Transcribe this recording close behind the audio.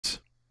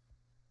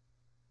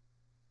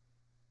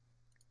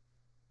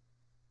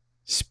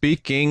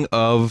Speaking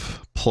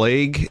of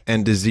plague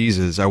and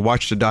diseases, I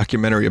watched a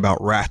documentary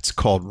about rats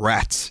called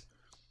Rats,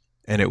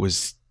 and it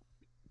was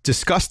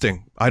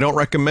disgusting. I don't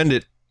recommend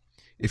it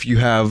if you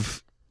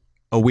have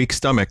a weak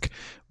stomach.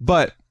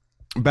 But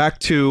back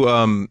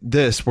to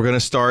this, we're going to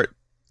start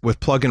with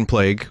Plug and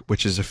Plague,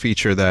 which is a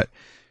feature that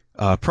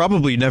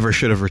probably never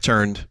should have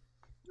returned,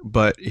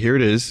 but here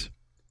it is.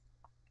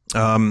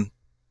 Man,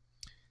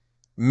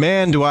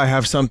 do I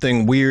have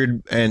something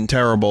weird and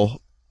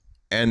terrible.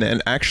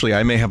 And actually,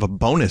 I may have a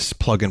bonus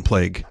Plug and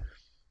Plague,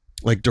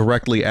 like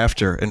directly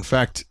after. In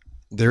fact,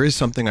 there is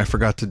something I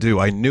forgot to do.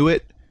 I knew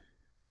it.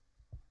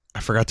 I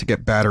forgot to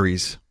get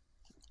batteries.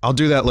 I'll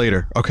do that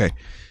later. Okay.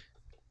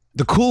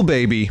 The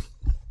COOLBABY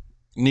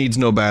needs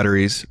no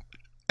batteries,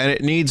 and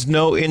it needs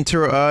no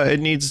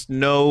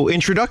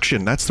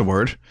introduction. That's the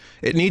word.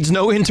 It needs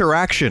no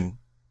interaction.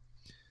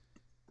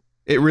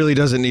 It really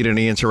doesn't need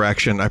any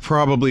interaction. I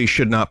probably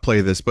should not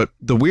play this, but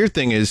the weird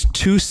thing is,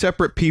 two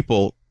separate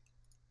people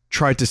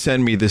tried to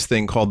send me this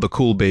thing called the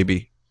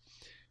COOLBABY,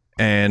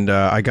 and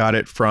I got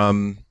it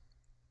from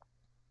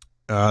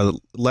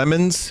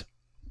Lemons.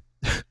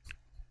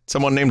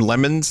 Someone named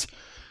Lemons.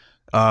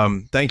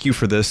 Thank you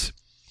for this.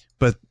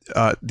 But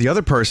the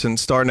other person,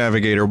 Star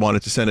Navigator,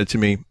 wanted to send it to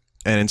me,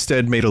 and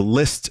instead made a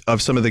list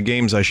of some of the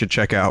games I should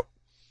check out.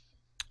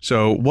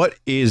 So, what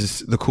is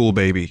the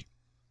COOLBABY?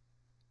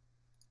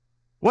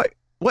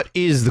 What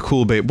is the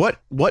COOLBABY?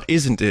 What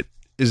isn't it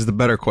is the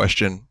better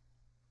question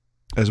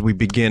as we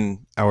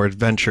begin our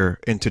adventure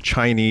into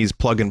Chinese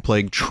Plug and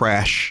Plague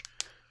trash.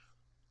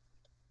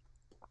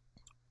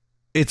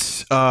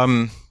 It's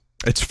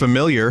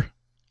familiar,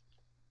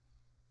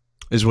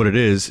 is what it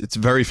is. It's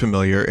very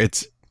familiar.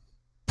 It's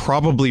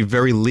probably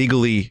very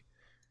legally,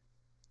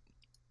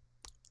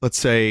 let's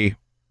say,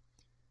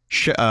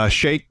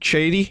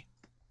 shady?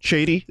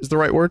 Shady is the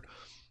right word?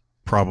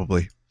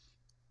 Probably.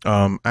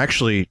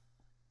 Actually,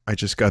 I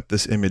just got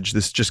this image.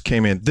 This just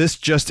came in. This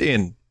just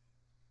in.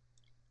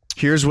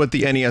 Here's what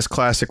the NES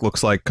Classic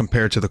looks like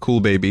compared to the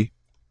COOLBABY.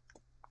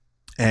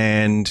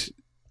 And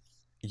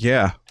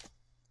yeah,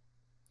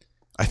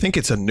 I think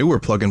it's a newer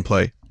Plug and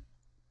Play.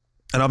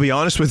 And I'll be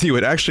honest with you,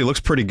 it actually looks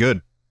pretty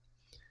good.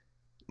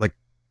 Like,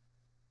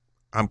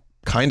 I'm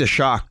kind of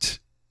shocked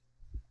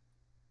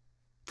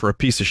for a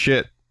piece of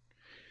shit.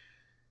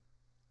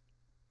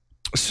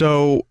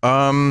 So,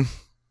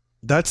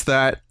 that's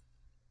that.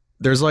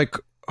 There's like,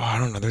 oh, I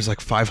don't know, there's like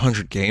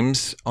 500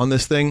 games on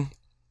this thing.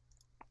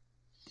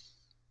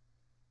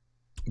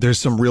 There's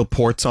some real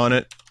ports on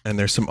it, and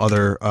there's some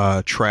other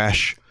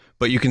trash,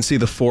 but you can see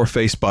the 4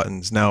 face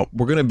buttons. Now,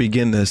 we're going to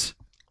begin this,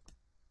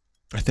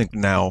 I think,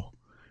 now,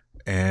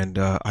 and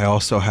I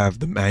also have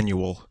the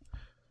manual,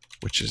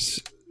 which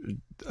is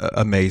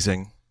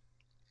amazing.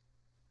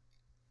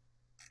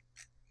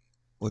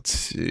 Let's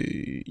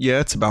see. Yeah,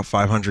 it's about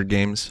 500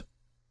 games.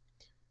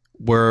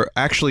 We're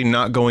actually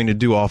not going to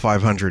do all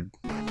 500.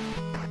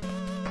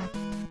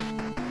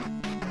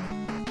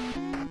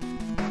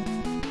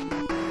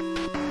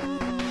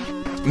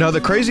 Now,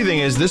 the crazy thing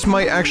is, this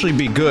might actually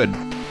be good.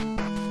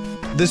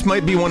 This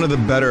might be one of the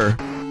better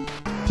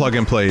Plug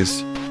and Plays.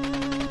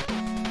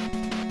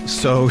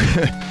 So,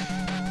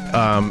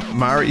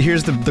 Mario,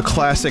 here's the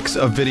classics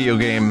of video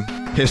game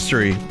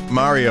history.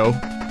 Mario,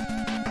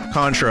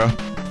 Contra,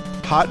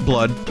 Hot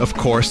Blood, of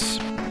course,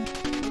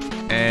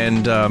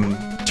 and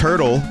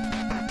Turtle,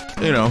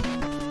 you know,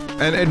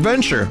 and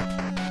Adventure.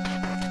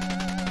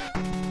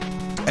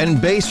 And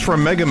Bass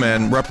from Mega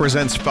Man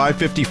represents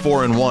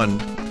 554 and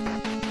 1.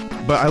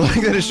 But I like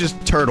that it's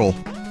just Turtle.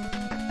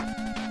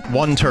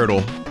 One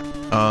Turtle.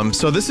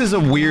 So this is a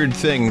weird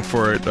thing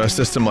for a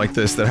system like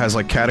this that has,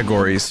 like,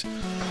 categories.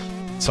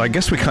 So I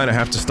guess we kind of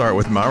have to start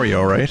with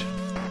Mario, right?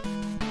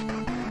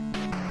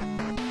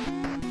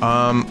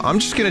 I'm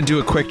just gonna do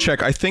a quick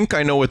check. I think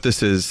I know what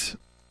this is.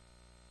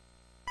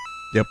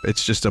 Yep,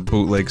 it's just a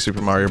bootleg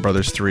Super Mario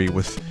Bros. 3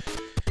 with...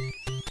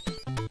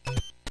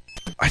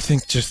 I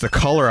think just the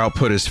color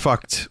output is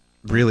fucked,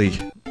 really.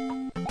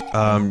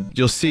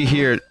 You'll see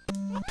here...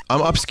 I'm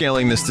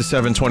upscaling this to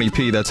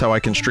 720p, that's how I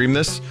can stream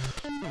this.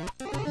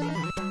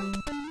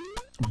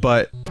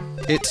 But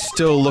it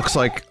still looks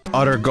like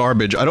utter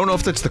garbage. I don't know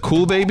if that's the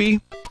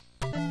COOLBABY.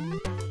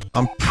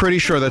 I'm pretty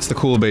sure that's the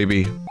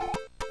COOLBABY.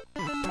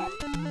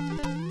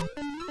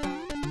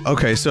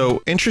 Okay,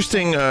 so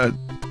interesting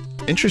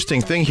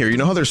thing here. You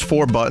know how there's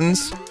 4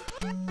 buttons?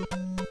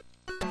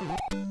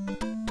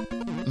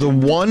 The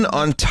one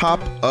on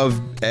top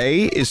of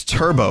A is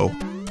turbo.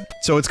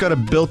 So it's got a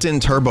built-in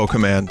turbo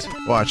command.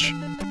 Watch.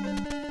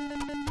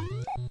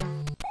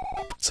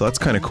 So that's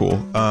kind of cool.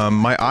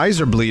 My eyes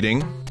are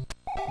bleeding,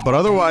 but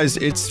otherwise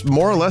it's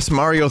more or less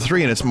Mario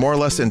 3 and it's more or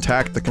less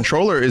intact. The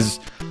controller is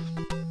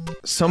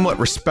somewhat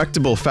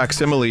respectable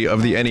facsimile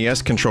of the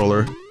NES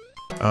controller.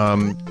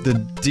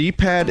 The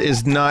D-pad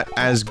is not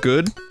as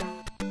good.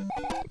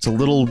 It's a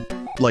little,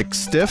 like,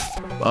 stiff,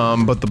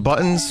 but the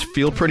buttons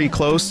feel pretty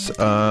close,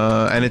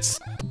 and it's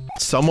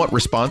somewhat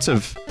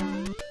responsive.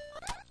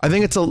 I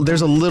think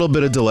there's a little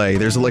bit of delay.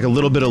 There's like a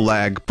little bit of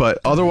lag, but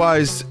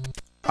otherwise,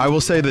 I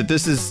will say that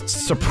this is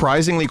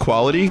surprisingly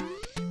quality,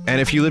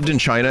 and if you lived in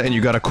China and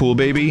you got a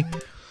COOLBABY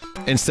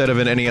instead of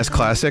an NES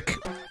Classic,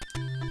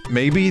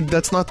 maybe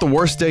that's not the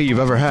worst day you've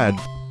ever had.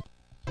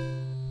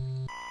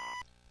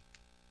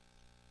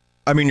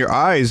 I mean, your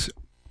eyes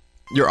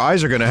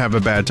are gonna have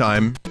a bad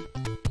time.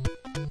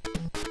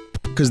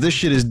 Because this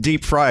shit is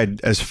deep fried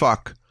as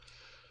fuck.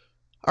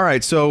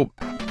 Alright, so,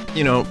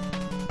 you know,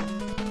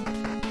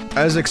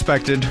 as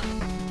expected,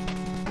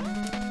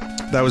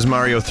 that was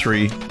Mario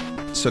 3.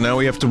 So now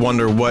we have to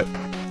wonder what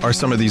are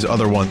some of these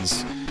other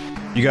ones.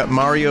 You got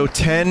Mario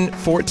 10,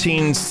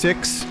 14,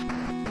 6,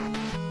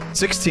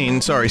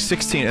 16, sorry,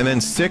 16, and then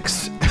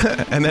 6,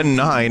 and then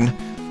 9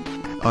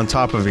 on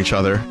top of each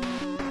other.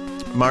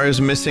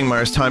 Mario's Missing,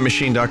 Mario's Time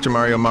Machine, Dr.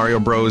 Mario, Mario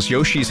Bros,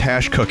 Yoshi's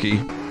Hash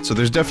Cookie. So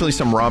there's definitely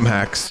some ROM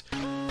hacks.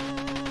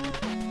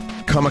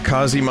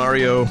 Kamikaze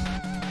Mario,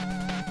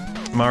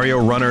 Mario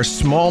Runner,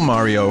 Small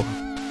Mario.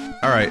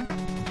 Alright.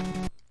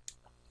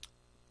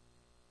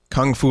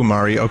 Kung Fu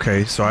Mario,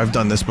 okay, so I've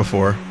done this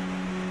before.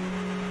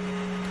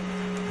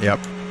 Yep.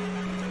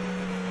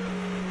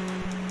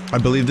 I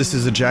believe this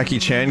is a Jackie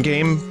Chan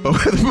game,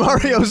 but with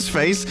Mario's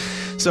face.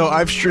 So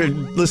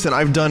listen,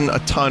 I've done a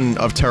ton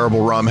of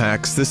terrible ROM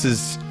hacks. This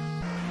is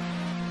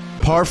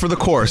par for the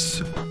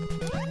course.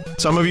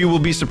 Some of you will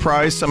be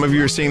surprised, some of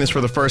you are seeing this for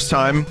the first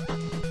time,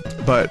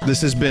 but this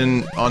has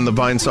been on the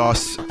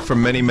Vinesauce for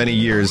many, many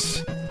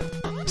years,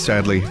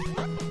 sadly.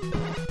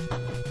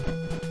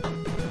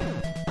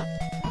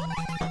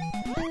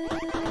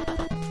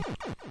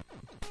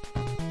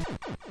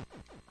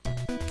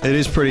 It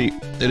is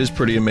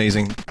pretty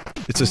amazing.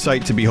 It's a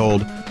sight to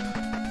behold.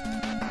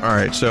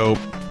 Alright, so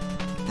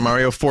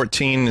Mario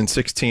 14 and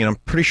 16, I'm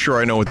pretty sure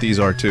I know what these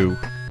are too.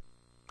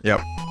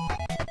 Yep.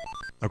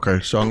 Okay,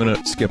 so I'm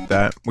gonna skip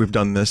that. We've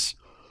done this.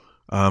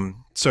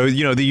 So,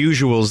 you know, the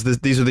usuals,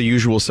 these are the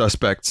usual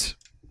suspects.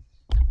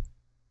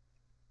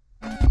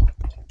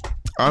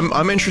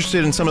 I'm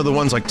interested in some of the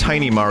ones like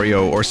Tiny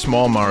Mario or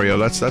Small Mario,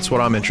 that's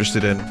what I'm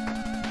interested in.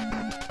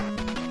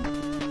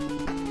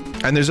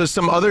 And there's just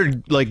some other,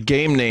 like,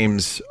 game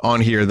names on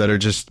here that are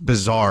just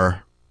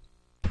bizarre.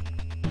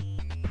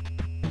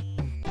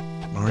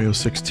 Mario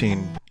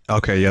 16.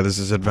 Okay, yeah, this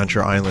is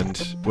Adventure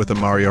Island with a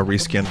Mario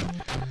reskin.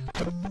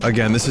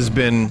 Again, this has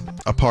been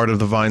a part of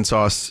the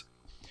Vinesauce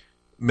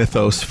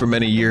mythos for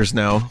many years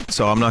now,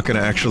 so I'm not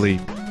gonna actually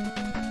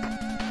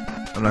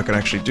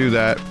do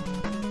that.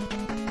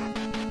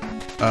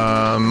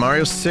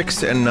 Mario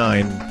 6 and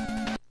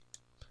 9.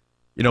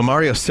 You know,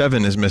 Mario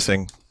 7 is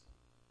missing.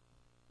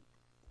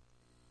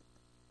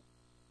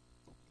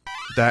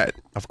 That,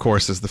 of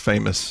course, is the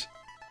famous.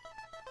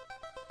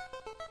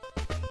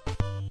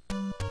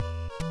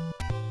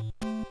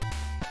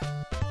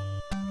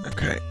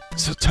 Okay,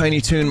 so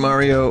Tiny Toon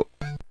Mario.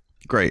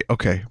 Great,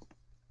 okay.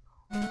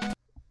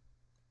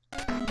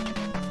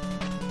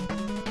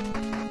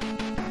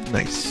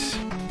 Nice.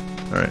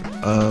 Alright,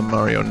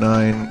 Mario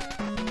 9.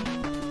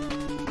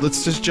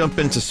 Let's just jump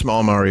into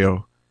Small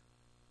Mario.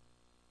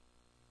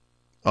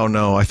 Oh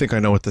no, I think I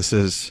know what this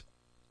is.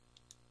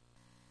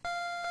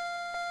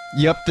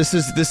 Yep, this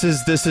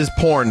is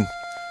porn.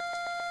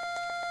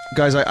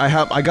 Guys,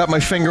 I got my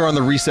finger on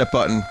the reset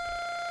button.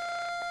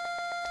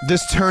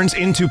 This turns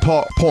into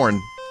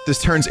porn.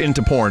 This turns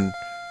into porn.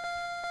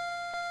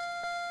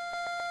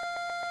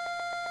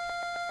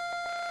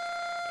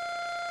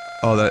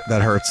 Oh,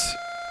 that hurts.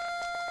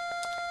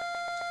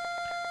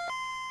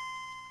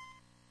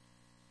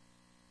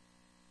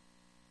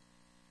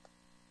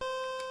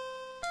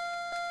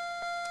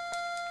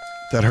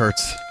 That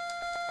hurts.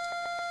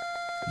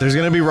 There's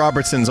gonna be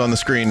Robertsons on the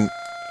screen.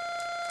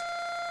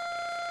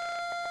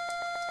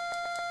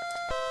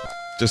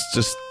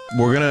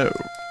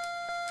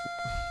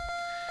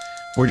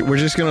 We're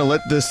just gonna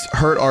let this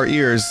hurt our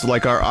ears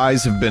like our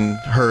eyes have been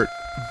hurt.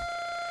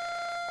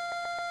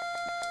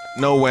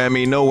 No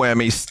whammy, no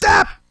whammy.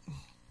 Stop!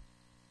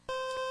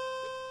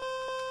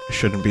 I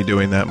shouldn't be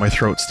doing that. My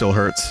throat still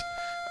hurts.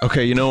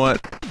 Okay, you know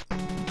what?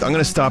 I'm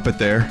gonna stop it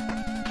there.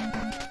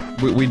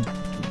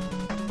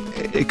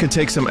 It could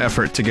take some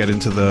effort to get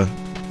into the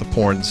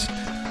porns.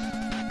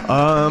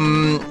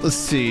 Let's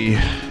see.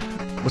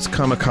 What's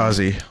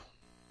Kamikaze?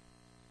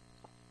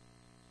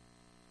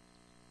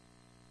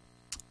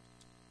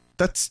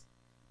 That's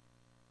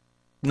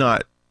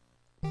not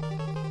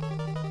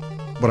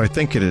what I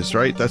think it is,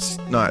 right? That's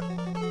not...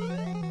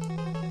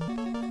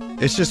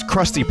 It's just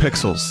crusty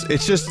pixels.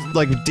 It's just,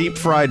 like,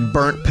 deep-fried,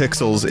 burnt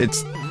pixels.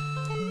 It's...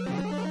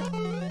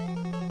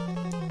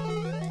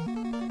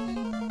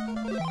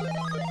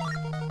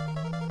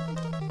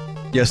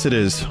 Yes, it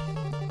is.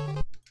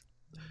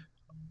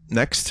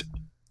 Next.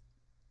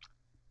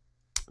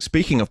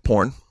 Speaking of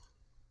porn.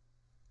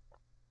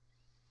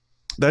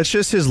 That's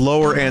just his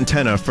lower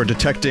antenna for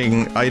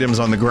detecting items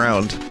on the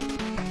ground.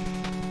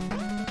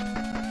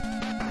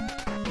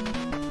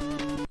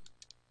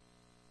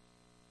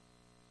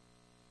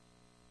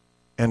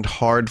 And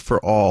hard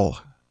for all.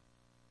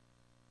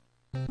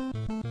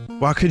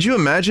 Wow, could you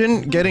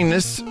imagine getting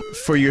this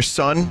for your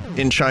son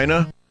in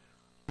China?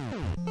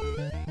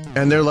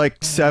 And they're like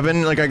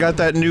 7, like I got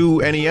that new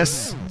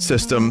NES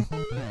system.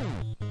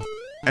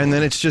 And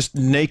then it's just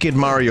naked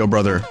Mario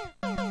Brother.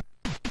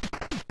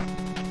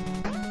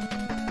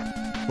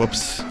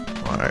 Whoops.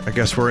 I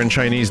guess we're in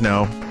Chinese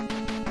now.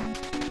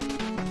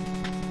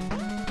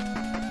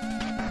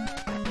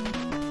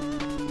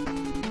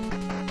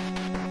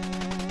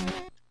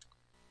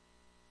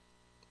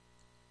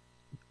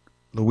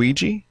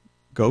 Luigi?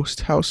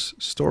 Ghost House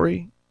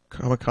Story?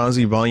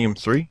 Kamikaze Volume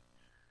 3?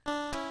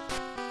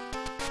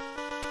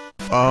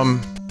 No,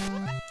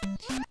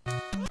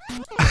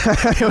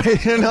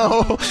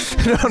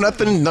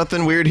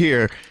 nothing weird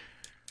here.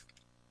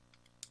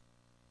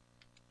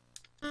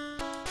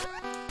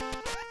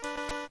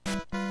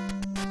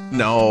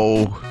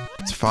 No,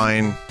 it's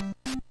fine.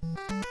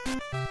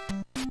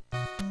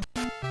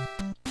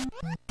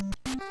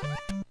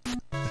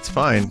 It's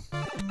fine.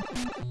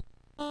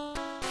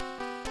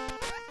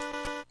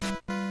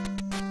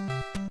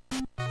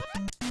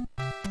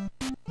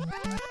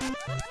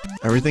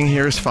 Everything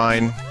here is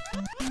fine.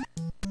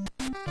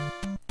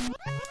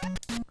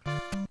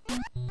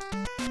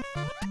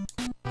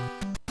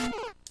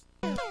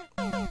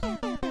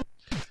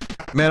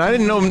 Man, I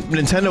didn't know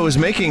Nintendo was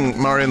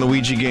making Mario and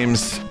Luigi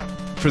games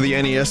for the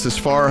NES as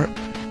far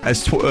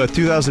as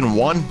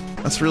 2001.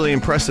 That's really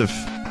impressive.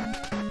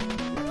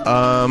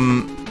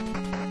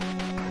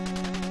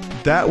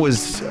 That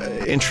was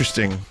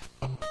interesting.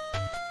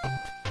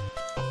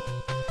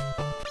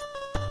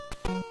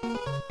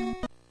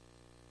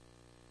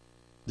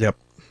 Yep.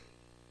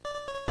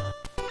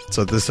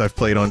 So this I've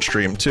played on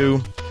stream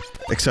too,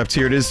 except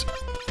here it is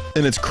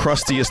in its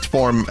crustiest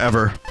form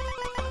ever.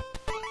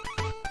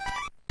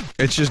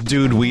 It's just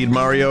Dude Weed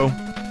Mario,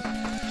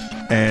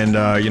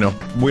 and you know,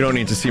 we don't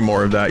need to see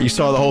more of that. You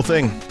saw the whole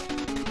thing.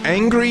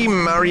 Angry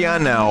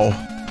Mariano.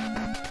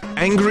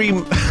 Angry...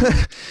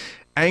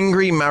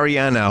 Angry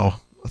Mariano.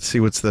 Let's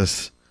see, what's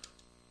this?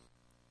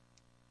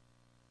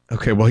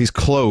 Okay, well, he's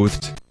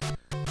clothed.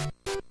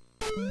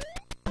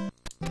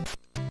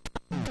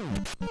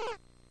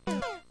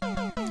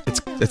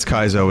 It's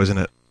Kaizo, isn't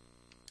it?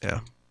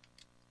 Yeah.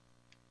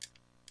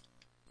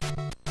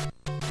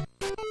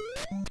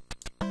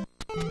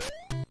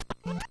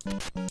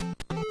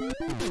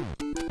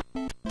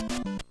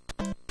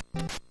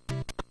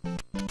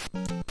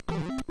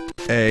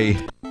 A.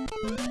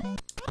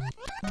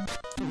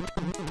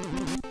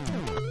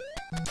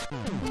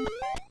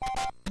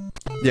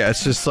 Yeah,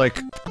 it's just like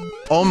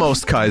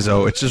almost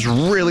Kaizo. It's just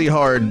really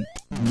hard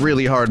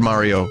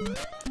Mario.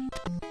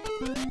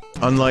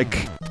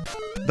 Unlike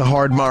the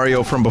hard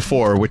Mario from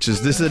before, which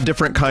is this is a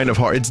different kind of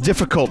hard. It's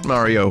difficult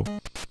Mario.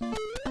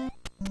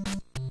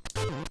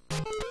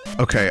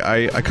 Okay,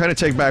 I kind of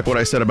take back what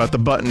I said about the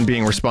button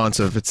being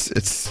responsive.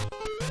 It's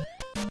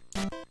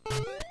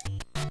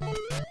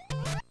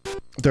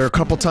there are a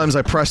couple times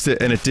I pressed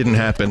it and it didn't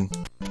happen.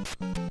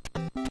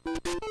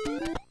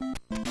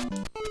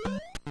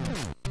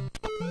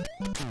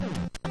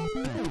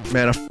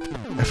 Man,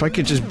 if I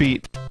could just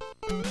beat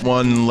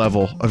one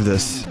level of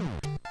this,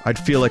 I'd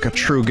feel like a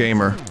true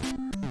gamer.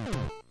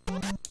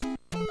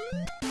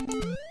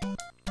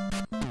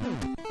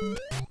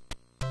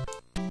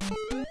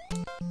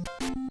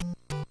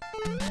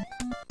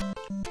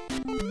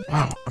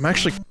 Wow, I'm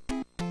actually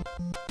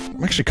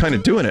kind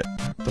of doing it.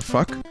 What the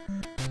fuck?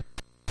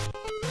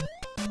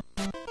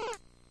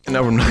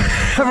 Never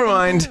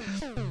mind.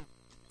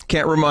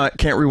 Can't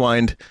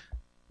rewind.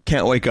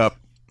 Can't wake up.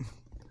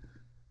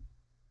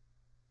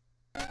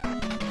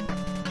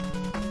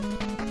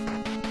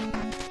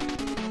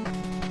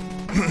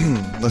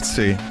 Let's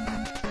see.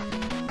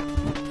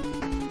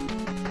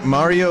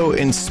 Mario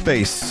in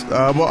space.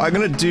 Well, I'm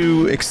gonna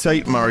do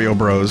Excite Mario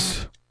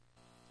Bros.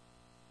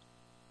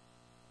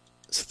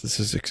 So this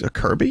is a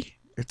Kirby?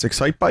 It's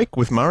Excite Bike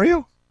with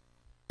Mario?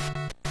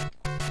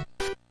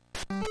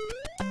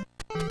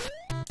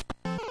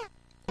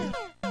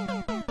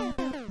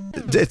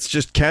 It's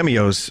just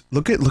cameos.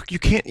 Look, you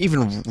can't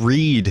even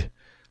read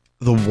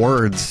the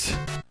words.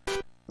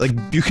 Like,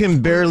 you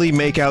can barely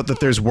make out that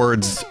there's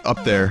words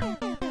up there.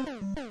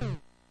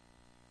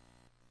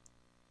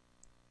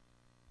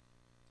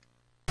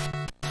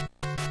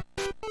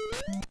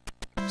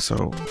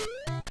 So,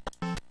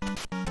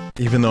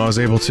 even though I was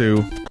able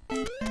to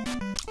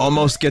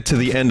almost get to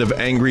the end of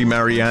Angry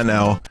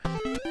Mariano,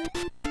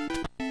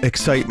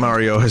 Excite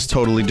Mario has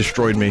totally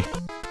destroyed me.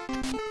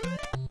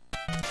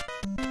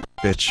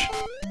 Bitch.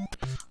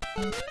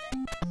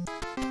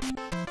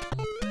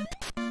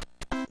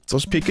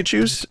 Those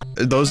Pikachus?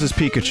 Those is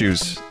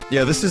Pikachus.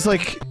 Yeah, this is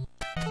like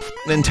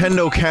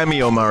Nintendo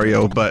Cameo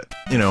Mario, but,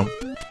 you know,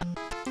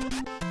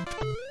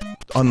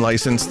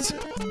 unlicensed.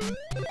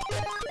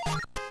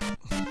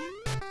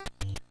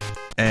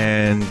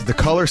 And the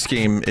color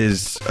scheme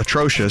is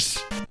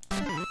atrocious.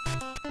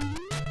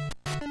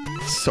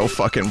 It's so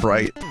fucking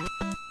bright.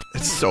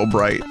 It's so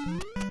bright.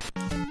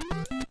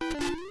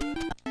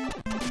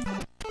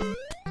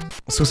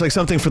 So it's like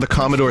something for the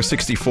Commodore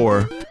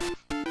 64.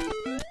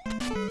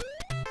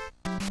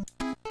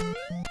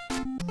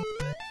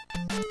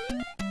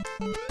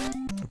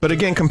 But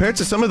again, compared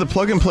to some of the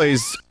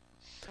plug-and-plays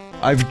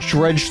I've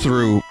dredged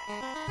through...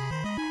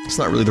 It's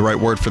not really the right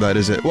word for that,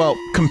 is it? Well,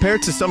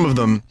 compared to some of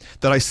them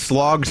that I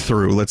slogged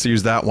through, let's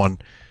use that one,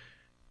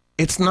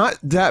 it's not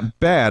that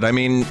bad. I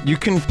mean, you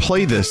can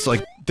play this,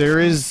 like, there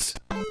is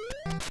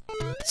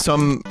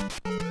some,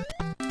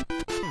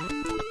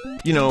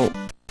 you know,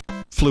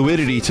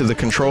 fluidity to the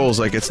controls.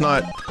 Like, it's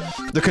not...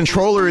 The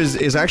controller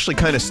is actually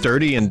kind of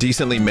sturdy and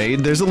decently made.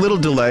 There's a little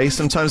delay.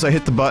 Sometimes I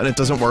hit the button, it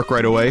doesn't work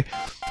right away.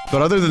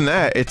 But other than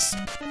that, it's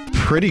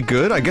pretty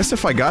good. I guess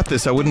if I got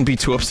this, I wouldn't be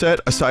too upset,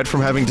 aside from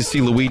having to see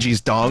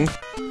Luigi's dong.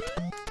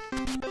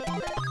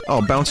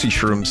 Oh, bouncy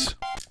shrooms.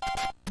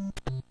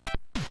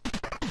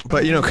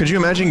 But, you know, could you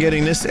imagine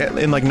getting this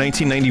in, like,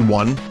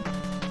 1991?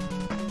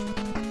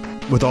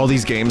 With all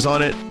these games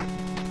on it?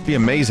 It'd be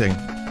amazing.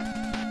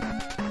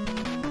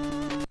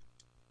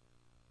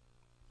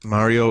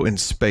 Mario in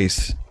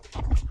space.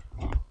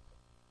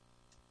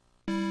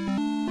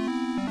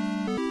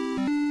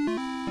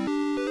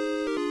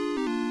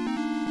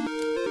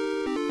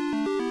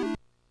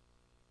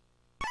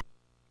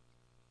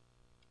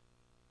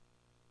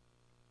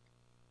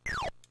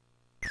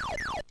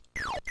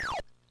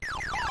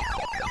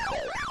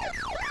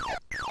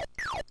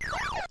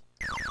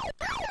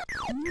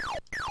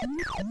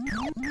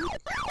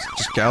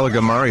 Just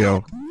Galaga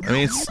Mario. I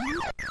mean, it's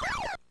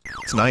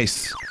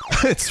nice.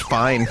 It's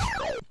fine.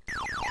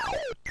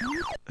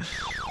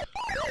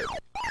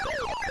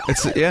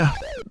 Yeah.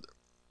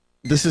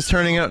 This is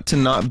turning out to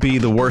not be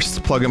the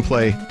worst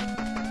plug-and-play.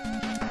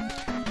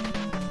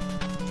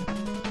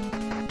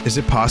 Is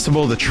it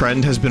possible the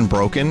trend has been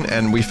broken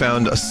and we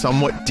found a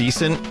somewhat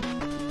decent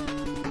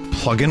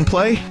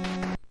plug-and-play?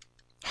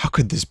 How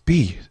could this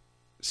be?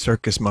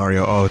 Circus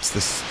Mario. Oh, it's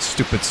this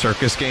stupid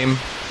circus game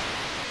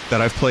that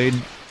I've played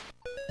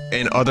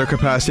in other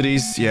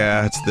capacities.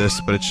 Yeah, it's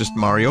this, but it's just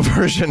Mario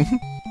version.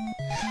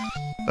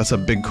 That's a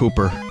big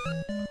Cooper.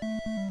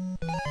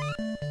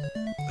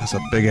 That's a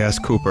big-ass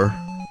Cooper.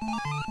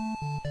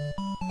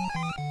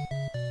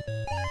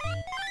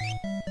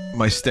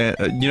 My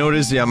you know what it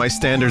is? Yeah, my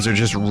standards are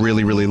just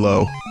really, really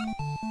low.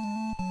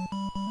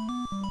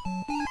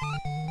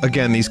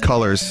 Again, these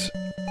colors.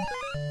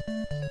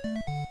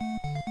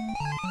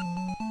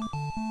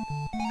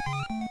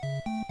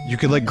 You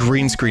could, like,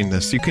 green screen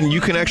this. You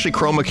can actually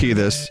chroma key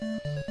this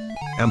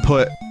and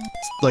put,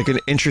 like, an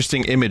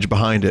interesting image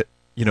behind it.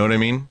 You know what I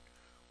mean?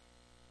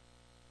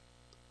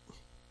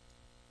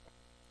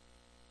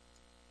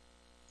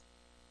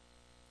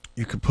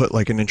 You could put,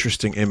 like, an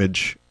interesting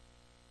image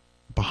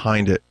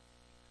behind it.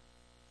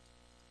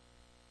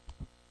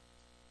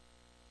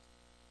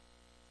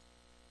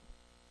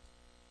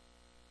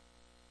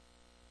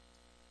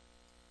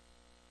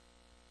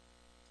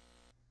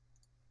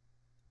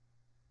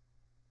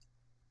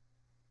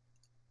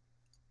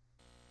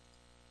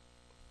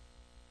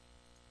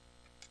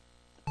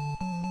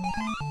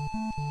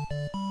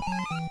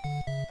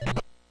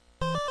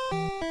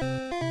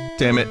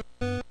 Damn it.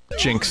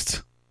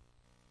 Jinxed.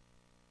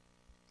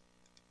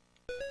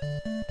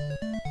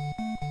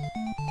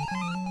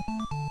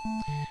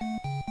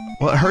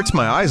 Well, it hurts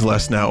my eyes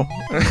less now.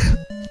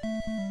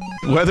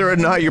 Whether or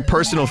not your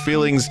personal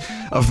feelings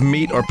of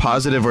meat are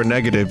positive or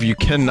negative, you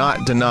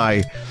cannot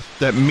deny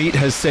that meat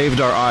has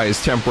saved our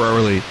eyes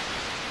temporarily.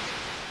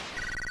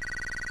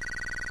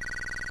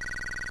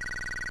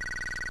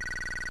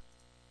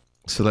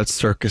 So that's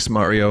Circus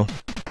Mario.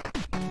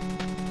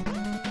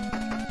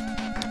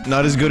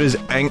 Not as good as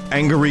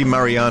Angry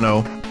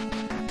Mariano.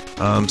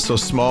 So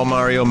Small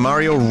Mario.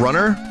 Mario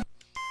Runner?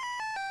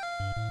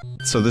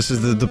 So this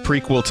is the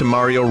prequel to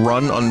Mario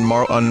Run on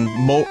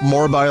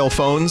mobile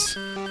phones.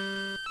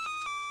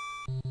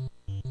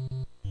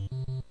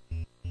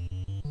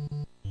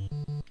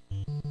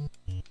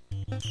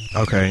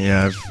 Okay,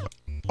 yeah,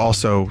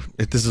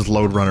 this is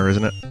Load Runner,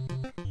 isn't it?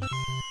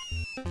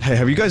 Hey,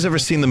 have you guys ever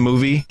seen the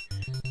movie?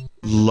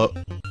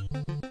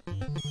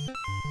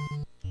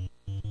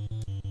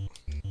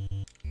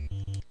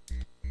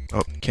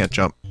 Oh, can't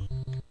jump.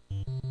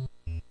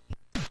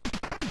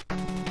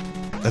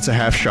 That's a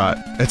half shot.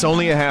 It's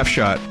only a half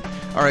shot.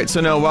 Alright,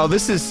 so now while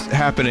this is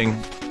happening,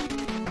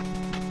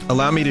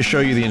 allow me to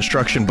show you the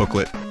instruction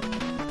booklet.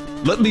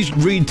 Let me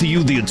read to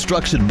you the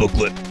instruction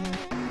booklet.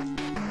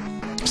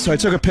 So I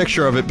took a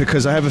picture of it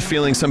because I have a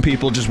feeling some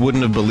people just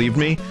wouldn't have believed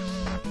me.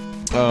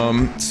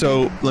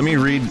 So let me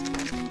read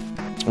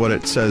what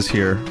it says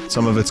here.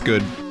 Some of it's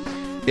good.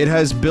 It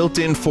has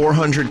built-in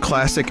 400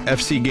 classic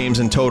FC games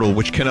in total,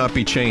 which cannot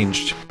be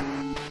changed.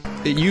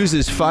 It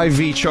uses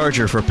 5V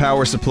charger for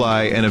power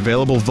supply, and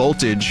available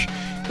voltage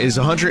is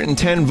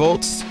 110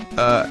 volts,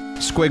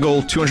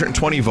 squiggle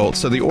 220 volts,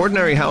 so the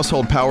ordinary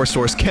household power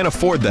source can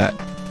afford that.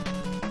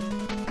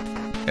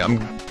 Yeah,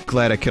 I'm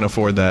glad I can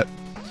afford that.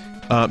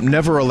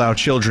 Never allow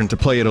children to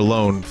play it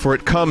alone, for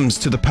it comes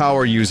to the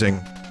power using.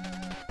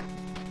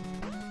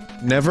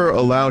 Never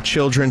allow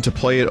children to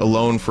play it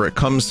alone, for it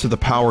comes to the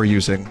power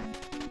using.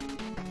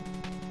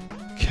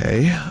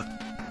 Okay.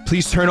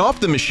 Please turn off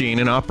the machine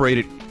and operate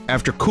it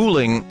after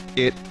cooling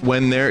it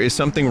when there is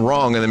something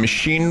wrong and the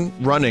machine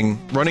running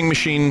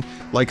machine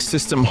like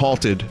system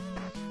halted.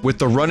 With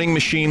the running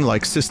machine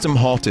like system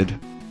halted.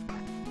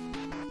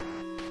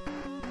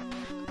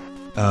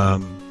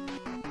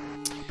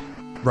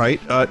 Right,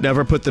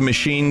 never put the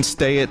machine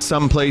stay at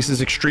some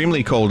places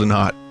extremely cold and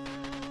hot.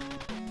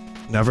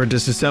 Never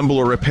disassemble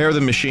or repair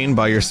the machine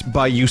by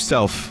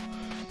yourself.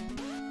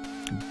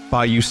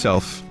 By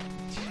yourself.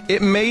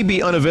 It may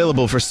be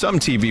unavailable for some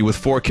TV with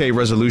 4K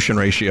resolution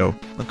ratio.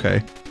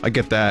 Okay, I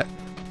get that.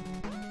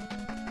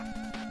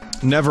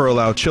 Never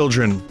allow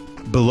children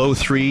below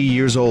 3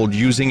 years old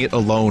using it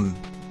alone.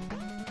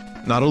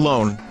 Not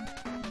alone.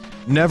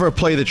 Never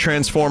play the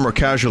Transformer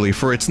casually,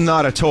 for it's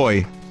not a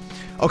toy.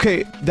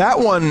 Okay, that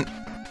one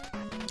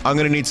I'm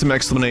gonna need some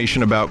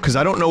explanation about, because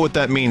I don't know what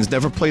that means.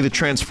 Never play the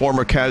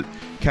Transformer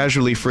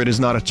casually, for it is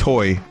not a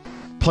toy.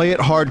 Play it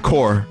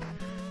hardcore,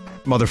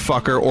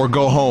 motherfucker, or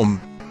go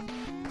home.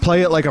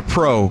 Play it like a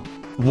pro.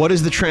 What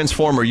is the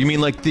Transformer? You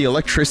mean like the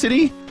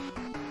electricity?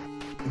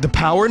 The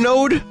power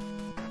node?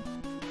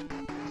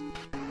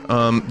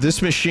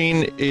 This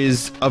machine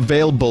is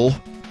available,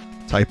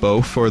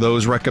 typo, for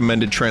those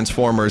recommended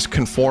Transformers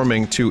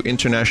conforming to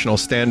international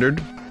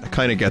standard. I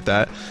kinda get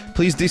that.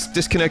 Please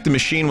disconnect the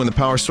machine when the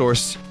power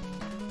source...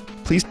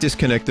 Please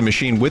disconnect the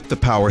machine with the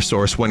power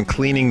source when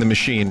cleaning the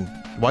machine.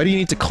 Why do you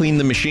need to clean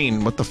the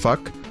machine? What the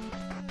fuck?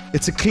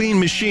 It's a clean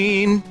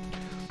machine!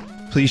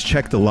 Please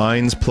check the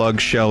lines, plug,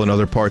 shell, and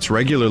other parts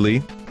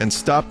regularly, and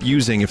stop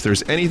using if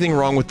there's anything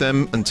wrong with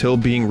them until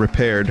being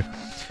repaired.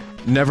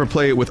 Never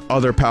play it with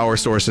other power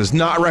sources.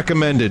 Not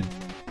recommended!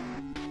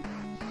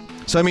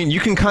 So, I mean, you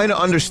can kinda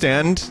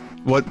understand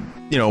what,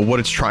 you know, what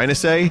it's trying to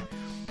say.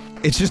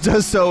 It just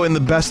does so in the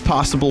best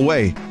possible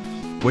way.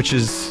 Which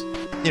is,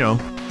 you know,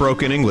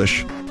 broken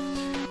English.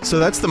 So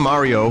that's the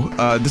Mario.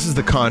 This is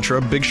the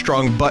Contra. Big,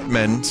 strong butt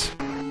mend.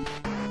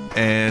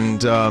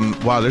 And,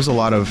 wow, there's a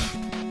lot of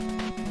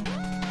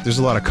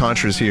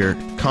Contras here.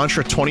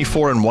 Contra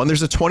 24-in-1.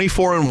 There's a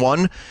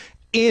 24-in-1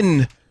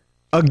 in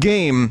a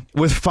game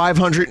with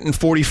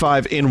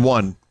 545 in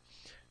 1.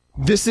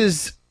 This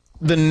is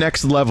the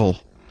next level.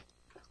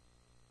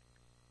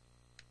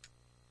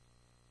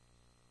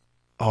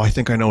 Oh, I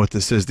think I know what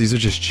this is. These are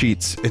just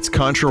cheats. It's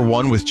Contra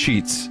 1 with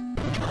cheats.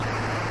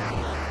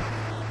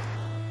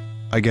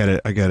 I get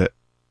it, I get it.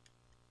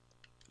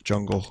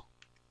 Jungle.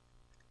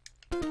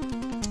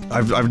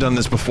 I've done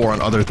this before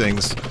on other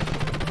things.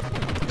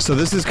 So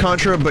this is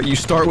Contra, but you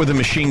start with a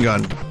machine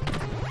gun.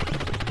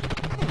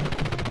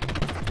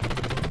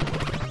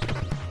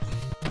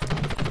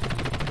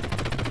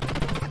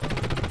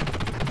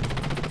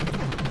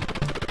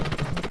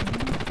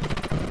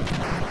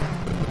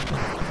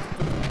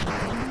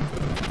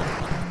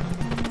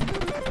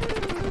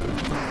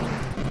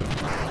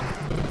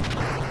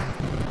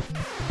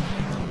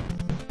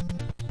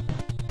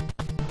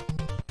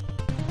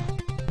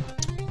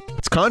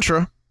 It's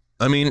Contra.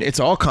 I mean, it's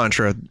all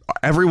Contra.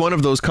 Every one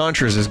of those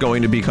Contras is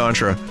going to be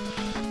Contra.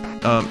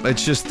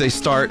 It's just they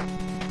start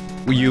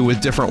you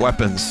with different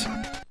weapons.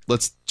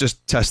 Let's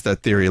just test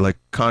that theory, like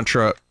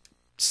Contra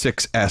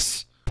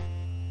 6S.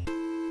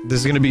 This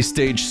is gonna be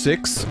stage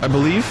 6, I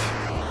believe?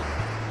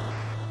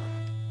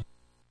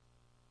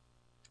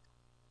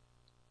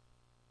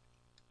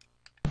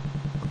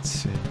 Let's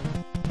see.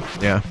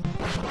 Yeah.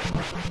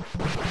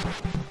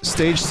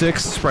 Stage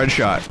 6, spread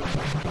shot.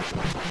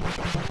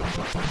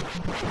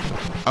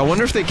 I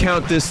wonder if they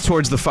count this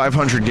towards the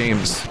 500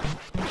 games.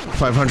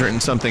 500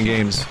 and something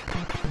games.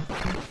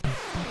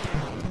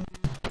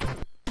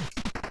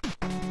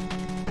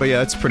 But yeah,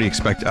 that's pretty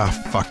expected. Ah,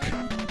 fuck.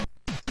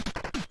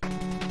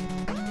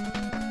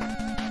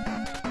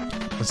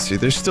 Let's see,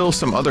 there's still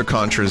some other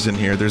Contras in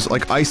here. There's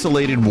like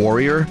Isolated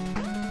Warrior.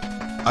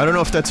 I don't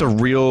know if that's a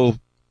real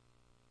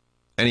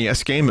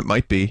NES game, it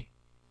might be.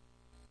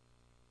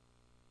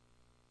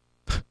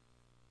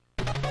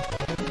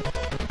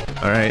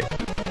 Alright.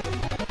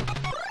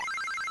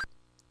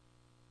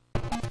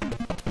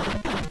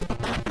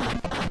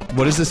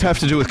 What does this have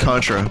to do with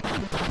Contra?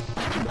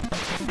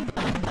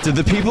 Did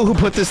the people who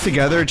put this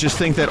together just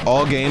think that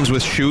all games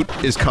with shoot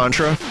is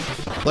Contra?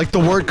 Like, the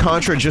word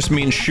Contra just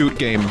means shoot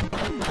game.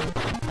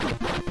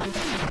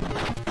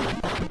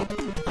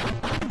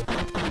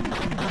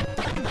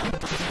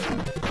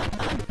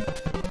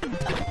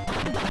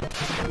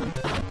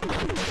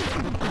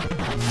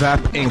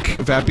 Vap Inc.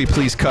 Vappy,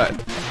 please cut.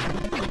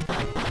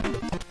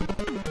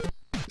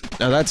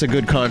 Now that's a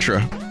good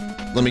Contra.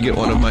 Let me get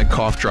one of my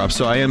cough drops.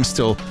 So I am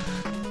still...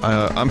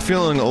 I'm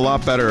feeling a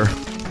lot better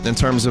in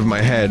terms of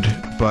my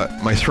head, but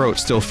my throat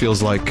still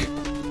feels like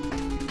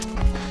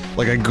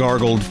I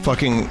gargled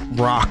fucking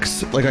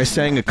rocks, like I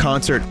sang a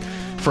concert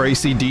for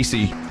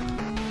AC/DC.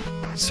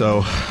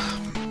 So...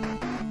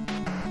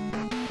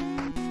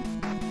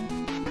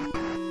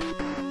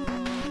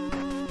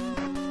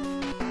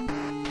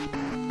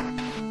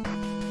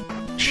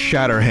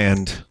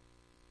 Shatterhand.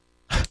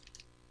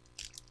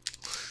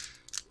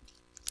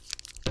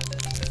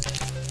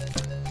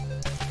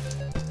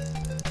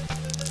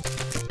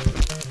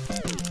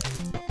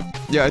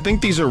 Yeah, I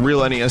think these are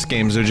real NES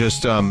games. They're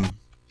just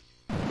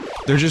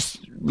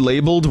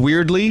labeled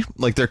weirdly,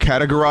 like they're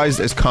categorized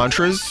as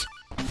Contras.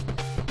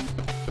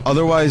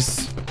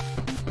 Otherwise,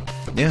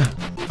 yeah.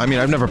 I mean,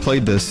 I've never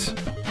played this.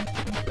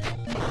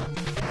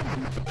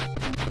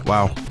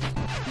 Wow.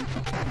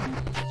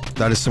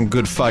 That is some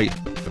good fight.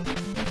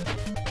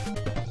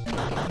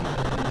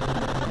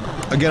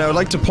 Again, I would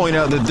like to point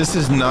out that this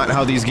is not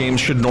how these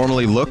games should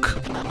normally look.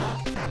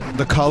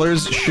 The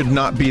colors should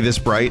not be this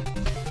bright.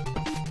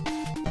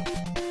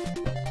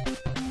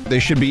 They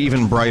should be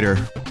even brighter.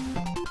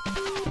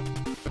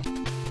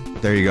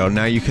 There you go,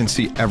 now you can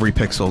see every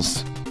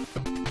pixels.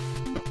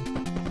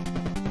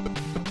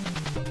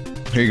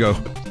 Here you go.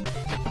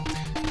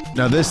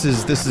 Now this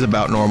is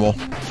about normal.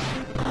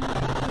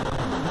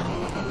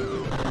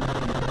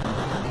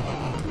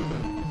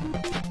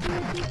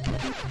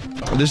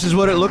 This is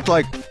what it looked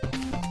like,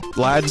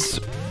 lads,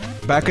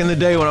 back in the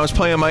day when I was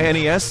playing my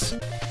NES.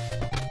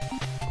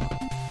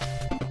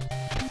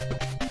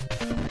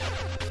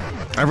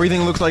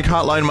 Everything looked like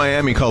Hotline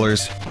Miami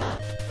colors.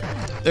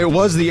 It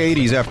was the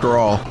 80s after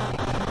all.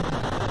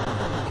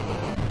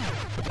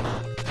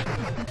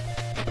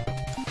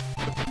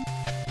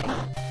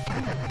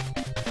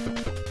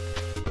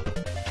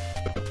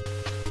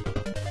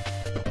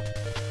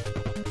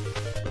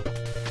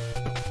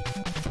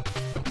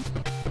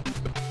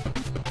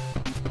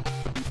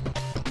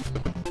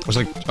 I was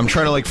like, I'm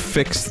trying to like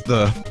fix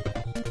the...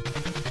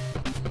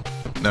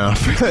 No,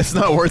 it's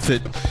not worth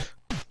it.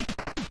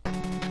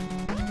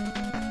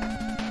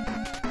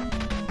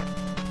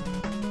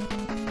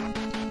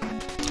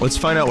 Let's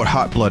find out what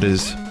Hot Blood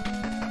is.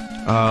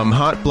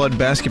 Hot Blood,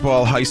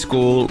 Basketball, High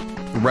School,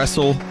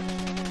 Wrestle.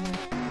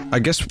 I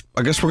guess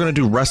we're gonna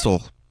do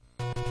Wrestle.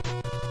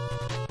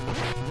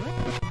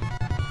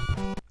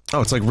 Oh,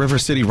 it's like River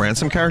City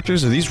Ransom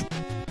characters? Are these...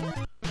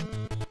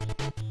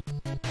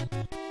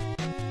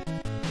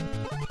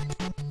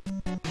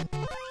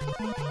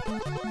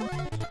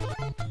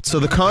 So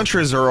the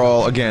Contras are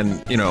all,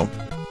 again, you know,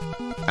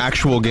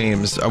 actual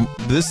games.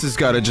 This has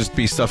gotta just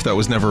be stuff that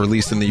was never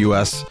released in the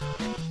US.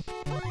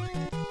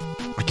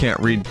 I can't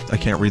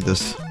read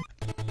this.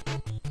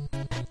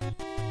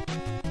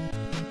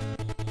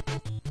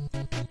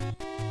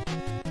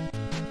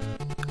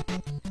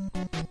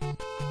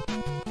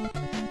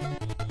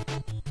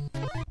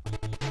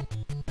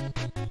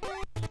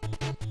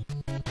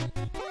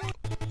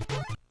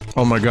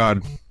 Oh my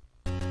god.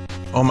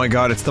 Oh my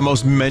god, it's the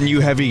most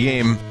menu-heavy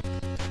game.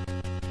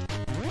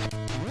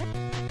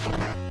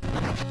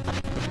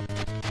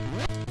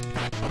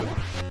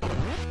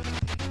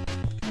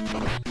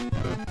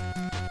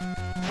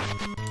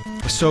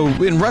 So,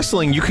 in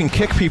wrestling, you can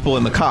kick people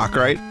in the cock,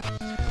 right?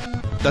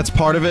 That's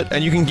part of it,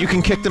 and you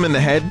can kick them in the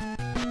head.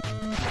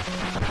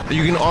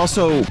 You can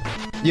also...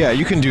 Yeah,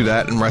 you can do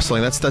that in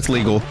wrestling, that's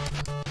legal.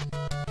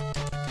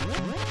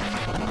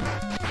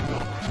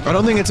 I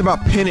don't think it's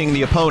about pinning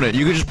the opponent.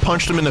 You could just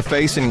punch them in the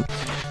face and,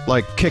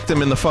 like, kick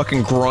them in the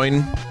fucking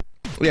groin.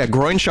 Yeah,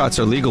 groin shots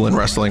are legal in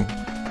wrestling.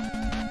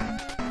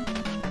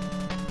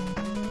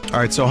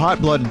 Alright, so Hot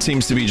Blood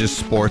seems to be just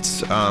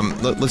sports.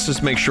 Let's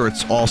just make sure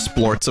it's all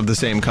sports of the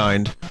same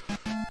kind.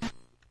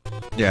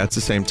 Yeah, it's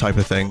the same type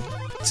of thing.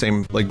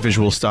 Same, like,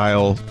 visual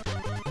style.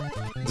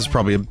 This is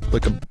probably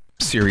like a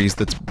series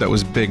that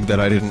was big that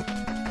I didn't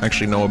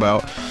actually know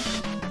about.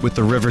 With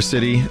the River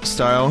City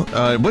style.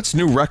 What's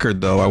new record,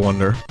 though, I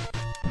wonder?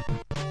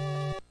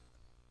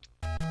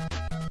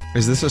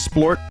 Is this a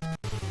sport?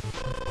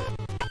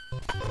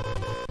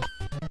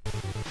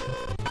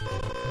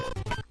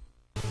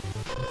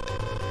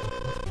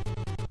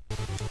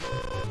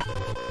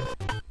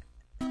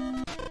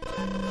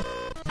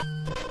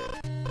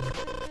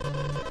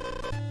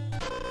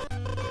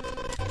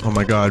 Oh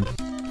my god.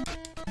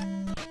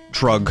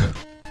 Drug.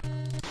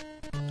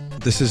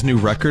 This is new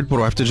record? What,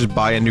 do I have to just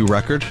buy a new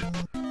record?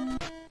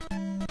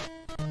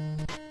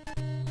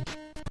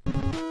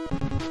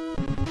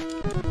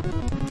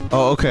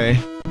 Oh, okay.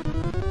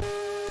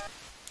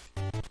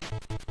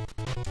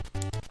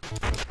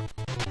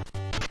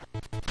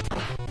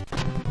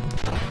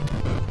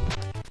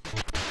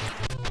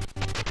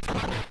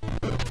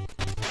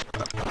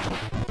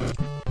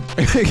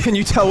 Can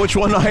you tell which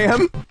one I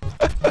am?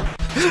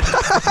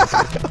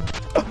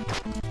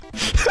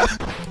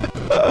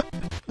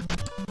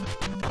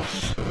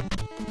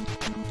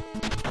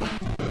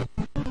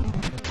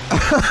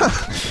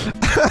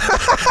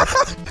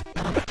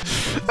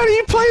 How do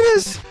you play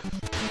this?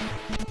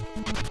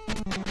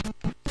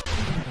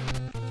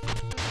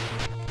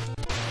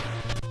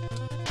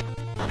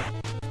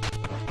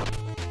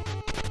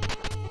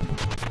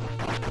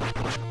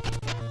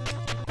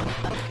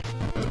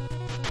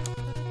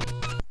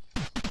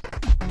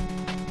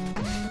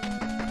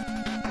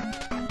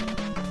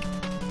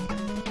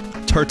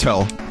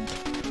 Turtle.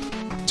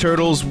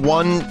 Turtles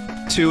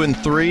 1, 2, and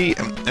 3,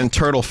 and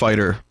Turtle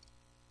Fighter.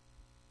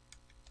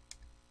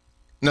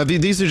 Now,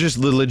 these are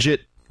just the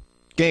legit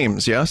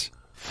games, yes?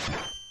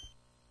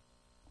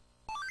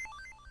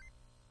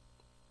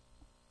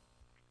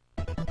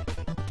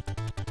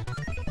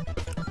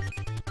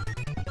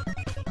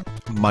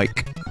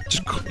 Mike.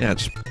 Just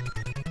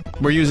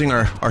we're using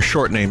our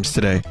short names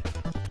today.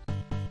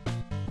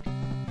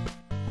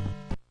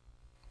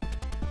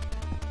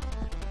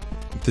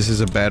 This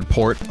is a bad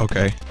port?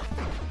 Okay.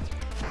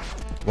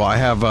 Well, I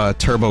have a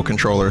turbo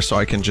controller, so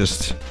I can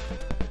just...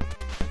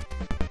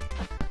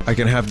 I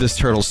can have this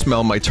turtle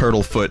smell my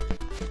turtle foot.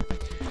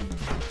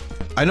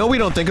 I know we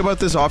don't think about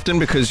this often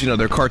because, you know,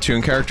 they're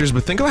cartoon characters,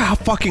 but think about how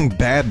fucking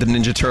bad the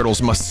Ninja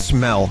Turtles must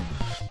smell.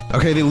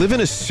 Okay, they live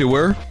in a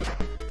sewer,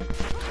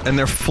 and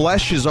their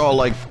flesh is all,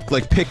 like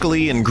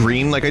pickly and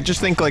green. Like, I just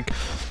think, like,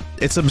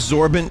 it's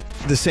absorbent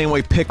the same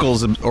way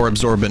pickles are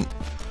absorbent.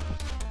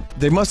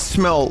 They must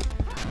smell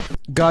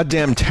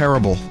goddamn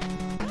terrible.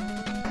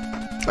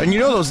 And you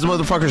know those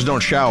motherfuckers don't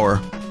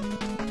shower.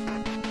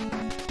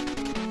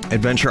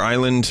 Adventure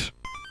Island.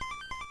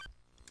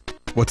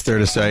 What's there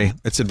to say?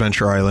 It's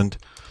Adventure Island.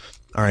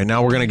 Alright,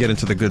 now we're gonna get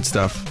into the good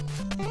stuff.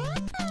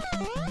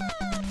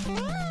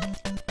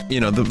 You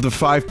know, the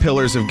 5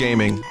 pillars of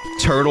gaming.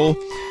 Turtle,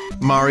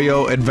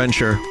 Mario,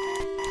 Adventure,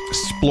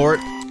 Splort,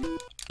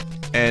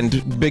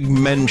 and Big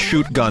Men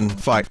Shoot Gun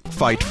Fight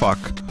Fuck.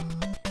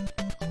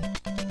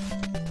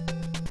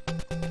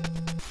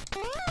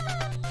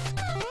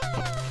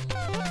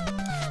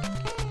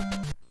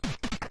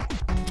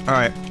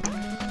 Alright.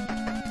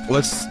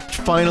 Let's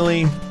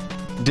finally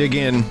dig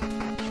in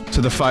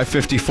to the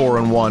 554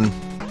 and 1,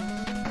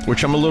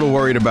 which I'm a little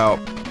worried about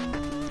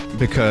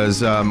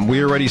because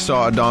we already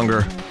saw a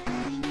donger.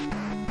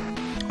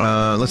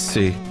 Let's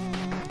see.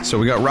 So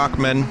we got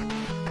Rockmen,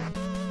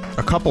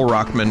 a couple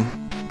Rockmen.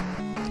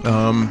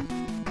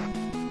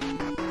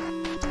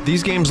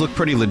 These games look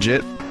pretty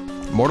legit.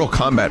 Mortal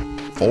Kombat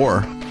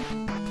 4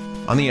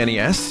 on the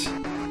NES.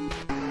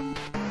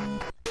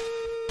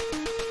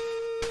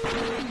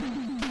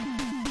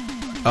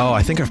 Oh,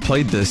 I think I've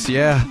played this,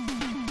 yeah.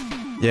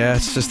 Yeah,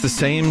 it's just the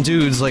same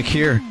dudes, like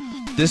here.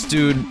 This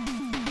dude,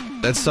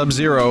 that's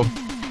Sub-Zero.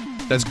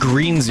 That's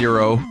Green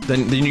Zero.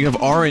 Then you have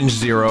Orange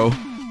Zero.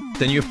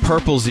 Then you have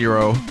Purple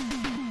Zero.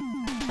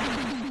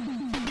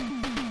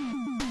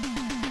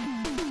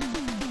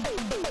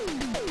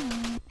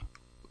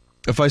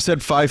 If I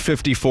said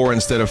 554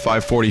 instead of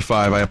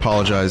 545, I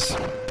apologize.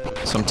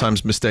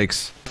 Sometimes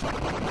mistakes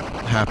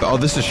happen. Oh,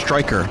 this is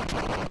Striker.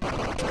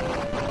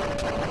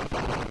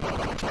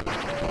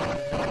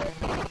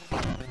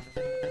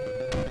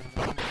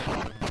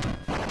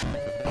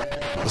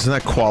 Isn't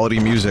that quality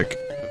music?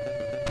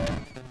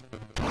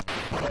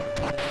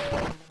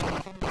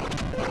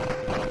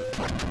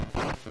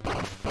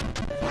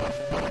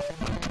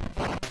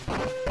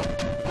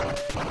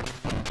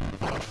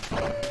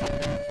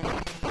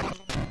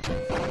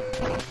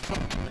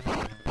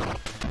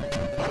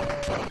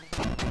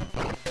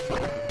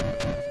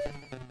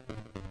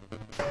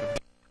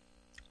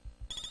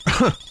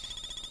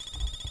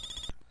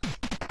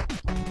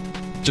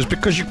 Just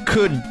because you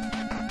could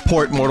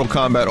port Mortal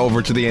Kombat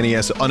over to the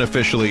NES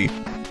unofficially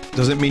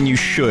doesn't mean you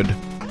should.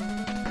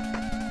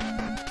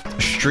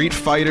 Street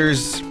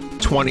Fighters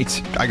 20...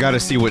 I gotta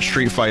see what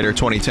Street Fighter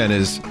 2010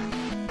 is.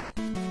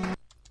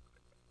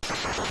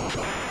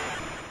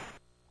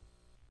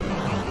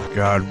 Oh,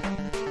 God.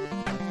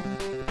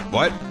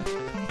 What?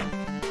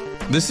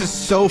 This is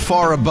so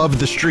far above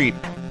the street.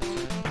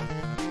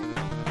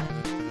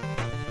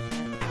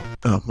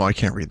 Oh, well, I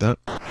can't read that.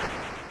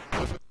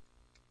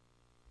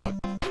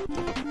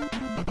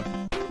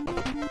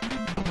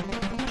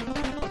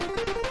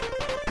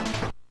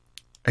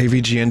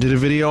 AVGN did a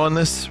video on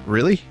this?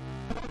 Really?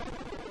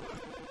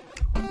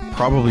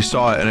 Probably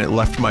saw it and it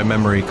left my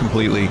memory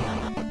completely.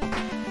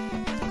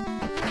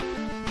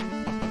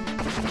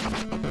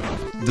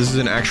 This is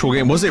an actual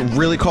game. Was it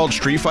really called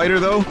Street Fighter,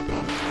 though?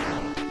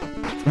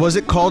 Was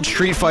it called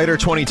Street Fighter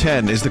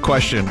 2010, is the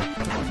question.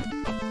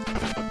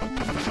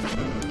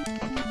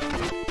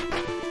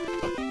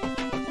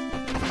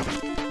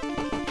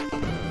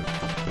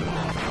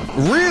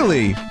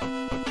 Really?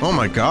 Oh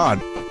my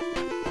god.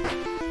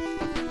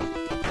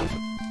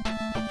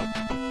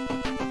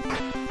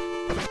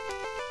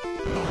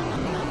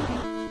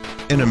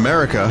 In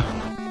America.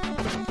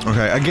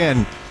 Okay,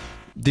 again,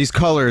 these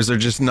colors are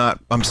just not...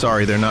 I'm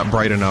sorry, they're not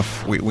bright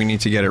enough. We need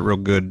to get it real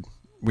good.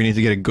 We need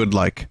to get it good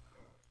like.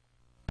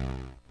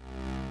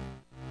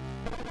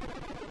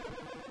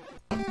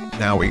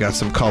 Now we got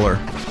some color.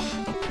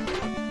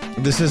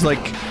 This is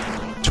like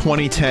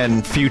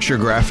 2010 future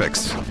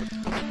graphics.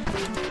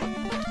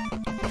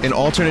 In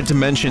alternate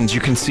dimensions,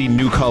 you can see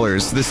new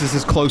colors. This is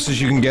as close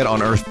as you can get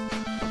on Earth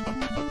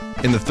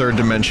in the 3rd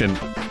dimension.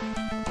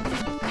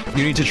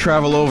 You need to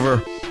travel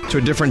over to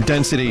a different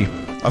density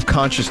of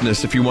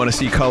consciousness if you want to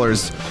see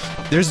colors.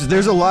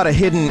 There's a lot of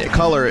hidden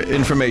color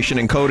information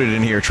encoded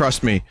in here,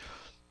 trust me.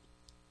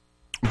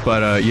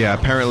 But, yeah,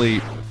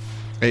 apparently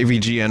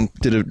AVGN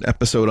did an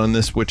episode on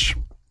this, which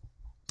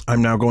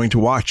I'm now going to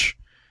watch.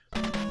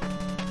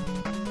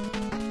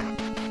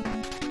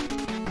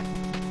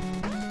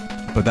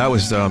 But that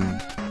was,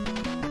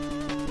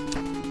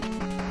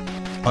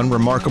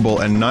 unremarkable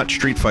and not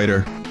Street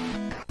Fighter.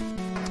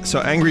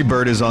 So Angry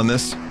Bird is on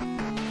this.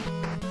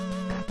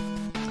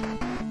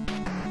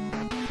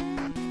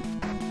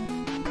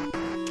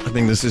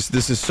 think this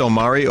is so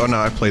Mario. Oh no,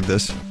 I played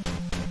this.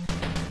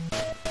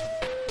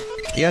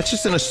 Yeah, it's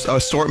just an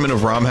assortment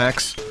of ROM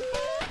hacks.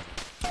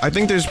 I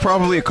think there's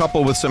probably a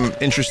couple with some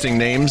interesting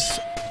names,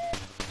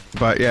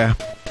 but yeah.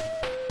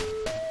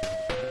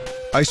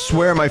 I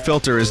swear my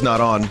filter is not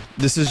on.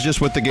 This is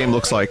just what the game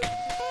looks like.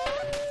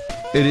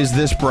 It is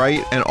this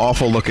bright and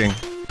awful looking.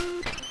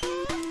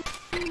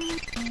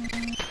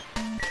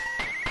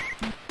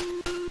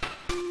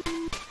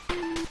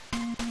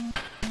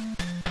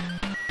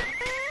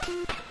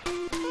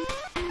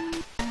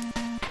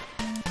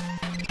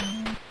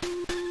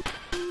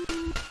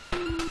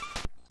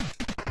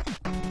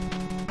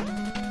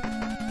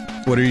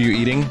 What are you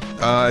eating?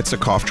 It's a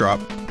cough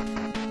drop.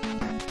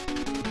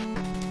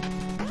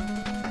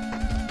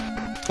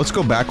 Let's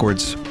go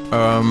backwards.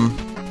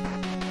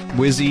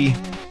 Wizzy.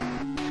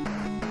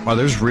 Wow,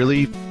 there's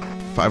really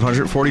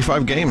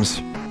 545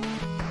 games.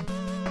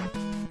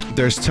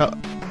 There's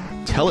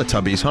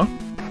Teletubbies, huh?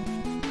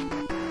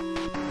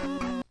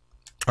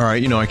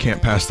 Alright, you know I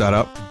can't pass that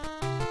up.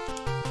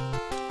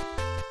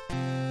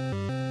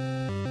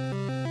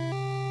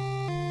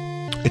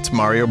 It's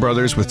Mario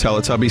Brothers with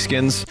Teletubby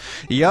skins.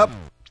 Yup.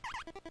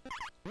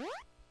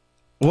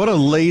 What a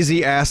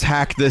lazy ass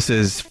hack this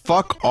is.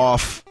 Fuck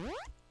off.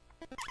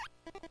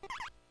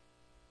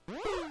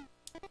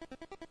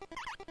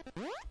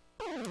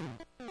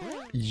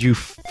 You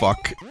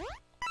fuck.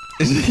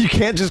 You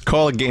can't just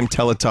call a game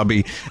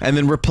Teletubby and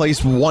then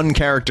replace one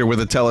character with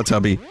a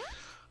Teletubby.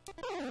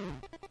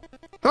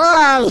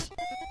 Hi!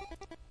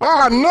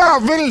 Oh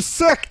no, Vinny's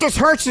sick. This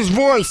hurts his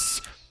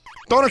voice.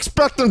 Don't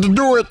expect him to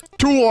do it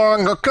too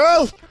long,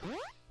 okay?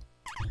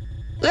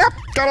 Yep,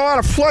 got a lot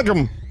of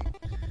phlegm.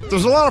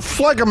 There's a lot of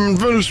phlegm in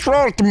Vinny's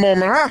throat at the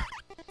moment, huh?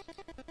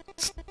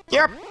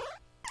 Yep.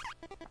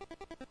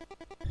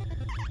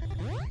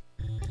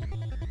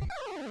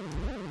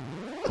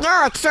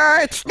 No,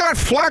 it's not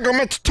phlegm,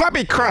 it's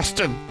tubby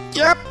crusted.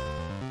 Yep.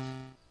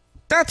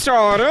 That's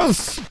all it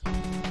is.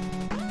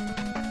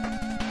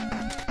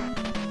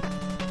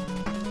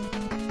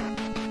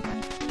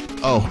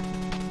 Oh.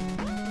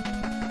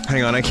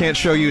 Hang on, I can't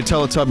show you a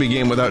Teletubby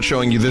game without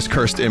showing you this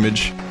cursed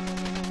image.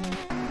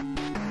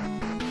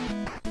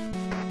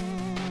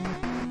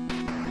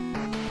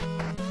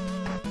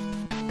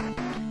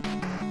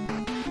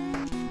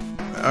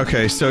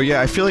 Okay, so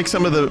yeah, I feel like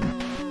some of the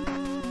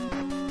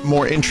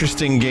more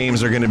interesting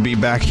games are gonna be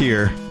back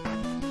here.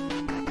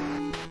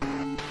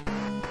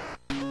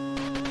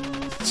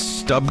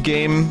 Stub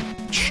game,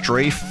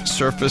 Strafe,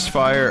 Surface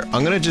Fire.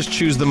 I'm gonna just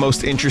choose the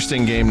most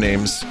interesting game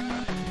names.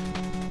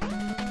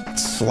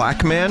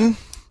 Slackman?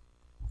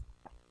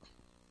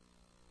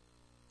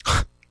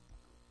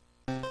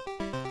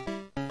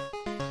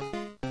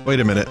 Wait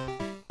a minute.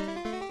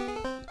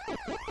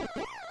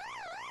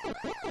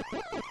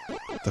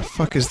 The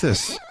fuck is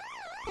this?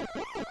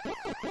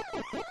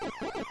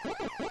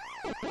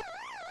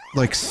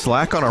 Like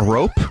slack on a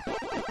rope?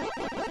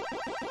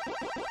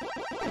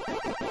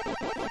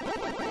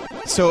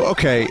 So,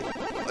 okay,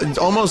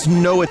 almost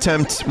no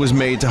attempt was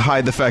made to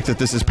hide the fact that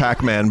this is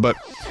Pac-Man, but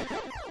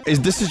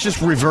this is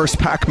just reverse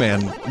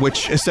Pac-Man,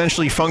 which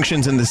essentially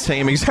functions in the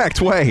same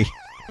exact way.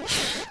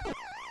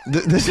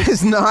 This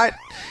is not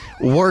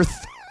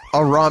worth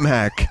a ROM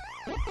hack.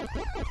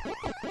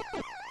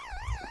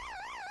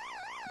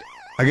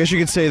 I guess you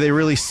could say they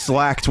really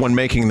slacked when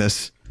making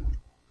this.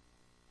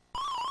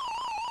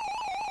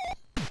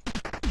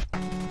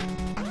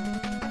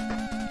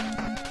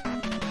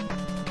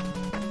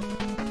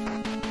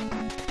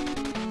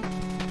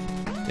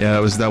 Yeah,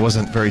 that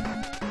wasn't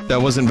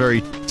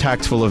very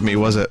tactful of me,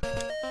 was it?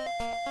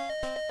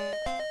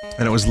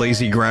 And it was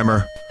lazy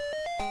grammar.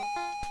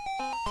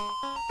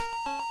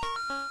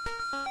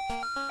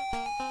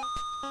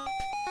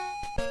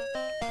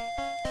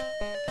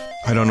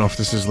 I don't know if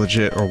this is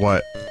legit or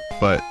what,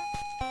 but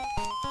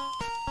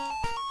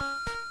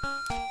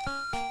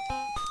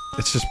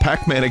it's just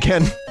Pac-Man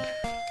again.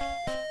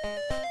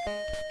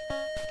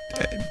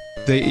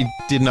 They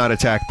did not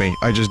attack me,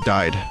 I just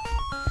died.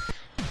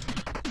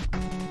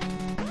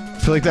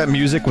 I feel like that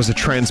music was a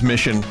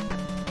transmission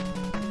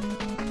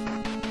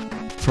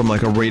from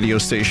like a radio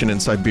station in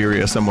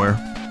Siberia somewhere.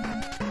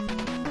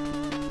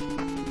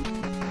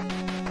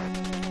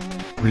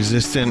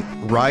 Resistant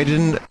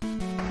Raiden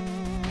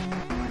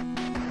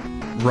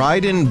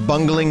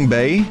Bungling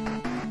Bay?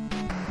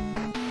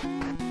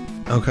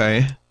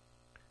 Okay.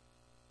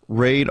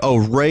 Raid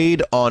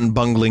on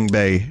Bungling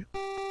Bay.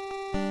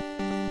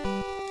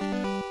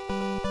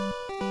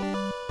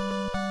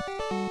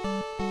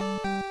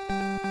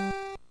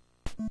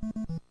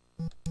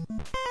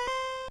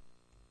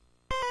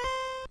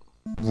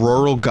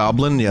 Rural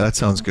Goblin? Yeah, that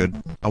sounds good.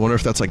 I wonder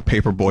if that's like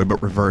Paperboy,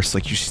 but reverse.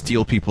 Like, you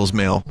steal people's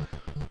mail.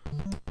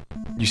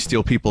 You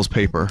steal people's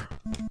paper.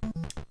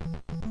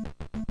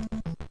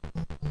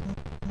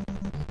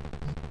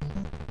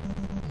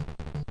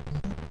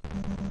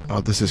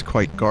 Oh, this is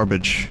quite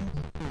garbage.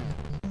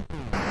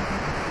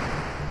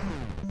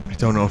 I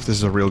don't know if this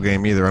is a real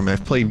game either. I mean,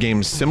 I've played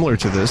games similar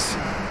to this.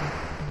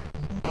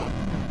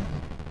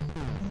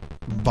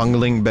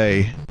 Bungling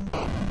Bay.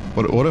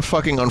 What a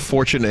fucking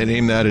unfortunate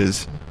name that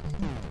is.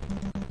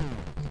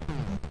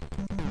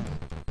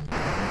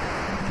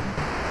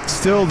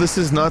 Still, this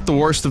is not the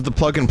worst of the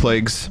plug-and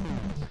plagues.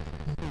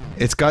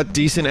 It's got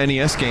decent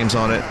NES games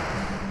on it.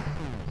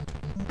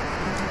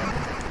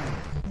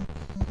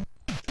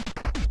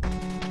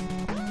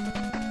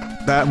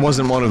 That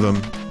wasn't one of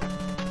them.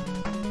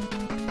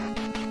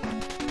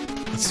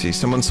 Let's see,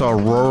 someone saw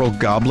Rural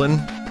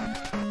Goblin.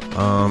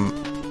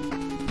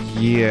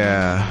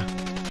 Yeah.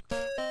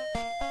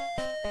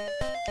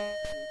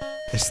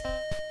 Is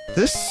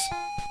this...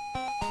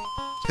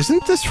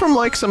 Isn't this from,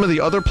 like, some of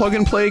the other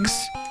plug-and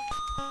plagues?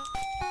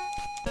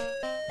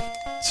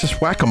 It's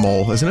just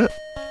whack-a-mole, isn't it?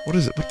 What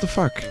is it? What the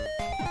fuck?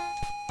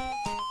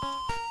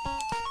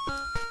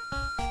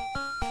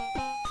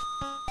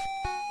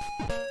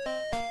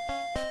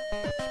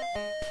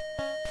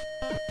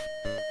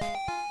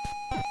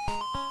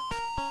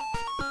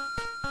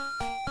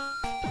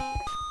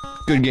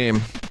 Good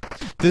game.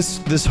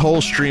 This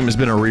whole stream has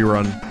been a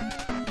rerun.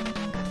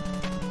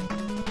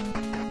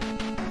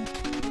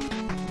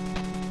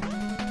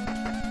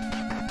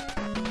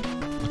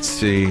 Let's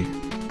see.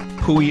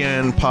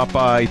 Huyan,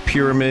 Popeye,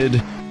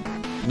 Pyramid,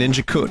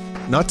 Ninja Coot,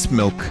 Nuts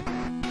Milk.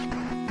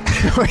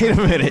 Wait a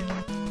minute.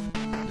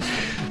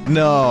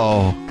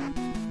 No.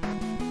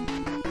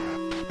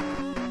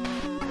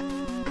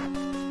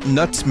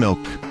 Nuts Milk.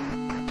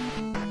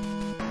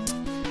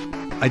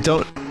 I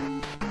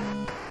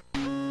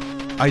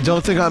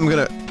don't think I'm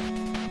gonna...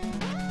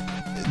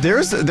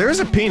 There's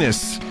a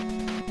penis.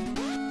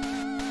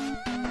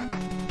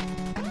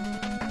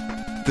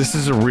 This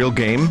is a real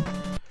game?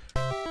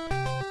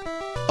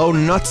 Oh,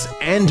 nuts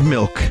and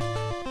milk.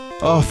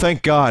 Oh,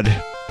 thank God.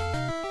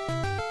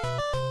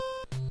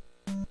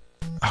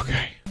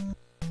 Okay.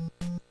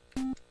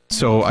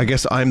 So, I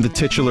guess I'm the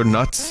titular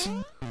nuts?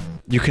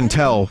 You can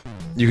tell.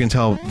 You can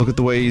tell. Look at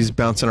the way he's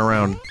bouncing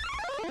around.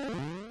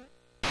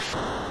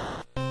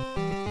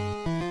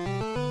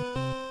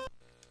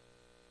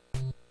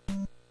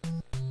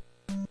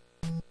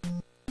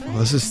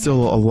 This is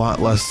still a lot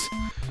less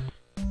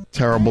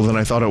terrible than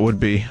I thought it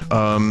would be.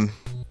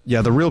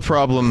 Yeah, the real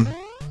problem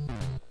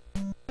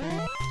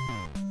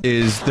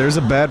is there's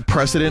a bad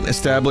precedent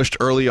established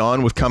early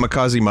on with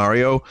Kamikaze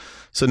Mario,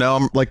 so now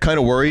I'm, like, kind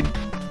of worried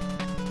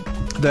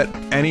that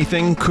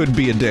anything could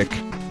be a dick.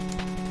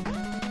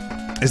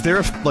 Is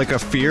there, like, a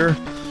fear?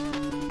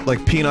 Like,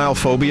 penile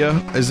phobia?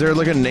 Is there,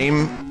 like, a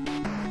name?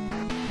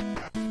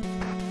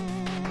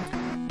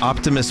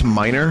 Optimus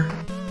Minor?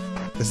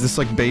 Is this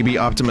like baby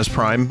Optimus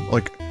Prime?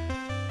 Like,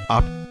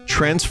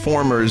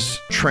 Transformers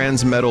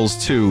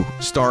Transmetals 2,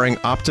 starring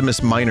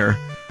Optimus Minor.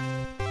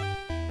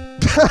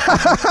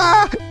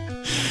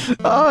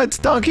 Oh, it's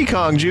Donkey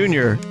Kong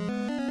Jr.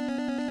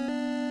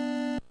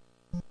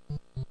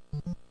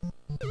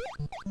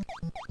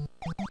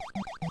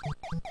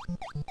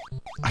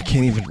 I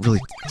can't even really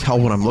tell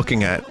what I'm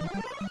looking at.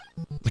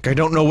 Like, I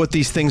don't know what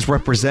these things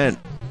represent.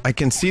 I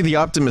can see the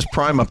Optimus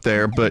Prime up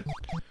there, but...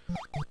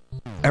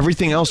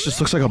 everything else just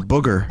looks like a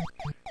booger.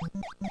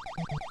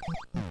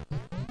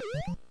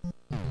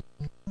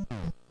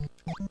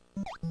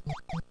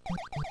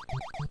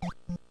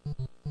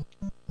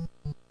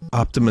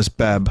 Optimus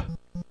Bab.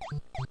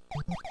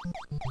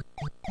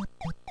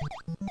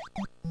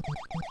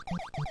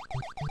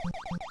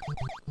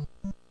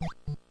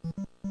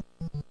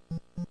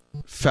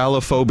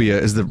 Phallophobia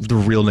is the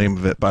real name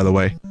of it, by the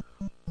way.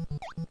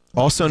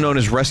 Also known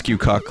as Rescue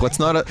Cuck.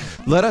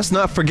 Let us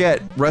not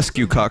forget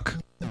Rescue Cuck.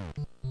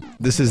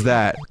 This is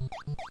that.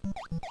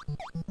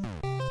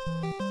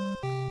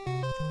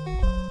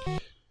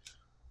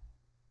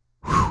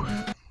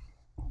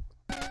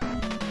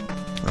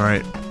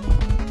 Alright.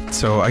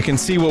 So, I can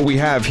see what we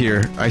have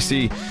here. I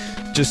see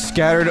just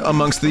scattered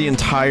amongst the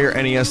entire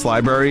NES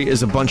library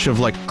is a bunch of,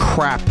 like,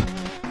 crap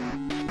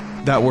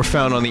that were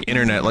found on the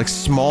internet, like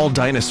Small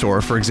Dinosaur,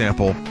 for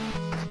example.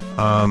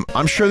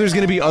 I'm sure there's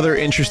gonna be other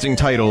interesting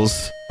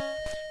titles.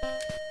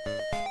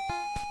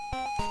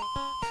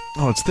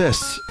 Oh, it's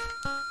this.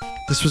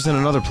 This was in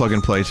another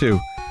plug-and-play, too.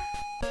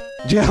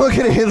 Yeah, look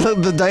at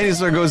it, the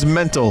dinosaur goes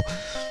mental.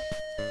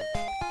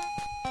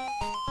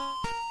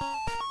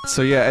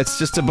 So yeah, it's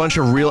just a bunch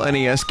of real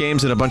NES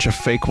games and a bunch of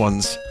fake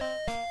ones.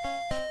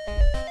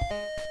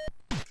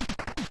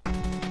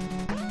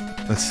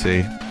 Let's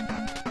see.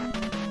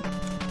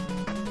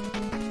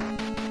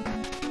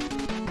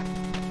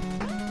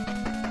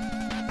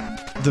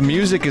 The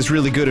music is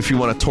really good if you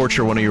want to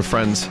torture one of your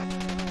friends.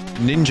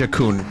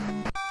 Ninja-kun.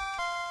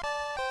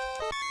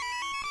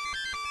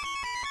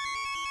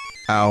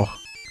 Ow.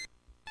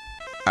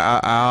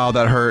 Ow,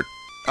 that hurt.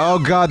 Oh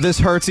god, this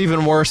hurts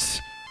even worse.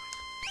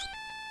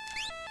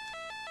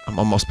 I'm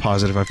almost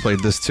positive I played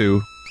this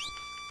too.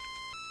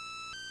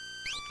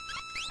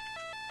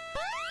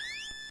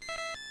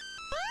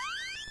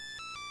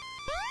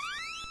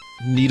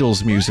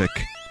 Needles music.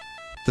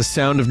 The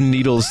sound of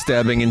needles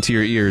stabbing into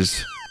your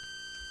ears.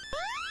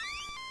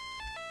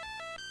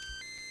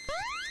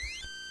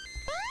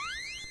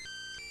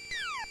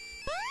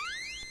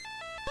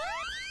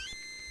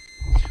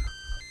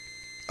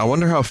 I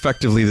wonder how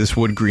effectively this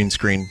would green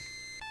screen.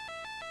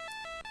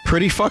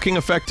 Pretty fucking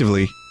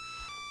effectively.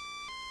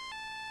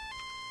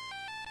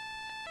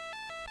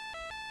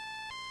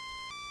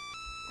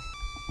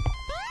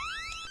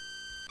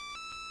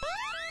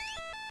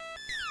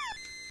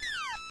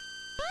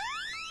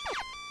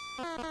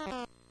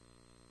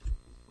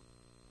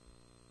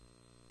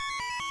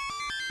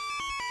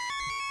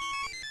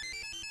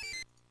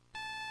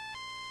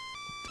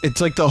 It's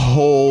like the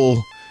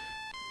whole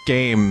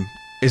game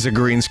is a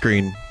green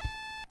screen.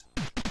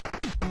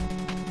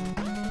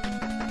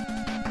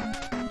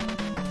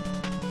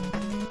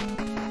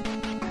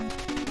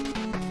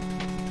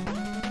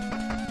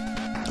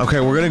 Okay,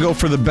 we're gonna go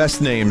for the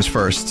best names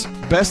first.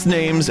 Best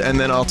names, and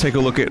then I'll take a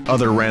look at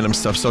other random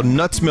stuff. So,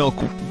 Nuts Milk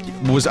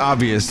was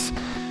obvious.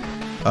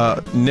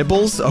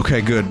 Nibbles?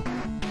 Okay, good.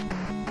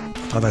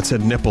 Oh, that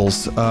said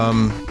nipples.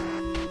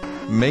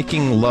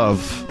 Making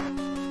Love.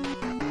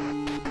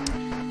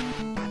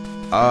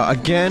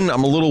 Again,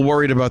 I'm a little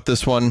worried about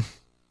this one.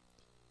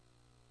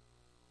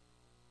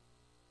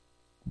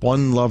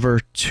 One lover,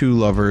 two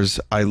lovers,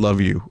 I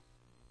love you.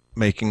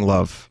 Making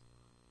Love.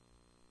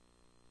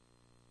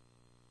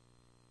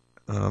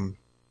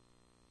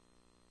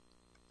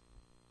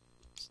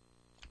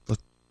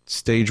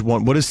 Stage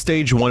 1. What is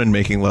stage 1 in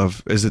Making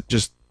Love? Is it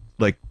just,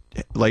 like,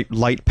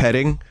 light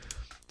petting?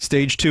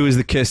 Stage 2 is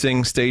the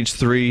kissing. Stage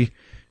 3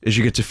 is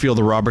you get to feel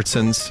the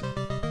Robertsons.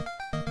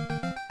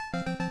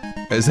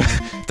 Is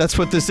that, that's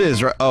what this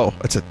is, right? Oh,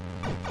 it's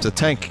a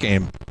tank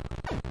game.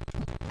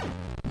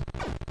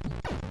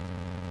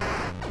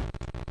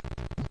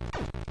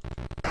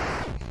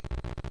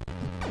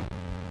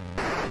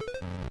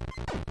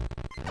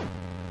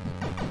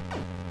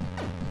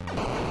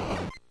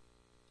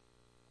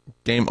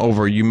 Game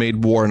over. You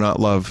made war, not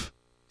love.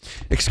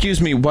 Excuse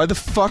me, why the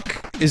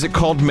fuck is it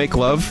called Make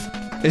Love?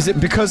 Is it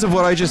because of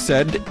what I just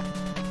said?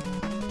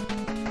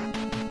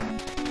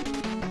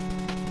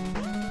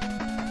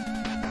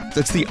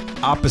 That's the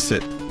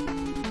opposite.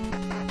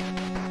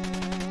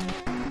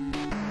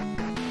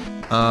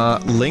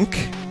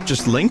 Link?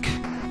 Just Link?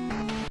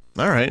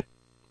 Alright.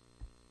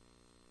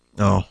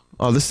 Oh.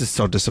 Oh, this is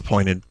so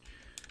disappointing.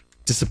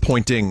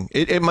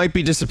 It might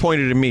be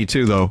disappointed in me,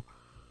 too, though.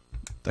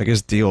 I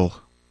guess deal.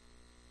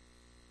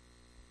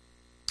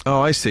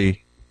 Oh, I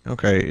see.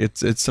 Okay,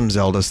 it's some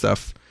Zelda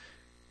stuff.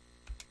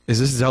 Is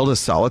this Zelda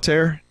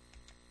Solitaire?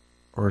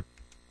 Or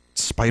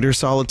Spider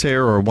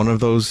Solitaire, or one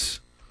of those?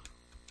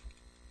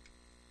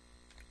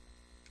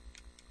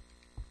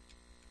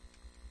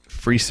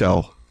 Free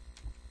Cell.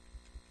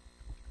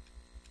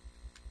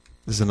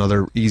 This is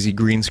another easy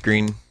green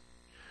screen.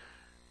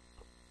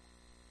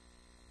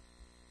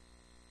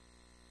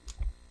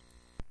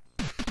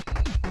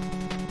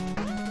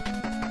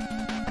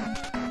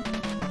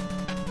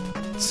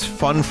 It's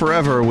fun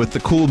forever with the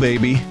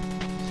COOLBABY.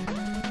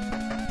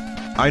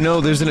 I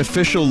know there's an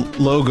official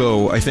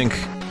logo, I think,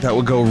 that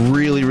would go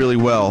really, really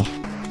well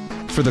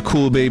for the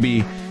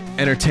COOLBABY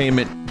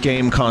entertainment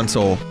game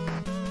console.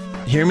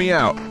 Hear me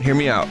out, hear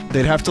me out.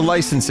 They'd have to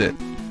license it,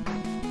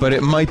 but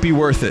it might be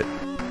worth it.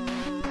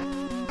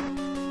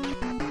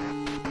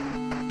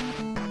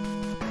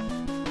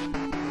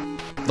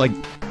 Like,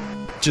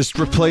 just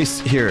replace...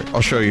 Here,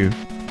 I'll show you.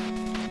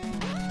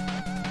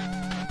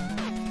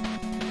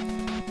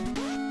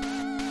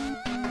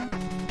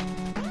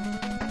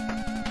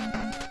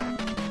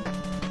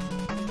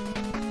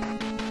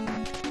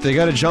 They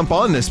gotta jump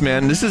on this,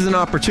 man. This is an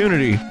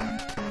opportunity.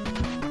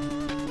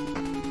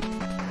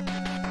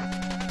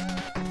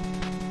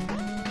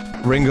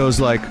 Ringo's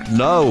like,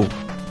 no,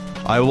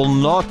 I will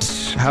not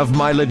have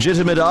my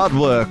legitimate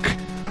artwork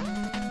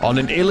on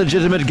an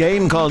illegitimate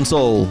game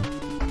console.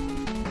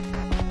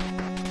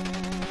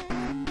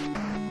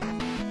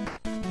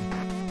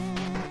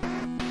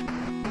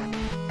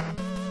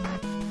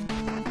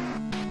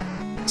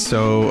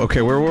 So,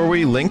 okay, where were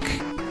we?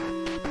 Link?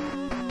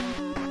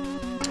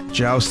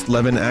 Joust,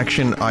 Levin,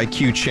 Action,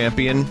 IQ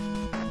Champion.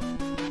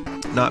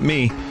 Not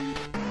me.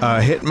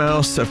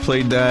 Hitmouse, I've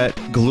played that.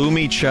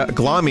 Gloomy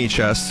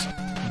Chess.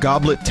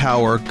 Goblet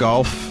Tower,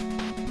 Golf.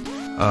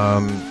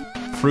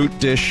 Fruit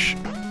Dish.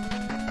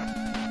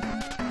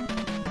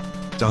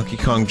 Donkey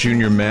Kong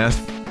Jr. Math.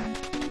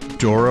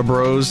 Dora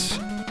Bros.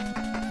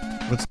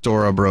 What's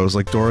Dora Bros?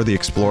 Like Dora the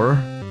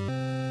Explorer?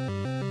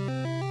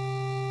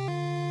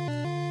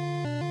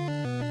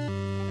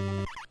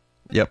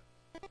 Yep.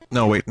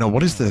 No, wait, no,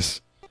 what is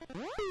this?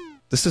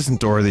 This isn't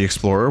Dora the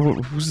Explorer.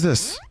 Who's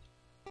this?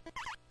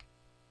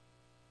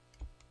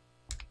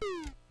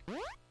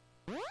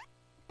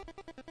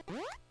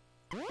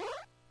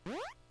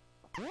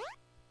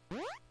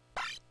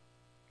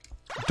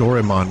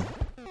 Doraemon.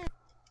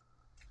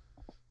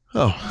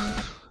 Oh,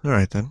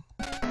 alright then.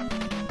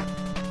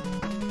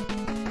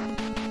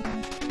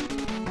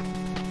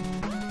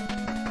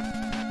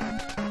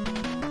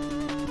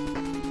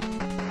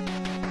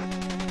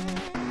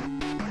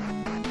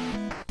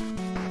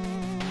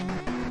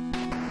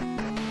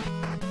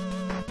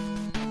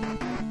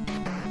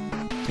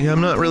 Yeah,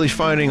 I'm not really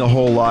finding a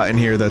whole lot in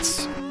here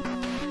that's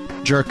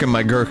jerking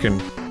my gherkin.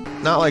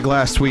 Not like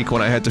last week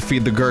when I had to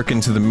feed the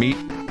gherkin to the meat.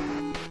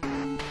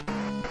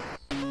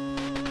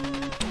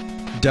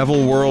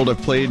 Devil World, I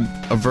played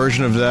a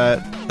version of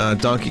that.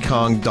 Donkey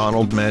Kong,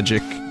 Donald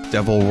Magic,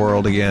 Devil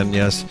World again,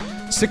 yes.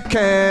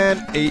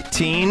 Sickcan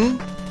 18.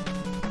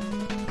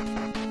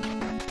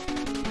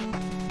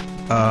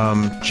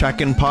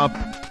 Check and Pop.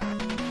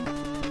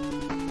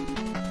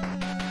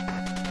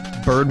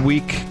 Bird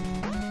Week.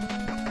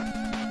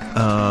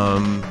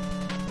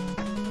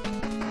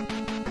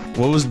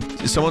 What was...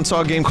 Someone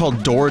saw a game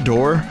called Door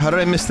Door? How did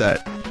I miss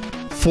that?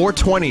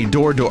 420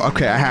 Door Door.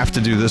 Okay, I have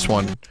to do this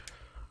one.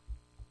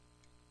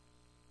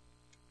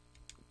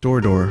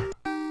 Door Door.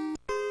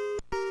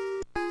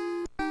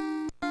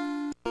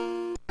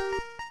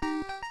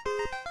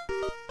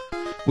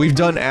 We've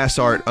done ass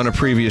art on a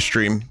previous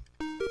stream.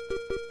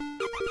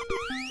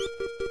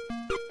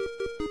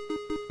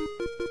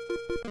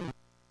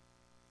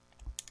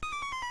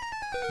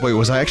 Wait,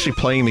 was I actually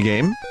playing the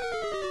game?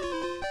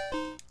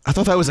 I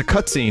thought that was a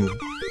cutscene.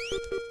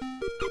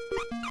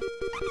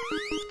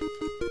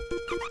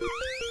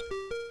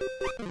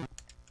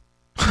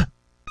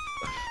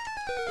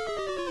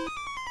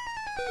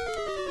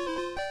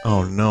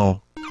 Oh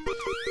no.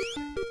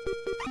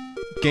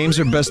 Games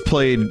are best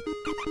played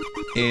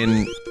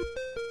in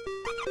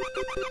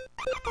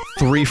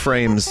 3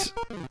 frames.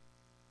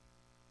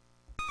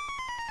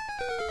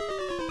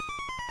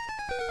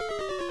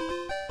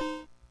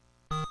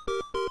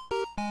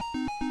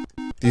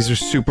 These are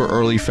super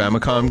early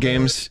Famicom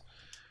games.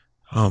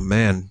 Oh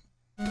man.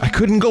 I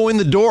couldn't go in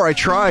the door, I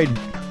tried.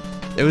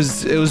 It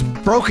was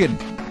broken.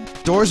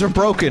 Doors are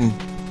broken.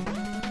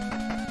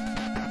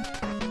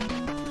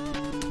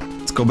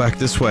 Let's go back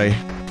this way.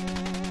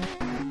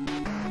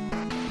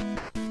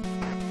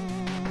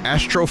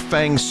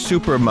 Astrofang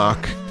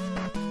Supermach.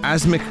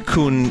 Asmic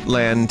Kun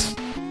Land.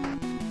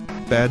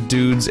 Bad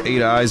Dudes,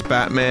 8 Eyes,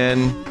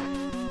 Batman.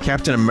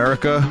 Captain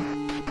America.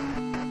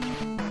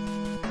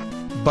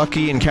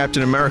 Bucky and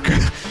Captain America.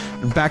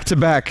 Back to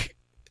back.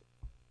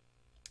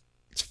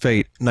 It's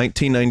fate.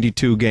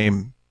 1992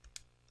 game.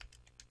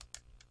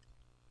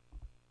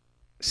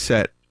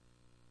 Set.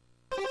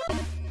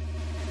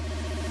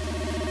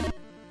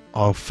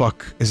 Oh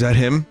fuck. Is that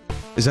him?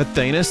 Is that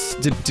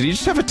Thanos? Did he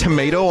just have a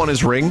tomato on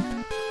his ring?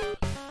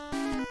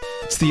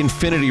 It's the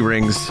Infinity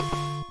Rings.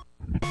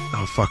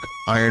 Oh fuck.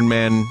 Iron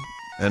Man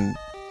and...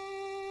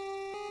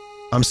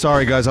 I'm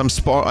sorry guys, I'm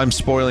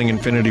spoiling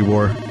Infinity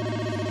War.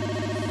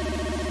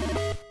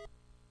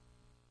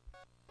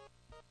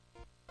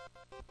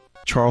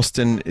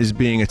 Charleston is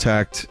being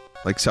attacked.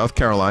 Like South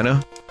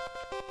Carolina?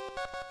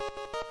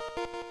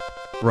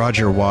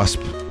 Roger,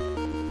 Wasp.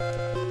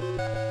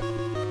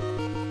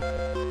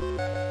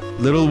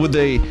 Little would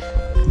they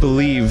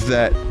believe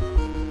that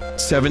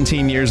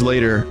 17 years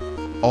later,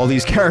 all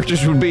these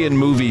characters would be in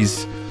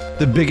movies.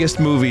 The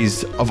biggest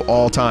movies of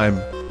all time.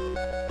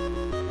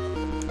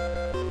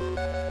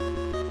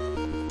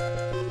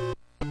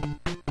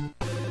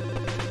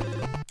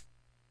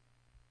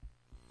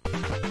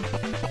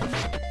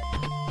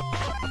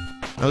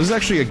 Now, this is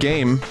actually a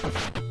game.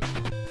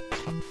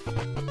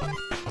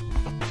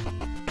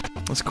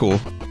 That's cool.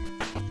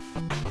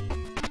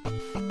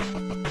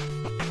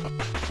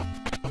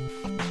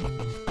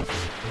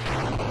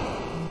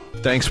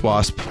 Thanks,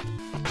 Wasp.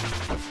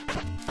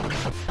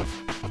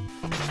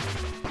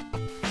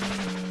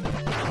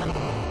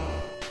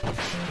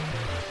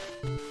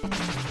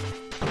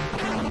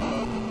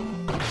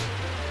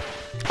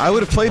 I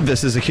would have played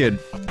this as a kid.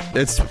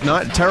 It's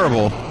not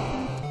terrible.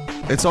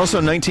 It's also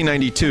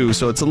 1992,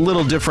 so it's a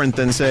little different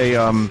than, say,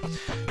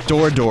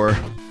 Door Door.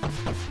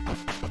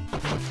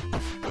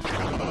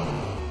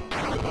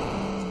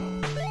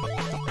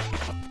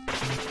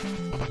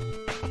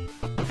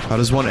 How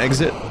does one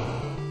exit?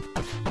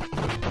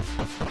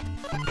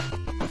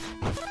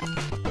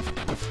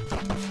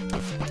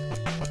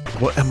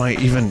 What am I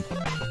even,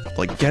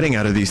 like, getting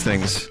out of these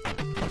things?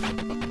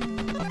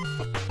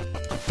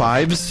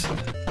 5s?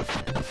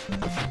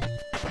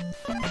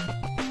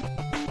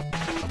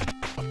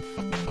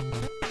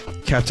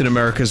 Captain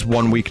America's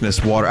one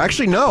weakness, water.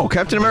 Actually, no!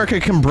 Captain America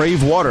can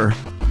brave water.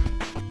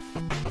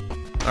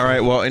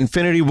 Alright, well,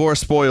 Infinity War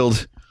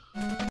spoiled.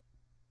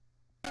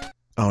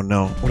 Oh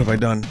no, what have I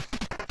done?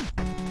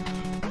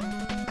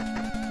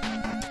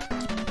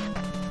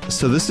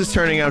 So this is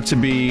turning out to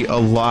be a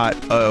lot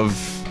of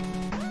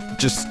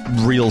just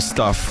real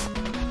stuff,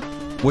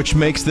 which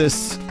makes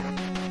this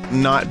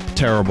not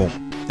terrible.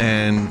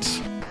 And,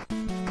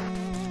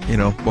 you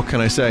know, what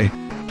can I say?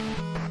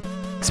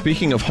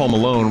 Speaking of Home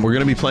Alone, we're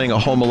gonna be playing a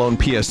Home Alone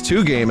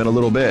PS2 game in a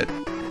little bit.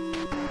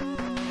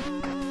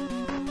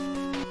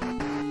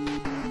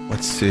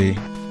 Let's see.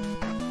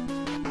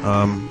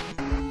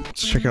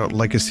 Let's check out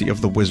Legacy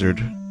of the Wizard.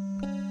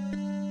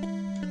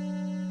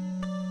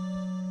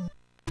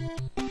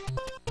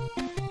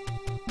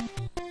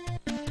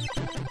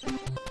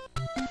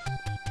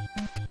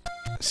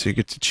 So you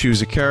get to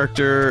choose a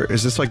character.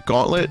 Is this like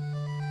Gauntlet?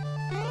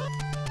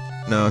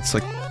 No, it's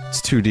like, it's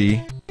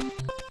 2D.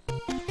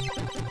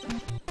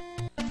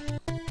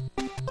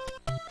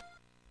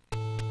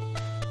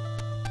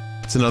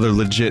 It's another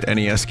legit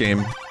NES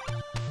game.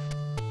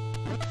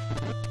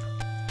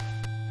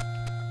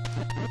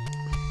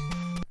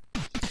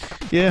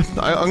 Yeah,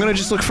 I'm gonna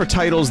just look for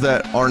titles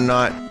that are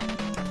not...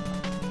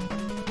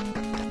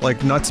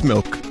 like Nuts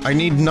Milk. I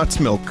need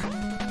Nuts Milk.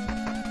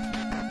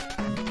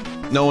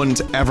 No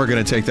one's ever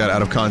gonna take that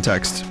out of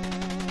context.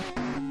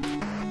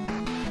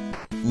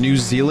 New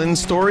Zealand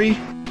story?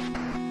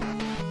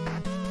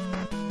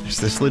 Is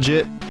this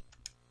legit?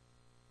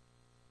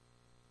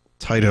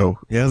 Taito.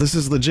 Yeah, this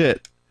is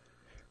legit.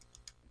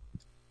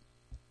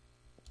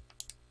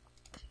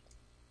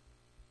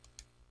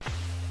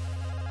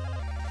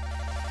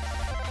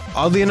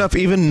 Oddly enough,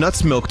 even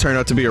Nuts Milk turned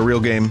out to be a real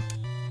game.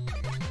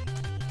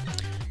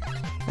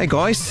 Hey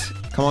guys,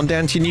 come on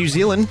down to New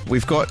Zealand.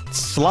 We've got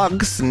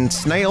slugs and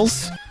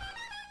snails.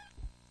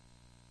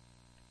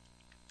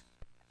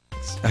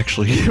 It's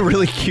actually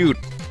really cute.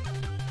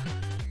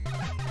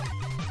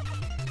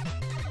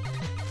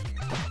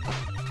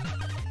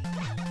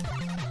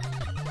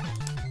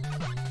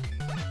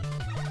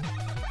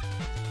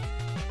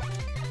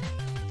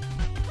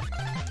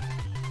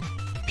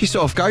 Peace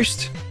off,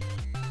 ghost.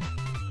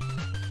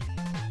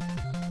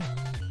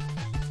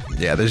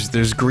 Yeah,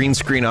 there's green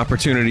screen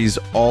opportunities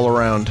all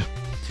around.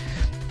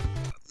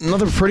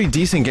 Another pretty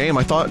decent game.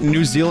 I thought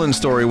New Zealand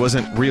story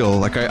wasn't real.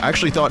 Like, I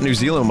actually thought New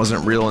Zealand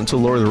wasn't real until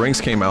Lord of the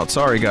Rings came out.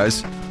 Sorry,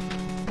 guys.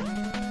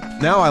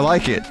 Now I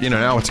like it. You know,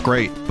 now it's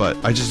great, but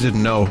I just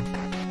didn't know.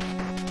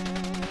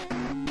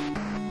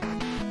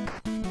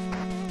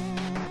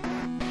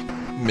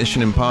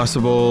 Mission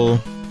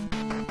Impossible.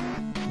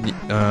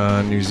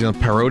 New Zealand.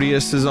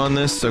 Parodius is on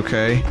this.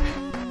 Okay.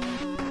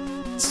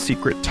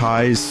 Secret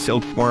Ties,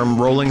 Silkworm,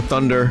 Rolling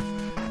Thunder,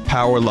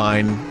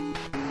 Powerline,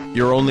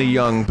 You're Only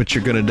Young, But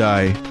You're Gonna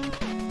Die,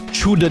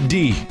 Chuda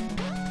D,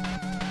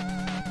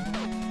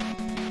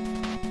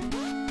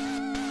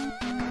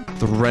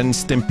 The Ren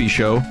Stimpy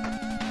Show,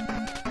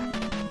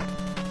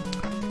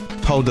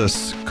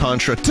 Todas,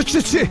 Contra,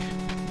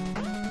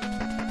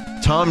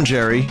 Tom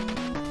Jerry,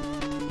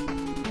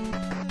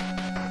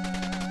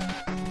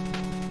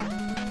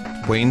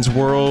 Wayne's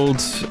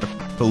World,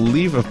 I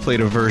believe I've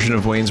played a version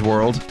of Wayne's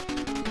World.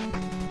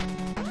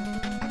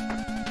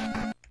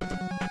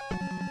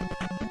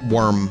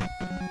 Worm.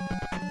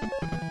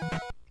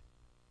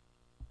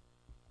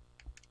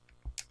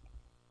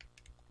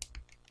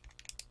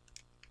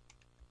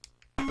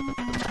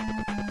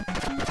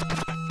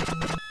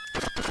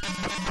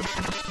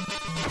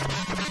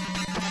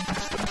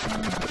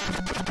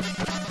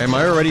 Am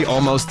I already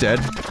almost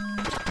dead?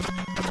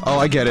 Oh,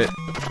 I get it.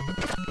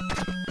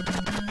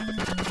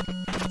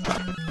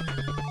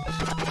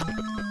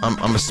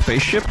 I'm a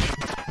spaceship?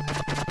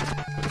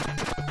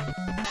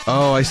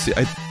 Oh, I see.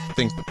 I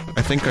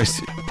think I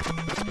see.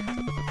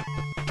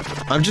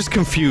 I'm just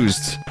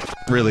confused,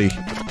 really.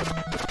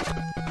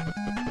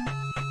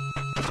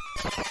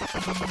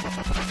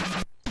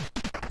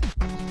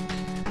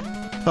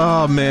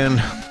 Oh, man.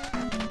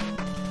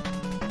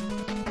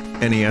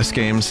 NES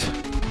games.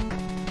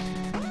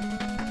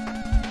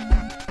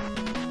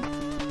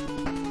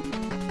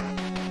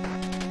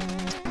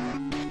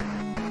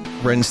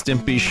 Ren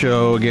Stimpy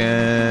Show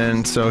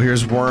again. So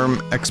here's Worm,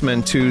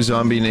 X-Men 2,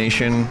 Zombie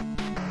Nation.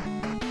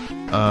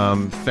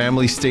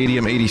 Family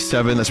Stadium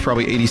 87, that's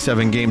probably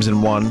 87 games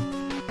in one.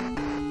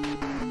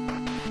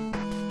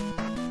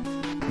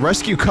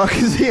 Rescue Cuck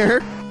is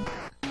here!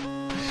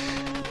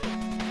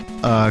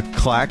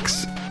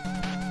 Clax.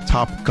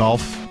 Top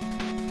Golf.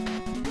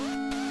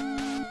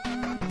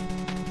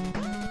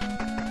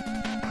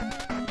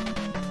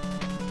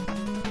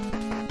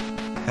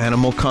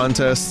 Animal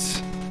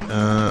Contests.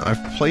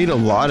 I've played a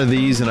lot of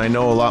these, and I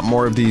know a lot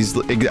more of these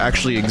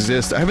actually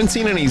exist. I haven't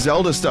seen any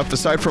Zelda stuff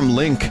aside from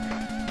Link.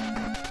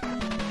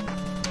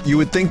 You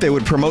would think they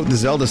would promote the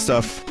Zelda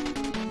stuff.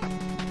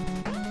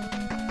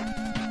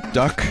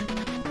 Duck.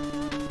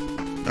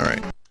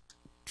 Alright.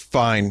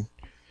 Fine.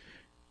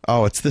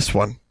 Oh, it's this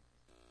one.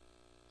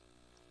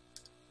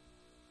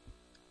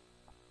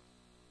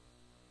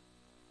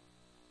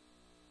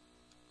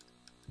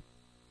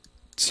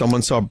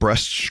 Someone saw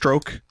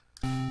Breaststroke?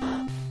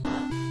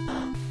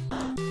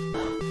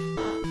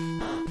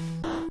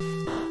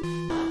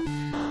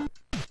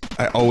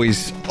 I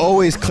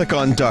always click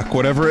on Duck,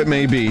 whatever it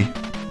may be.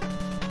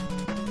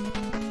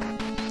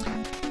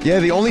 Yeah,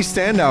 the only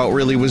standout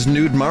really was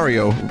Nude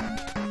Mario.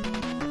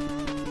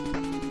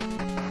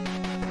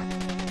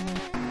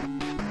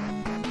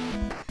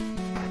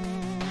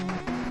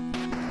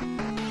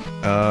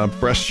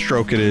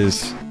 Breaststroke it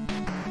is.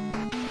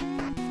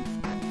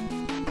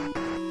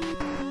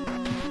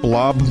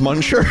 Blob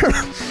Muncher?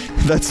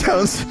 That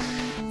sounds...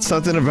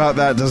 something about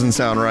that doesn't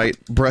sound right.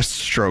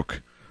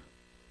 Breaststroke.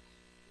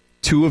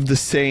 Two of the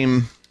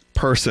same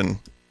person.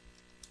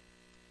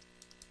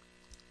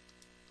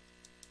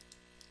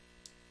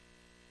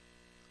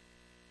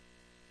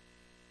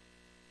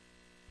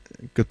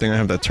 Good thing I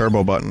have that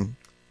turbo button.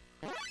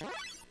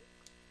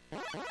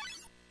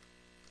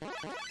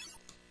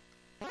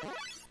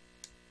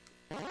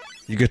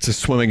 You get to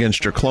swim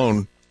against your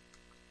clone.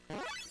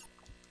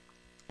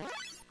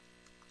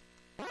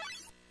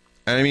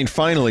 And I mean,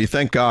 finally,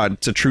 thank God,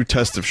 it's a true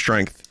test of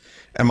strength.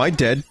 Am I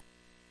dead?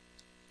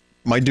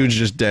 My dude's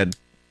just dead.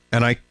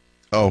 And I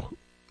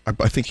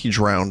think he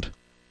drowned.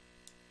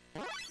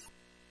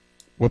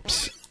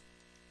 Whoops.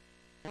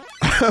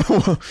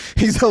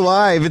 He's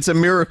alive, it's a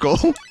miracle.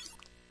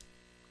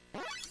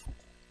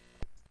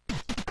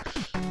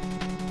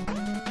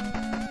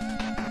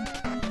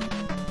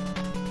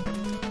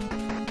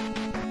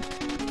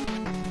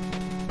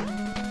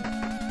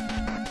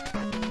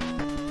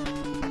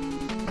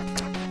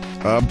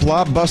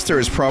 Blobbuster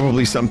is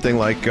probably something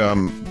like,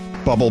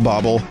 Bubble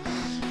Bobble.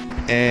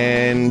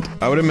 And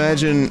I would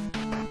imagine...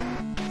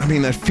 I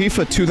mean, that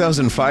FIFA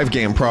 2005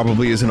 game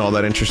probably isn't all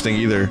that interesting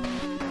either.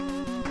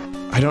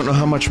 I don't know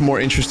how much more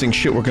interesting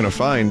shit we're gonna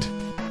find.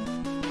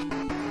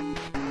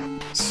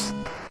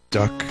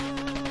 Duck.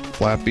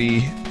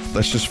 Flappy.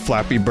 That's just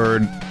Flappy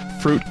Bird.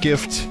 Fruit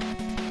Gift.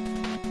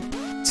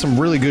 Some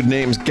really good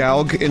names.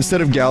 Galg.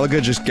 Instead of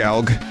Galaga, just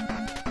Galg.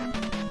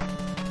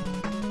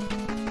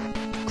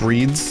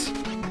 Greeds.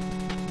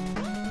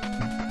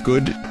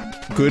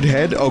 Good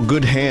head? Oh,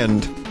 good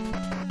hand.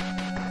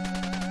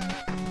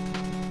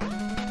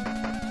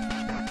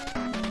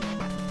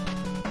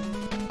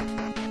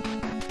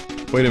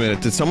 Wait a minute,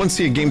 did someone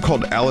see a game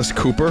called Alice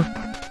Cooper?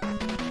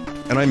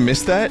 And I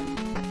missed that?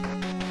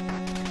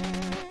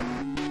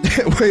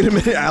 Wait a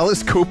minute,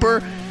 Alice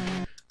Cooper?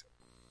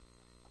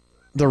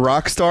 The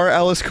Rockstar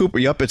Alice Cooper?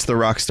 Yup, it's the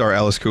Rockstar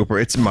Alice Cooper.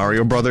 It's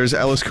Mario Brothers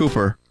Alice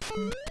Cooper.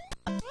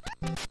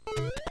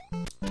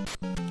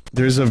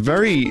 There's a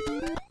very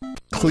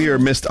clear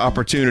missed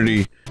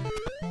opportunity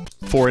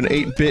for an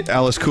 8-bit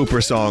Alice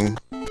Cooper song.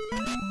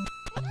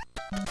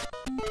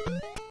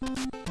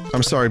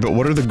 I'm sorry, but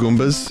what are the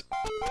Goombas?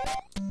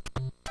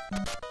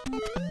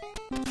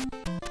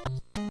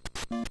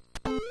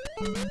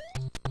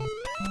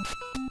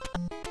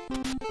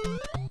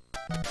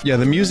 Yeah,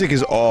 the music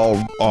is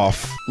all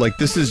off. Like,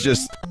 this is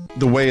just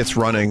the way it's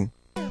running.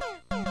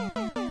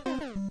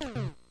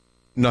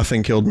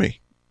 Nothing killed me.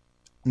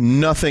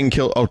 Nothing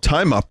killed- oh,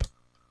 time up.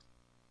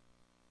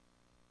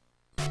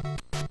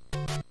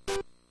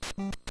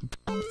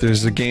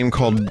 There's a game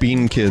called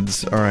Bean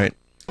Kids. Alright.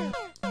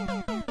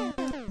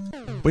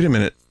 Wait a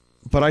minute.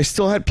 But I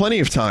still had plenty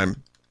of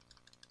time.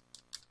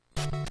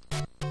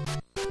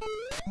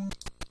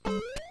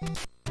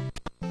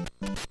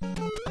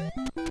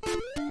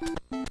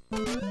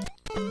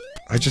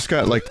 I just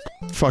got, like,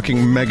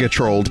 fucking mega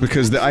trolled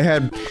because I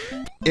had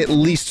at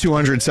least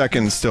 200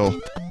 seconds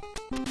still.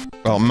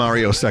 Well,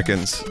 Mario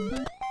seconds.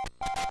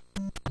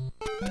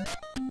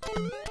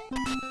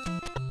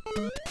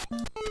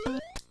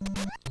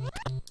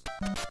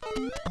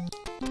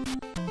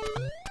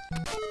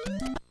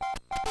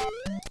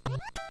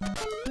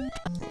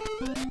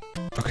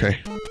 Okay.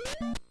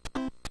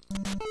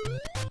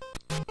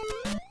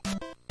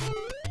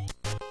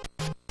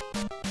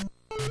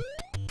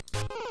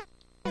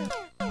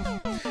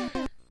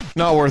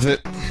 Not worth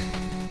it.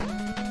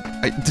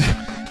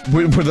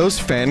 Were those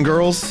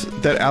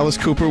fangirls that Alice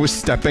Cooper was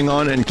stepping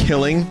on and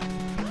killing?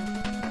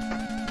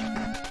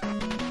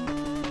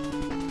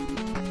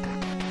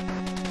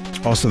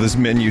 Also, this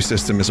menu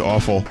system is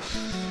awful.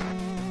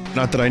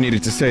 Not that I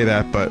needed to say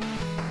that, but...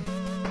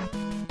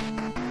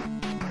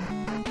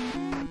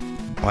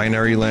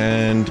 Binary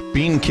Land...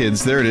 Bean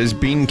Kids, there it is,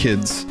 Bean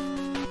Kids.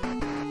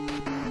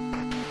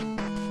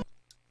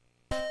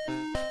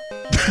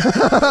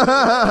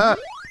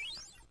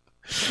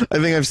 I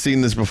think I've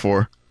seen this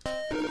before.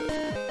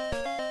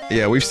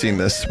 Yeah, we've seen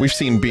this. We've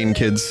seen Bean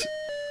Kids.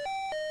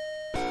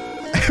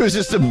 It was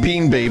just a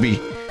bean baby.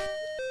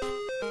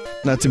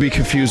 Not to be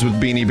confused with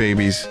Beanie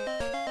Babies.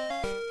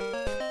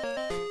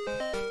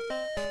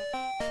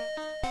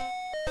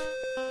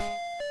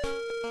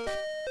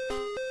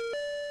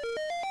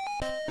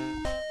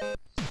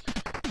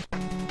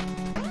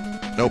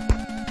 Nope.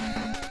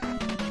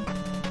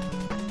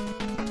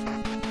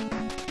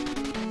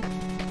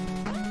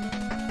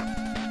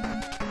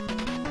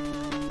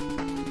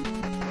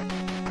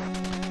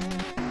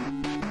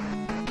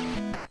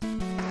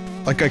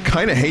 Like, I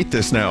kinda hate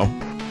this now.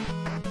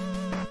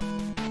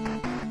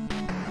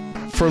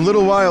 For a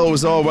little while, it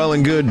was all well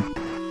and good.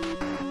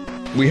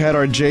 We had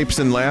our japes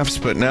and laughs,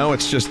 but now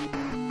it's just...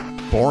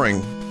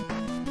 boring.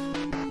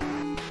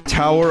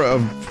 Tower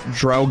of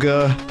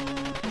Drauga...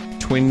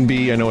 Twin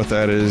Bee, I know what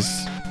that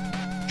is.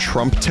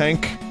 Trump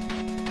Tank?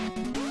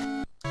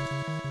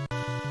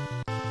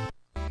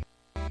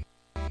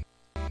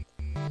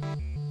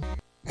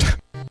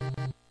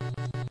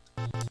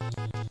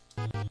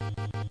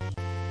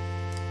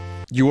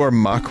 You are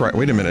Mock-Rider.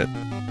 Wait a minute.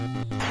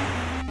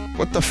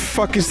 What the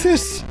fuck is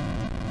this?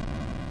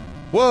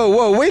 Whoa,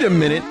 whoa, wait a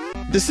minute.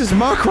 This is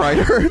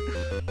Mock-Rider.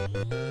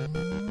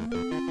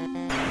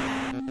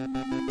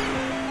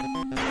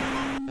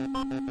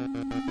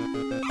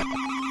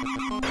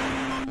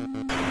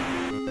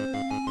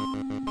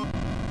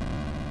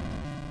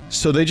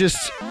 So they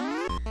just...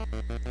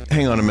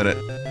 Hang on a minute.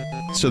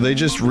 So they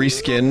just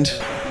reskinned...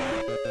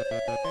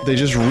 They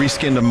just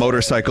reskinned a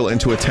motorcycle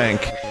into a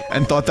tank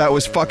and thought that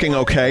was fucking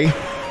okay?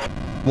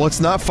 Well,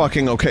 it's not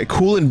fucking okay.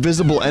 Cool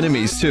invisible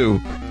enemies,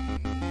 too.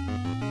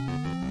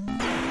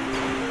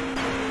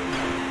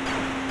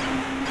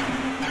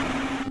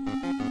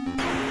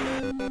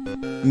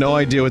 No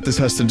idea what this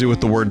has to do with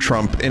the word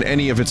Trump in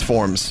any of its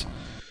forms.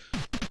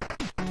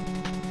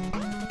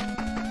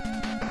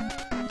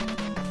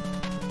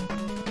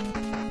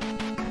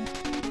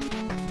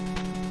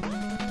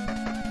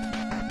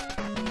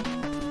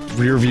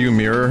 Rear view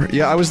mirror.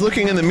 Yeah, I was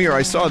looking in the mirror,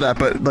 I saw that,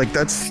 but, like,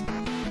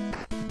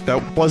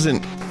 that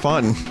wasn't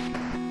fun.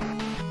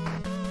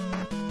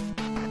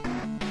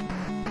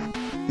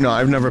 No,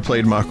 I've never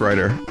played Mach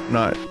Rider.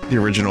 Not the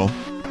original.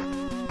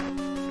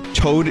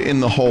 Toad in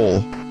the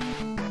Hole.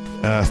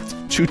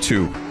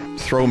 Tutu.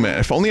 Throwman.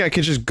 If only I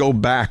could just go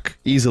back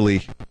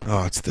easily.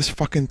 Oh, it's this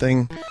fucking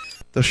thing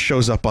that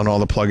shows up on all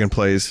the plug and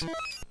plays.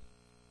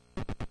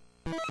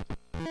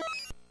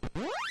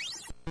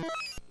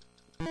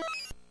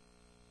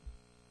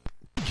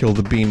 Kill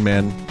the Bean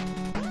Man.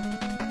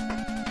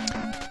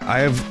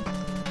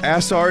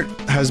 Ass Art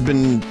has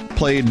been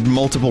played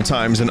multiple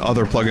times in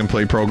other plug and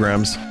play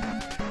programs.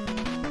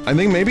 I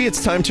think maybe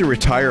it's time to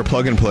retire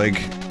Plug and Plague.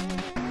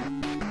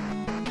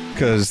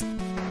 Because,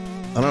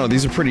 I don't know,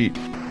 these are pretty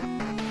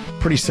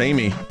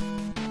samey.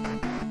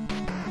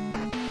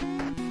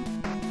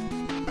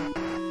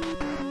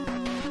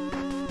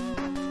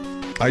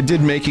 I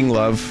did Making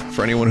Love,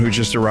 for anyone who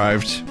just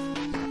arrived.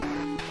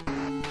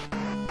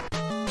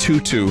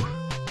 Tutu.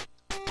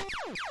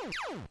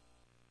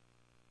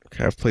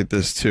 Okay, I've played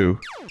this too.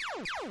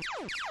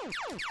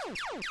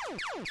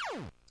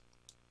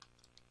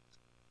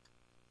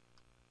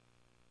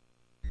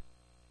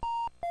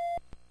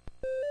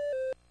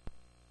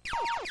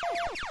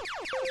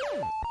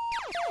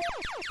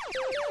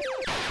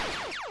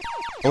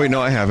 Oh wait,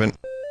 no, I haven't.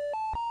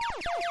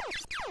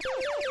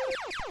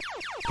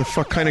 The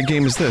fuck kind of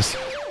game is this?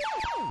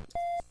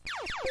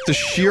 The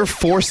sheer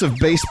force of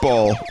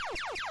baseball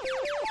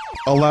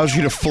allows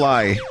you to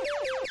fly.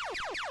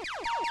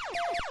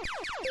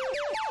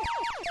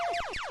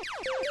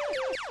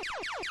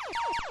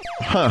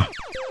 Huh.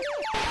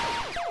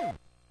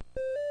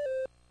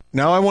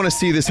 Now I want to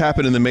see this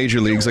happen in the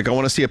major leagues. Like, I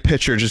want to see a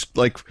pitcher just,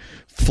 like,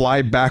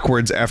 fly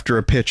backwards after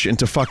a pitch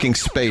into fucking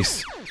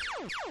space.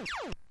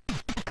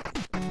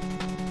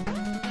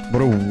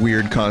 What a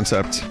weird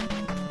concept.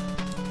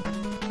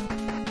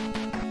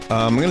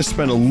 I'm gonna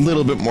spend a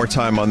little bit more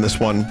time on this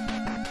one.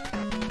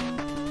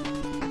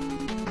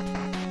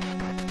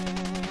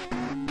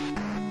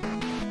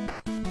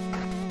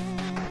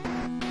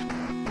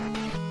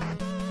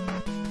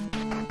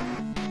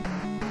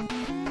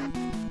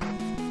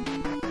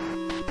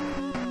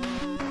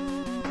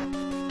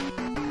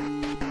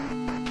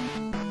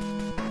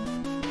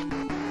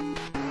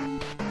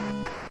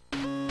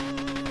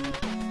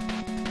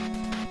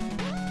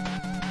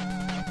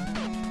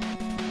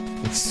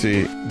 Let's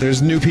see.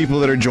 There's new people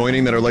that are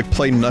joining that are like,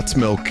 play Nuts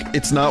Milk.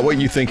 It's not what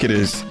you think it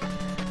is.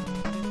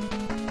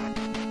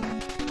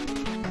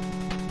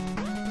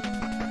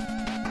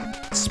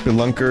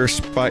 Spelunker,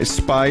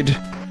 Spied,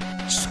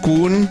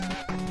 Skoon,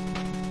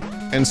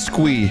 and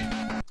Squee.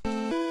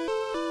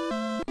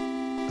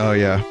 Oh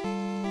yeah.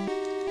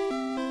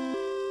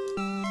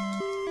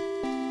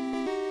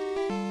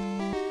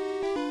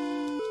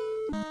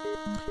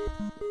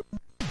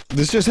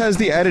 This just has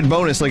the added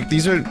bonus, like,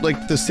 these are,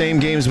 like, the same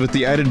games with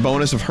the added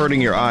bonus of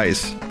hurting your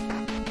eyes.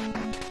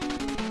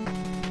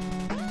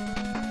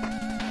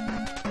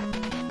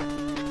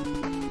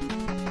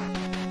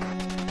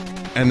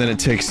 And then it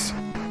takes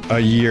a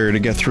year to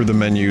get through the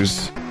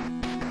menus.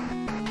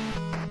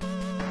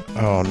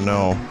 Oh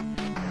no.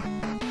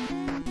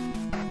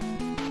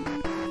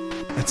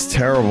 That's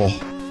terrible.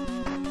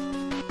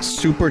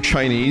 Super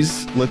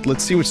Chinese?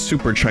 Let's see what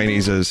Super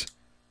Chinese is.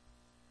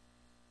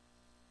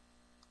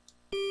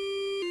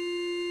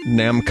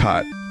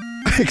 Namcot.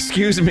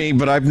 Excuse me,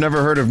 but I've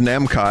never heard of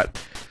Namcot.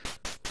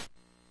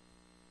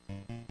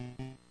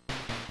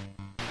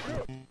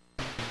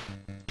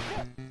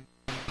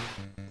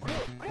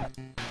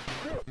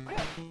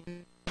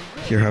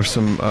 Here, have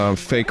some,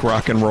 fake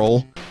rock and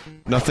roll.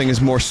 Nothing is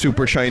more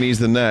Super Chinese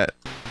than that.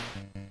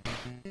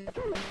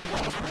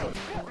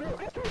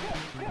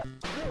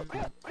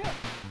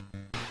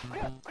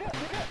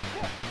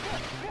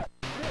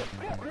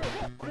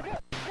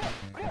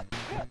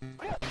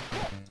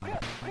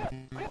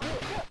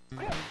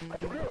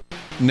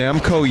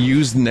 Namco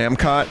used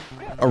Namcot?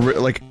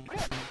 Like,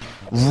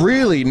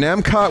 really?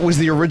 Namcot was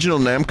the original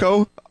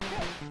Namco?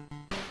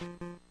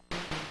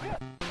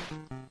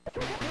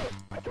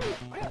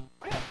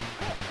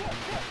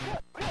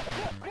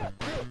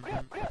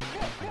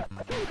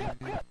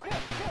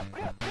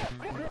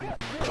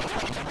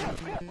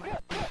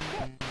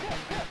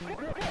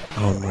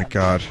 Oh my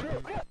god.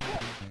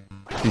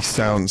 These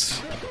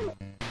sounds.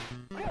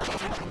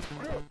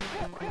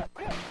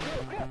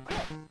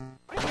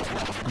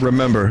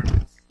 Remember,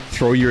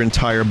 throw your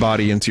entire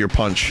body into your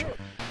punch.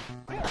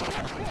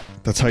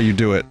 That's how you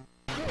do it.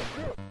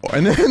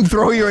 And then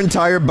throw your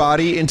entire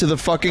body into the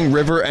fucking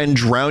river and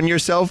drown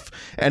yourself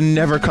and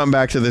never come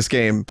back to this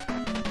game.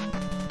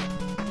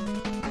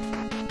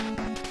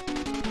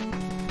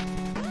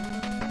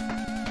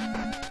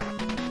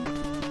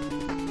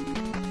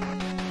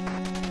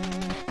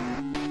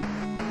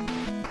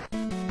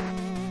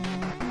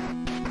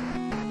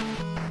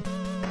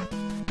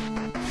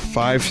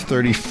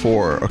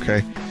 534,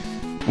 okay.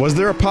 Was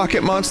there a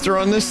pocket monster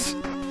on this?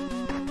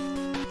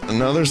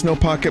 No, there's no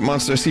pocket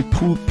monster. I see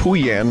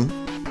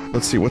Pooyan.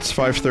 Let's see, what's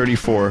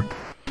 534?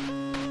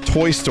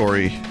 Toy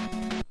Story.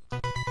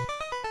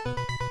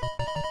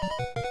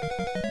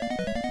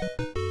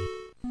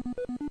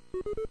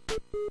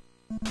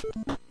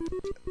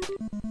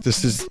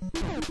 This is...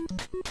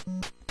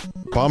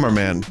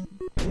 Bomberman.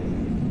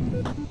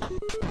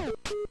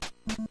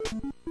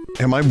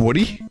 Am I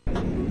Woody?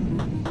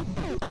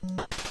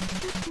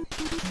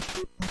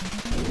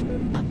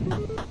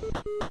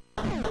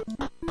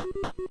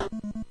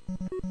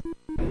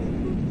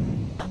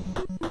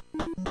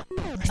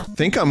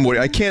 I think I'm Woody.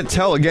 I can't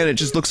tell. Again, it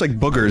just looks like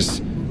boogers.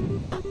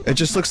 It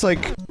just looks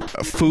like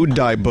food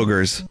dye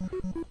boogers.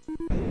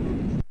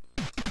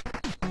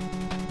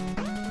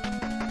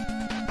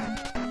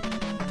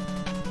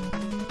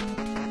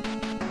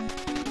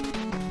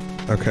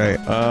 Okay,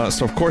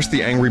 so of course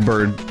the Angry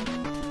Bird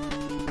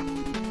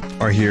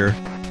are here.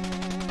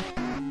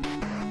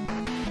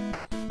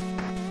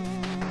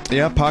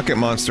 Yeah, Pocket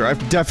Monster. I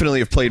definitely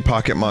have played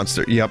Pocket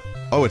Monster. Yep.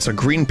 Oh, it's a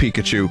green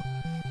Pikachu.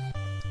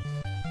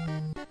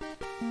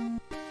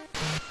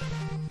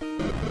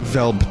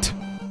 Velbt.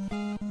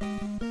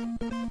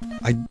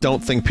 I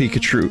don't think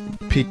Pikachu...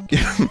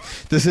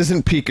 This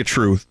isn't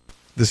Pikachu.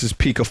 This is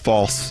Pika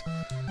False.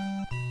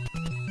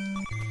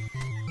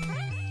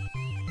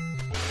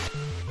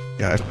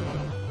 Yeah,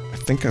 I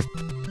think I've...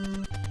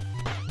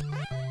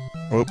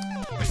 Oh,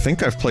 I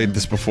think I've played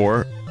this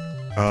before.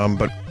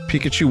 But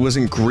Pikachu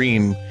wasn't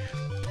green.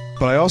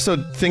 But I also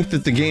think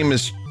that the game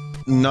is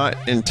not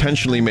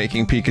intentionally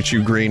making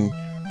Pikachu green.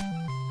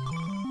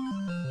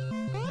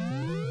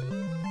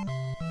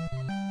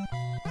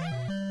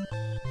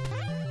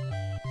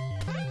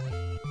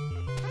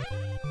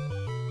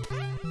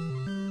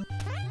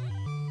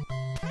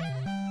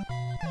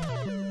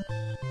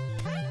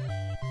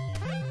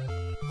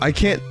 I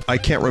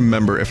can't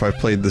remember if I've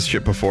played this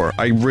shit before.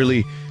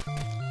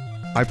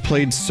 I've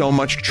played so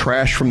much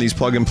trash from these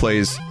plug and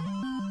plays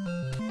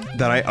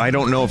that I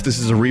don't know if this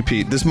is a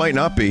repeat. This might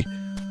not be.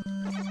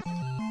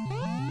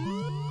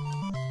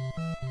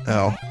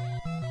 Oh.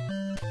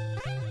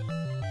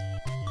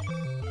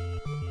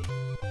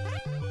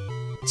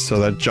 So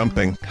that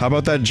jumping. How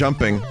about that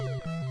jumping?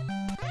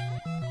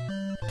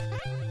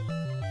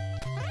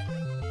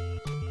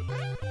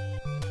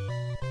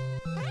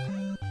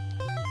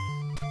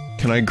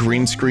 Can I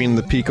green screen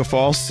the Pika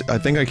False? I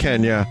think I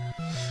can, yeah.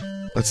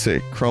 Let's see.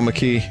 Chroma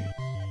key.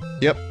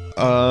 Yep.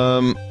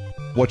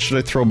 What should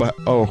I throw back?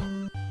 Oh.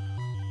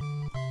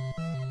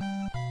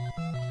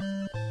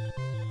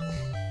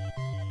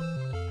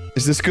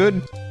 Is this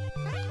good?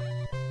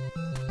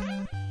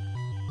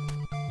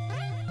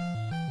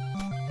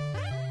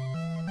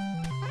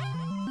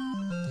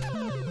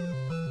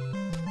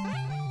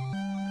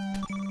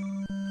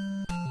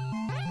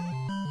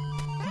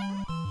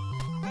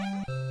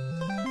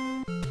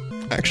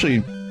 Actually,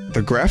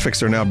 the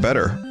graphics are now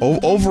better.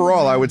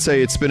 Overall, I would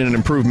say it's been an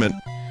improvement.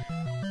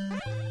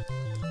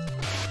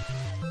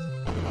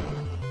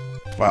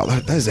 Wow,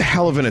 that is a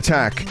hell of an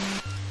attack.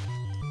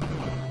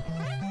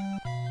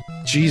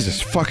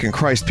 Jesus fucking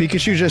Christ,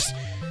 Pikachu just,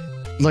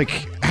 like,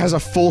 has a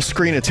full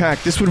screen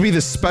attack. This would be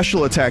the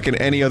special attack in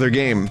any other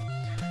game.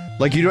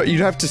 Like, you'd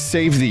have to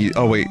save the-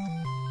 oh wait,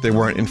 they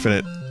weren't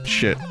infinite.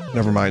 Shit,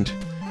 never mind.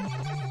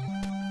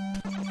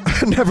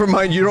 Never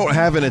mind, you don't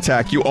have an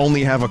attack, you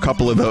only have a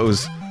couple of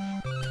those.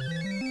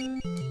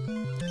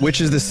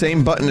 Which is the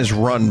same button as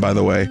run, by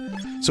the way.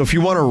 So if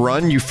you want to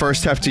run, you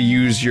first have to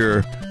use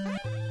your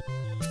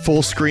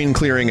full screen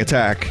clearing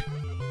attack.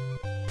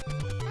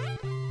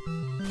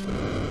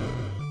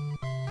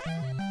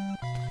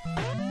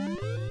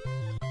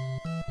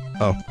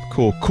 Oh,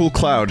 cool. Cool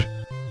cloud.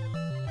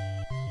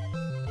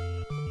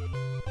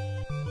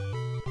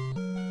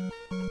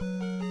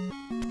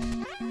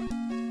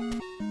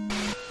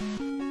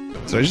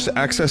 Did I just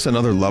access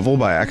another level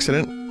by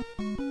accident?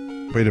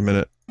 Wait a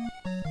minute.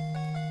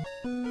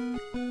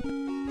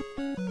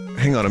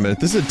 Hang on a minute,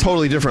 this is a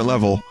totally different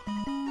level.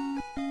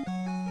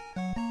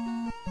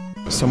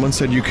 Someone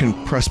said you can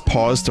press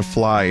pause to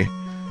fly.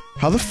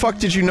 How the fuck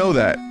did you know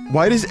that?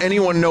 Why does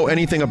anyone know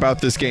anything about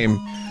this game?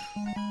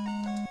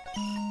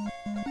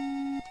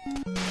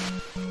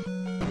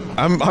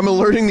 I'm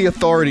alerting the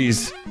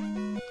authorities.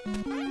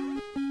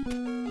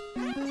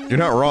 You're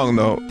not wrong,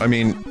 though. I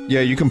mean,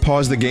 yeah, you can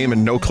pause the game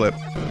and no clip.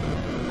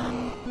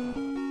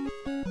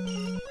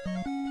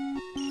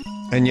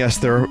 And yes,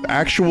 there are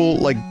actual,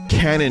 like,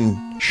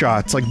 cannon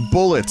shots, like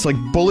bullets, like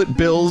bullet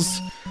bills,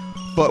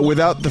 but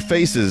without the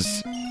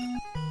faces.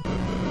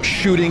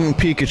 Shooting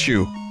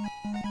Pikachu.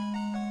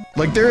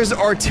 Like, there is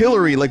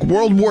artillery, like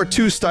World War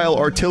II style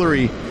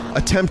artillery,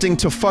 attempting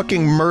to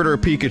fucking murder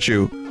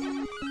Pikachu.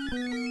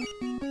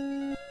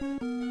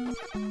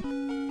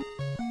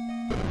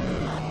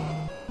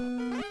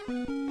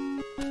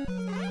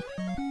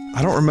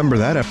 I don't remember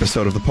that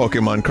episode of the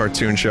Pokemon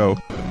cartoon show.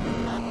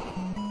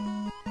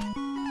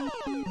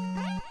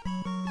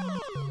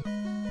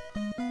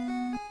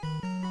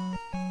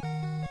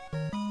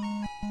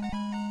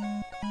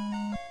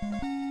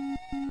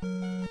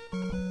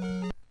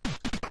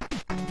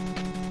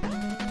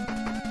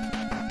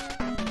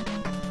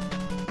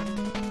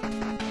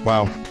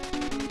 Wow.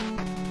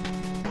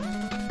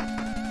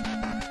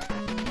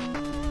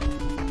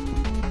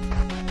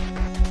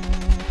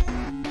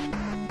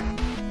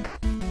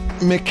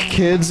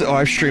 McKids? Oh,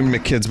 I've streamed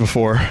McKids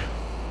before.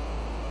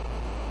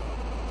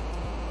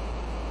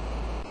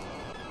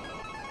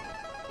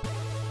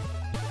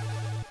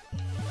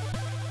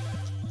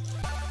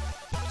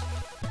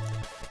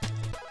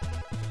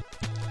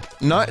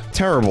 Not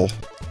terrible.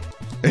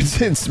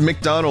 It's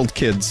McDonald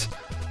kids,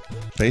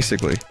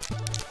 basically.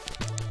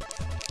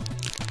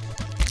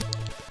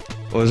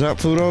 Was that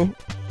Pluto?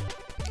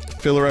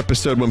 Filler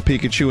episode when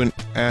Pikachu and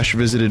Ash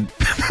visited.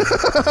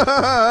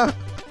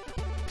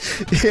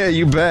 Yeah,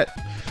 you bet.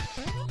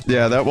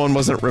 Yeah, that one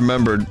wasn't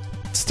remembered.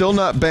 Still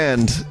not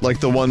banned, like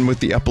the one with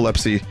the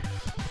epilepsy.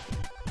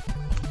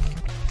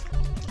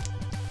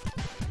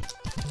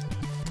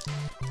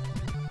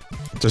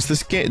 Does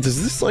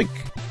this, like,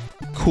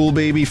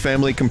 COOLBABY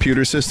family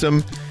computer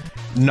system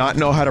not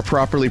know how to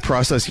properly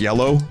process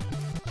yellow?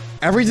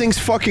 Everything's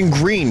fucking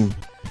green,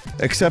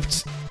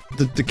 except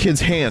the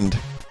kid's hand,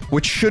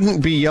 which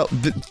shouldn't be yellow.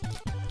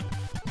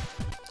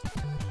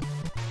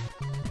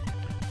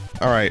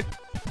 Alright,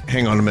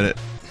 hang on a minute.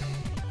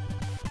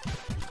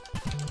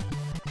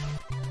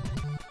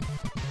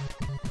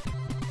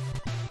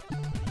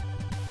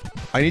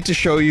 I need to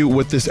show you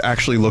what this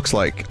actually looks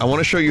like. I want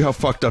to show you how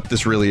fucked up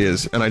this really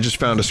is, and I just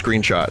found a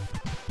screenshot.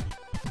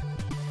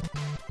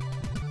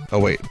 Oh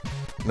wait.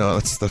 No,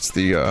 that's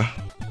the,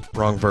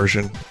 wrong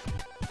version.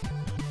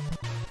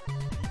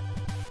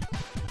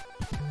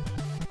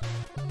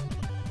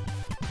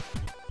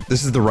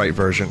 This is the right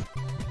version.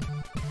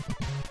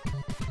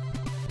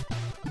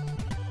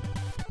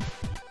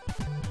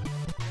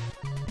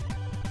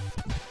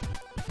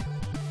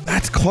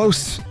 That's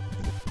close.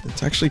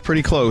 It's actually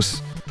pretty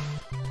close.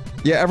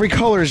 Yeah, every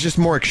color is just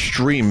more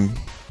extreme.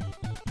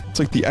 It's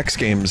like the X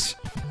Games.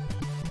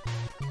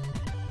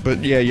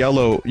 But yeah,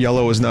 yellow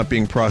is not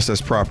being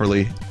processed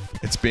properly.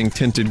 It's being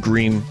tinted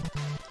green.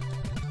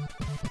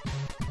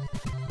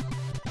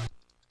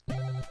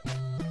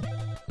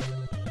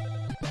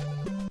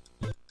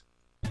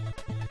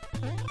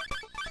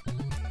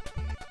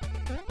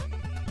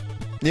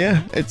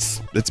 Yeah, it's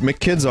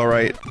McKids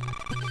alright.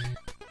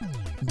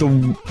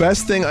 The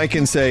best thing I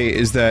can say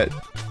is that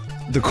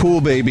the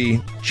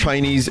COOLBABY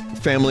Chinese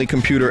Family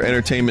Computer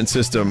Entertainment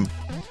System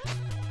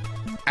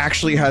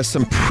actually has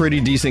some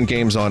pretty decent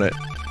games on it.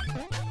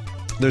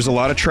 There's a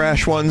lot of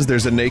trash ones,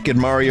 there's a naked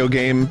Mario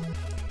game.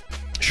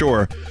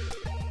 Sure.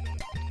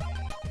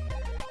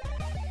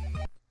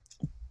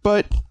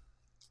 But,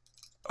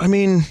 I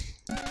mean,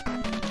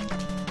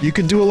 you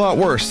could do a lot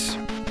worse.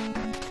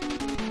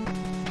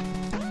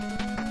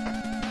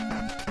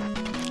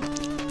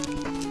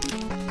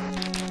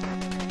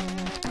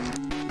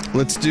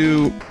 Let's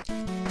do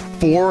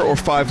 4 or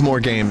 5 more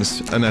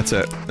games, and that's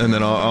it. And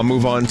then I'll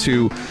move on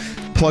to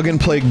Plug and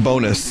Plague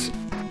bonus,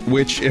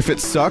 which, if it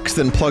sucks,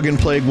 then Plug and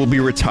Plague will be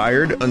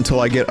retired until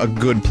I get a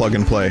good Plug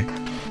and Play.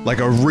 Like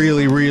a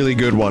really, really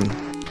good one.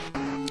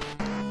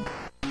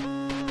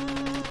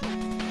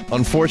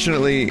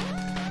 Unfortunately,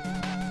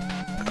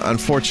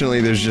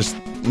 there's just,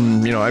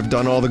 you know, I've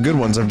done all the good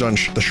ones. I've done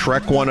the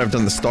Shrek one, I've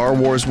done the Star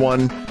Wars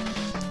one.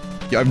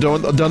 Yeah, I've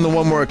done the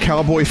one where a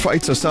cowboy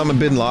fights Osama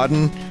bin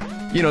Laden.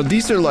 You know,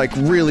 these are like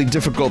really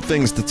difficult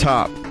things to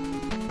top.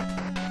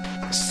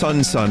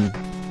 Sun.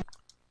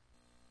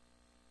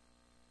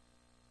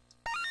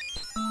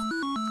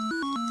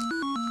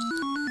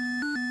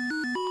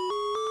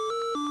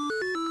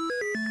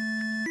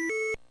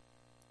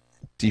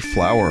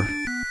 Deflower.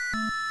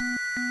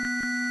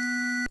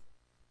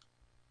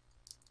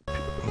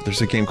 Oh,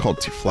 there's a game called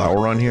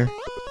Deflower on here.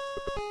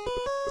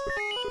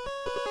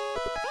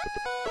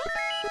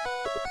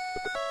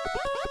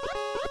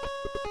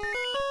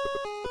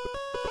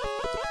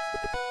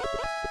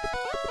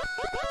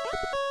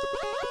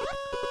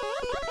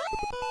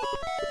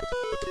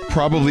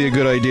 Probably a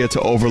good idea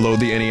to overload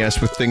the NES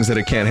with things that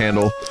it can't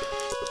handle.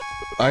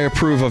 I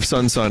approve of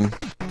Sun.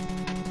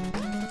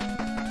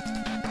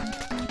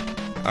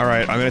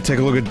 Alright, I'm gonna take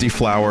a look at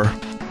Deflower.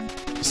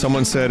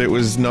 Someone said it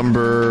was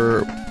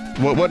number...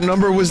 What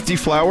number was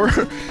Deflower?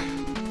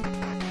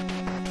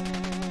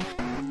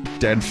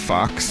 Dead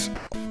Fox.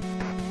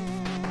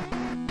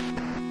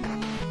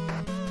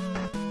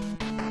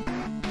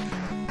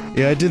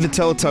 Yeah, I did the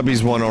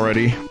Teletubbies one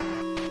already.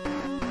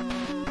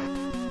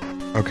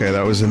 Okay,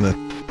 that was in the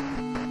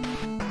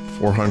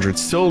 400.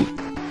 Still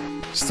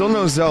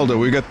no Zelda.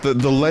 We got the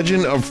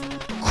Legend of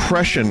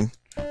Crescent.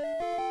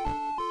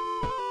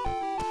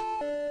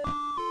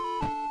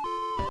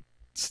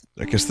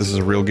 I guess this is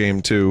a real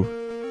game too.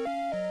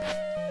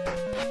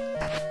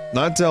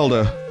 Not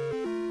Zelda.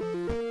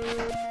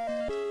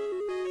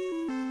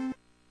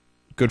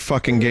 Good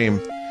fucking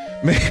game.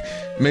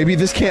 Maybe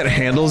this can't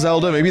handle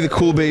Zelda? Maybe the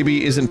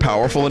COOLBABY isn't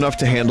powerful enough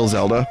to handle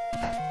Zelda?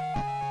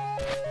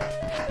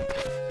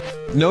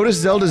 Notice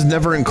Zelda's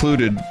never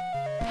included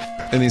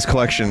in these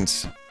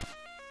collections.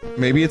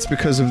 Maybe it's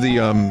because of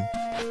the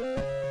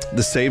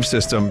save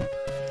system.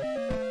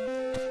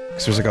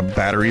 Because there's like a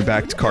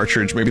battery-backed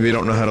cartridge. Maybe they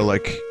don't know how to,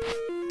 like,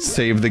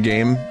 save the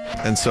game,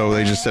 and so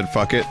they just said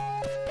fuck it.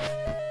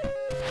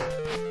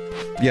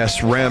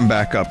 Yes, RAM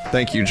backup.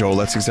 Thank you, Joel.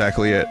 That's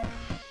exactly it.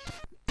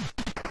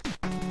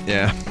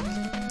 Yeah.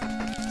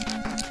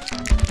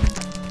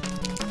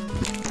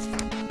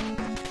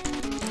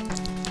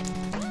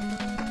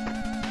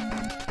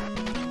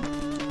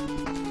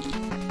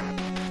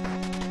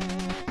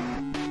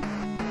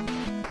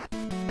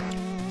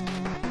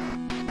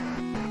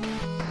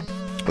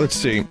 Let's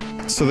see.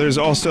 So there's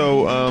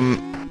also,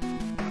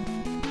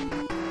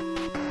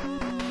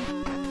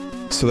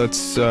 so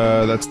that's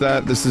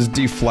that. This is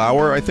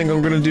Deflower, I think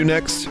I'm gonna do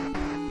next.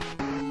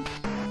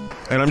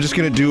 And I'm just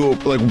gonna do,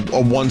 like,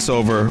 a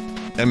once-over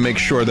and make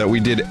sure that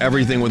we did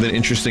everything with an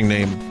interesting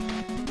name.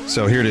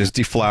 So here it is,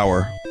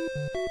 Deflower.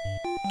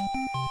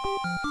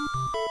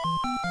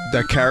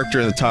 That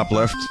character in the top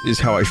left is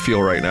how I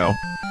feel right now.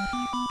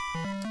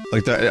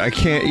 Like that, I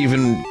can't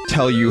even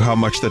tell you how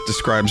much that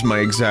describes my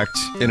exact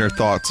inner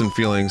thoughts and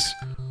feelings.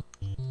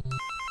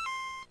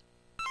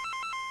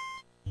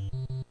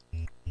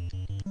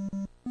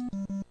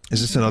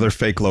 Is this another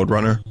fake load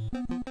runner?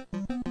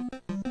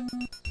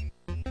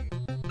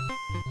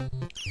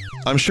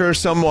 I'm sure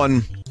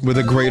someone with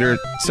a greater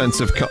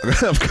sense of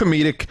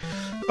comedic,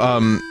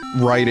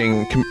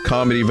 writing,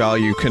 comedy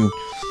value can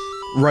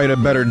write a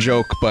better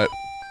joke, but...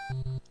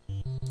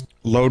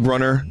 Load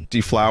runner,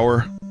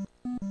 Deflower...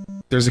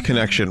 There's a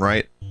connection,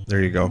 right?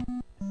 There you go.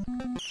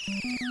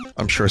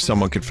 I'm sure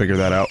someone could figure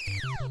that out.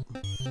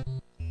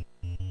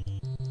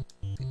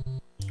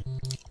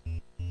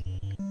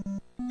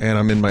 And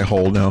I'm in my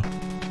hole now.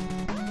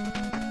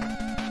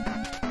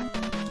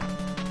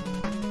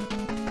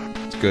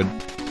 It's good.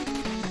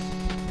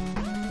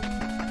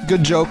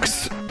 Good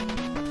jokes.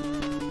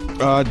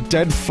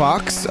 Dead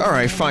Fox?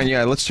 Alright, fine,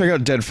 yeah, let's check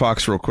out Dead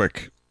Fox real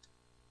quick.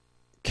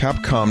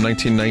 Capcom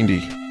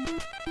 1990.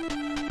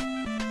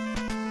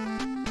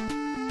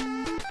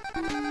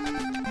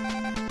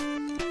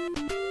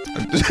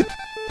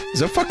 Is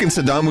that fucking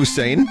Saddam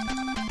Hussein?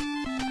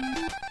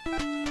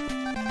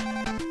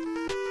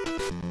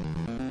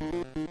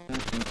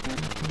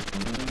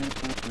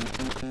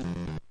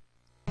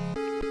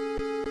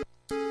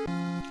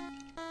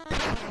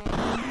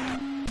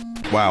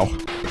 Wow.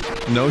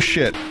 No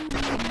shit.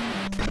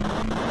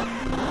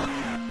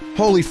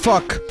 Holy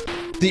fuck.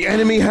 The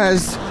enemy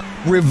has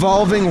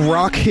revolving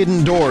rock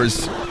hidden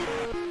doors.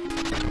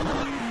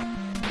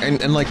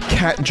 And like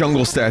cat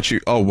jungle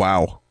statue. Oh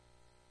wow.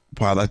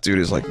 Wow, that dude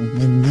is, like,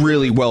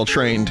 really well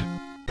trained.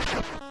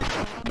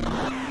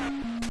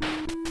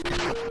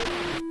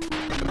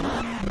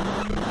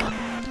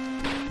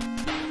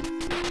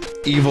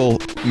 Evil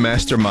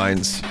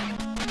masterminds.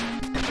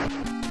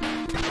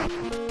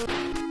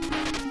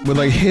 With,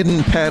 like,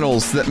 hidden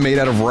panels that made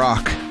out of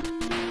rock.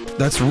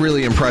 That's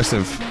really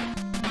impressive.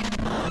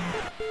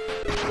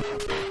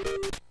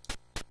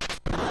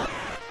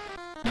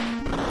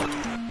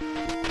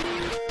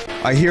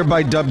 I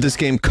hereby dub this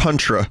game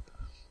Contra.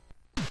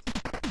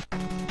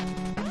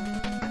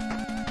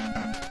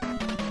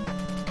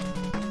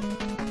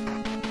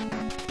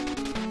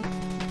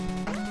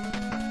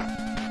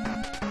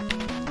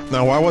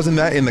 Now, why wasn't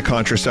that in the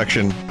Contra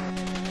section?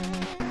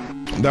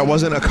 That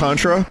wasn't a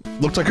Contra?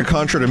 Looked like a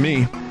Contra to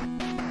me.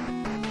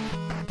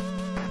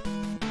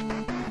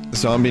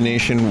 Zombie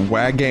Nation,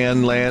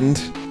 Wagan Land.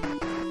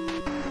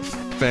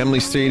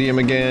 Family Stadium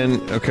again.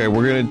 Okay,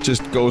 we're gonna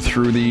just go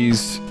through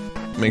these.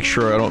 Make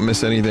sure I don't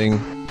miss anything.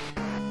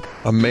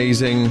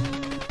 Amazing.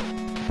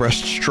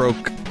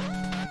 Breaststroke.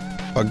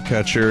 Bug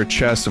Catcher.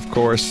 Chess, of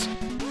course.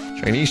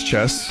 Chinese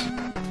chess.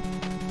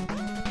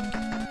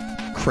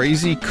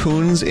 Crazy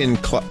Coons in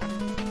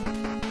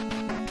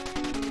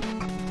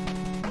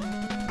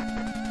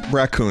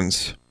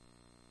Raccoons.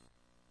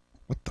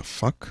 What the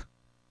fuck?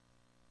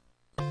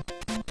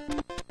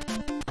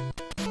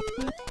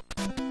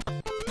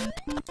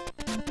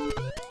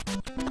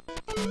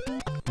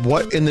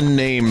 What in the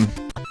name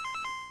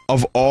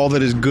of all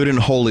that is good and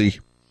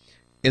holy,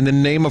 in the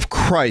name of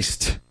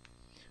Christ,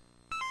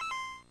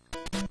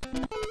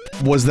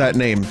 was that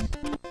name?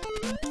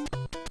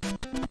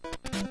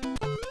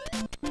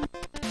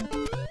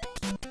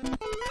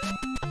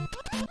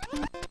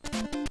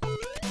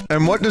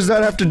 And what does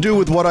that have to do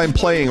with what I'm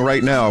playing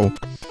right now?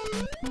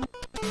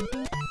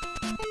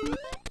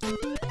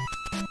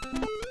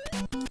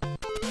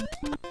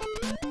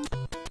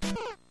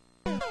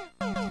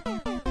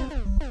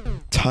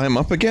 Time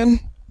up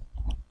again?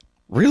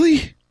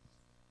 Really?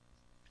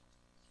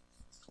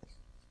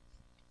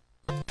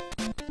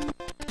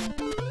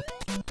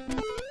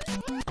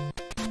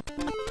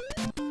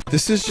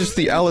 This is just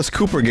the Alice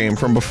Cooper game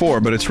from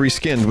before, but it's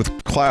reskinned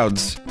with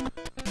clouds.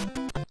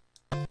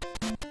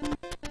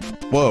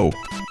 Whoa.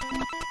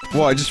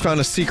 Whoa, I just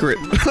found a secret.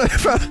 I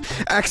found an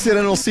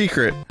accidental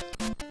secret.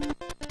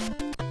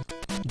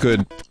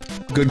 Good.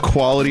 Good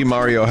quality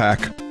Mario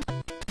hack.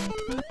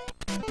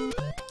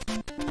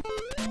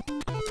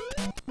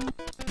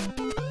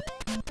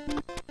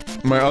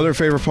 My other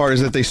favorite part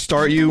is that they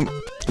start you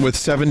with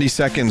 70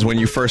 seconds when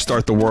you first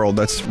start the world.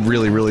 That's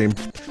really, really,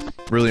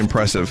 really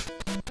impressive.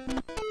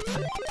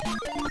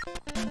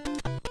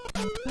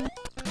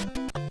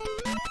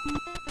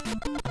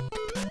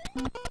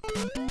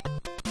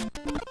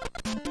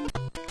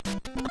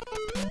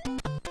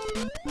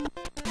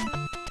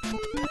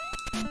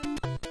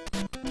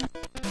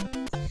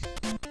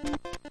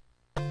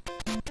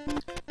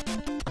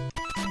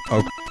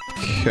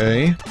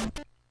 Okay.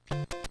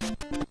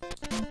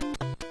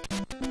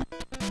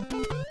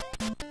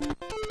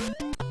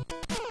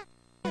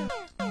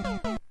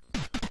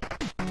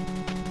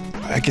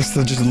 I guess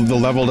the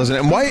level doesn't...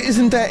 And why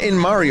isn't that in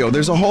Mario?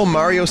 There's a whole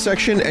Mario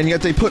section, and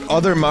yet they put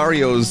other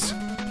Marios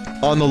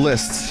on the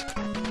lists.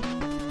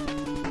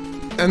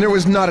 And there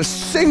was not a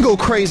single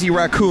crazy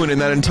raccoon in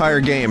that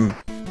entire game.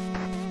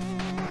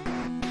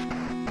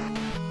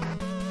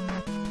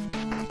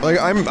 Like,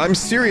 I'm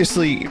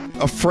seriously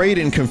afraid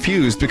and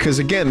confused, because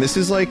again, this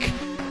is like,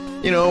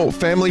 you know,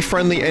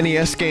 family-friendly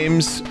NES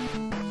games.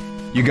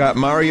 You got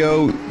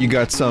Mario, you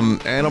got some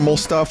animal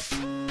stuff,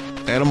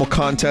 animal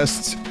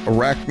contests,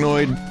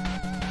 arachnoid.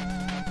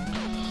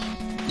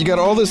 You got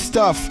all this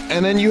stuff,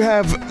 and then you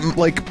have,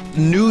 like,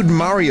 nude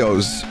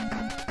Marios.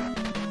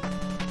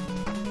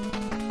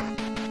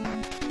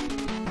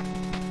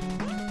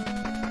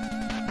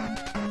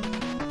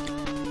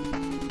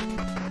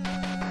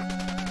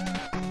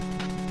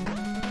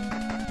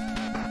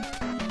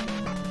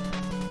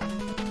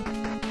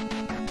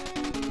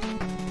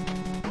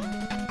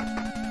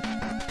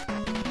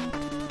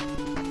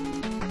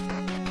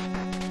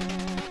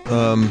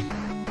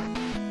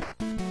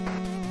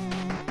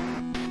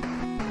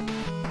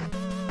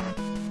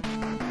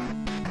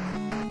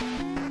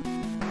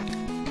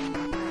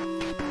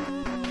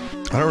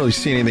 I don't really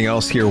see anything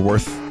else here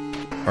worth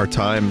our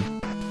time,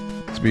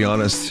 to be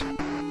honest.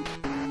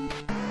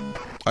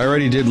 I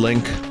already did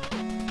Link.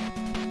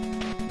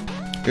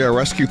 Yeah,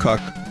 Rescue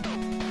Cuck.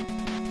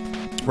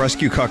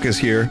 Rescue Cuck is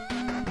here.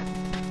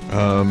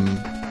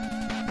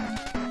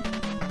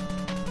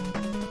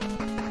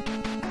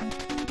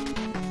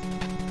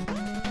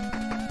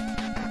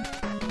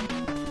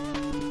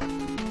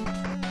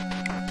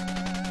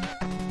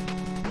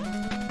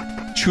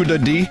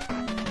 Chuda D.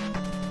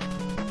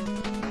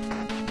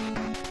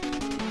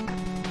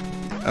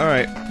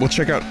 Alright, we'll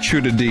check out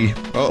Chuda D.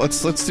 Oh,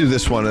 let's do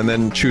this one, and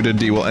then Chuda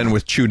D. We'll end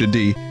with Chuda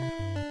D.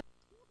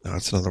 Oh,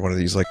 it's another one of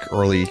these, like,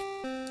 early...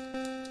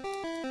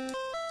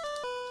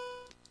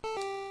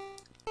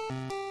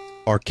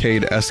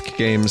 arcade-esque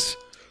games.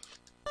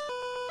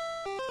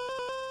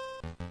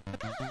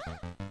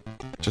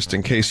 Just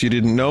in case you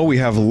didn't know, we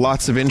have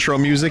lots of intro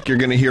music. You're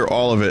gonna hear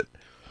all of it.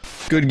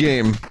 Good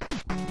game.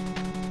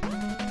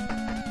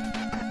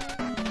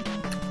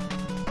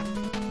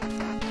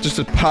 Just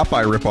a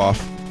Popeye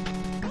ripoff.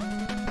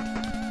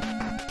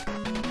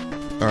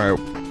 Alright.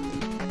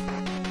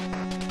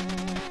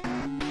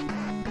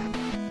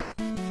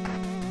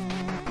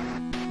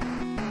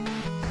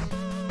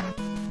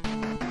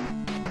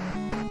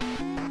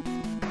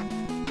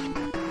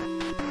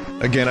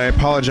 Again, I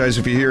apologize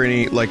if you hear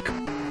any, like,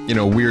 you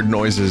know, weird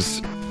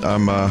noises.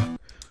 I'm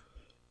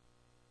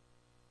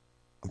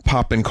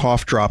popping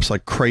cough drops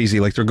like crazy,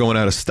 like they're going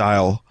out of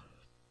style.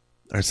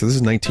 Alright, so this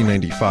is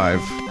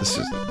 1995. This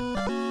is...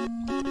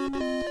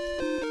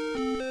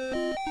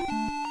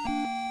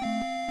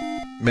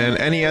 Man,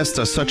 NES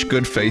does such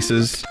good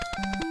faces.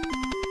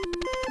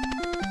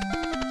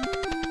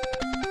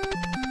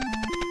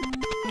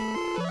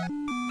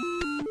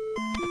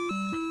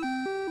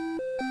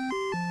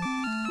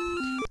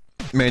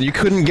 Man, you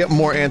couldn't get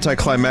more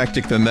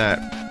anticlimactic than that.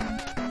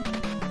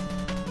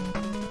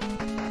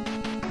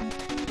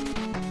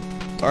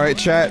 Alright,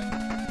 chat.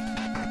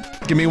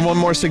 Give me one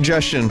more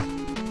suggestion.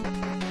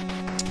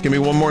 Give me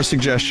one more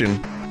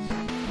suggestion.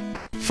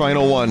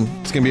 Final one.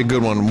 It's gonna be a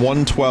good one.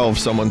 112,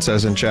 someone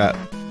says in chat.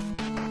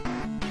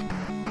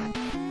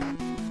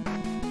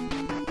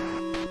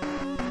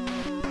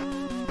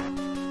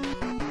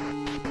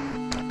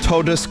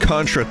 Totus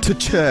contra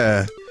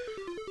tcha.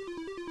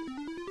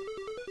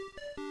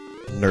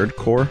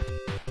 Nerdcore.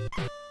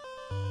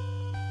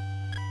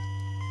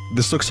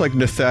 This looks like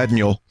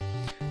Nathaniel.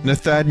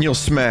 Nathaniel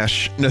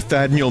Smash.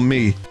 Nathaniel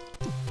me.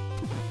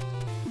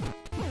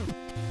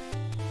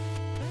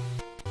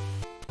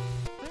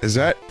 Is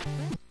that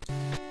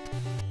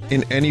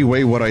in any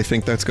way what I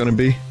think that's gonna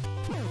be?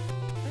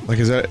 Like,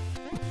 is that...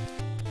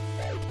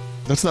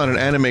 That's not an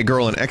anime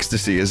girl in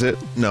ecstasy, is it?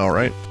 No,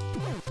 right?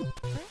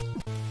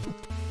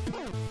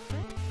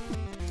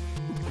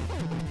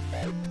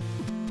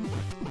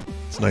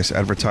 It's a nice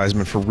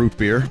advertisement for root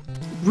beer.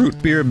 Root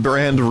beer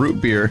brand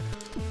root beer.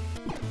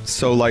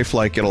 So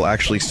lifelike it'll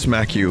actually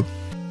smack you.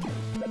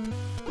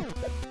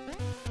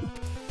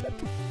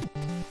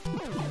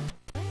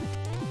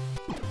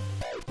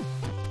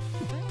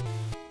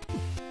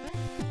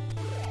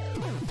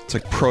 It's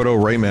like Proto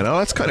Rayman. Oh,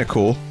 that's kind of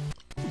cool.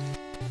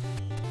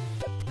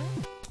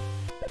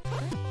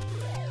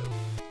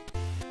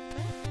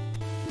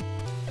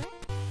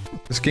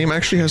 This game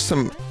actually has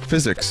some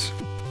physics.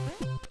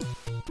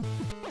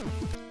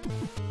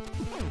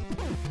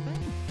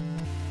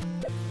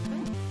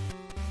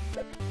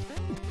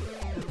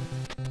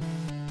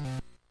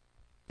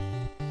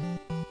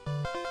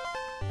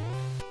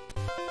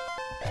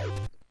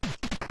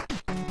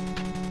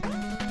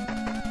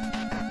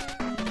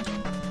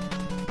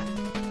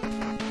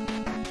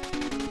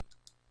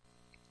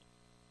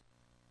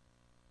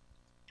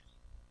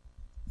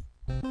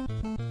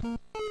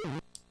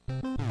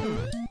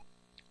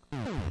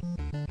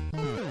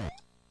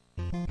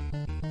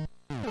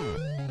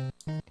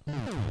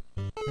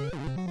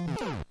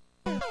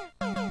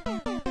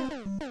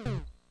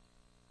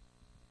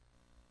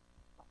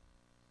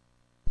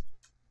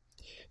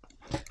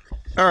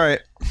 All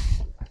right.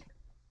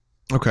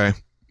 Okay.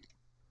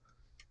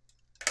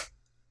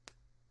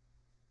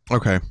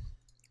 Okay.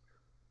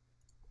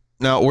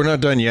 Now, we're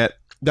not done yet.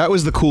 That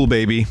was the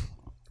COOLBABY.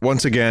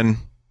 Once again,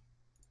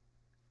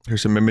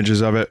 here's some images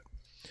of it.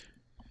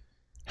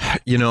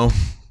 You know,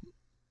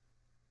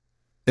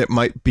 it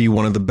might be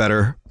one of the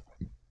better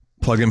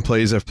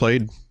plug-and-plays I've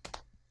played.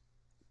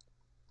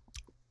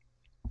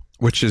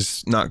 Which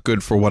is not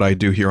good for what I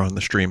do here on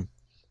the stream.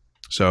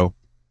 So,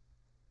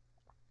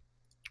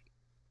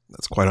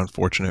 that's quite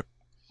unfortunate.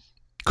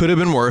 Could have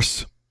been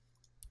worse.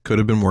 Could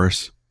have been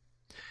worse.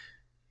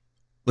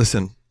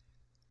 Listen,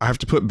 I have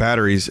to put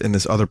batteries in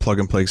this other plug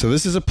and plague. So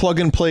this is a plug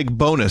and plague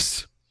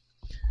bonus.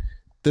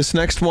 This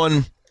next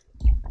one,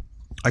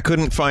 I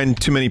couldn't find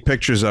too many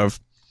pictures of.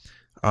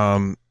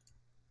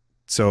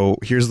 So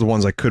here's the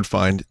ones I could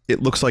find.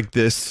 It looks like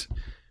this.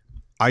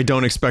 I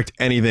don't expect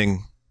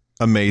anything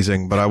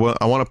amazing, but I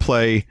want to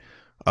play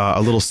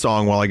a little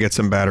song while I get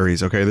some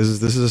batteries. Okay, this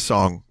is a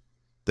song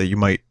that you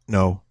might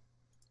know.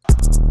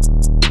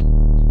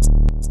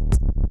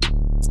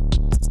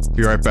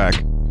 Be right back.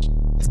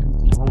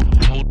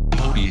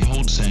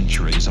 Hold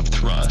centuries of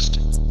thrust.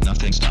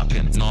 Nothing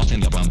stopping,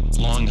 nothing above.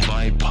 Long have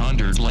I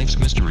pondered life's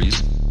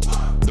mysteries.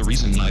 The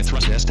reason I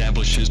thrust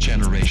establishes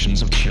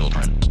generations of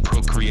children.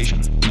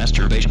 Procreation,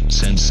 masturbation,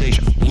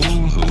 sensation.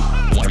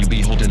 Woohoo! Why you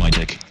beholding my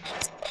dick?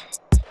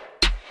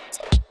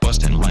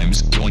 Bustin'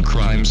 rhymes, doing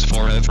crimes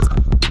forever.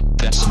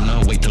 That's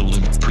no way to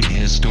live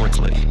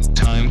prehistorically.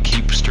 Time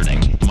keeps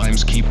turning,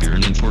 mimes keep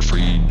yearning for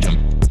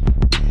freedom.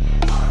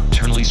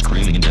 Eternally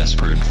screaming in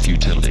desperate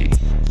futility.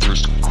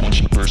 Thirst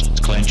quenching,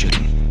 bursts clenching.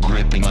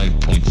 Gripping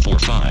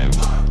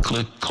 5.45.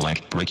 Click,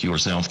 clack, break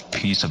yourself.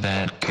 Piece of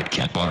that Kit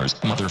Kat bars.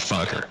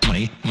 Motherfucker.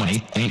 Money,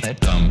 money, ain't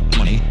that dumb.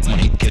 Money,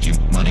 money, get you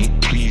money.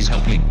 Please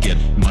help me get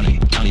money.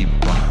 Honey,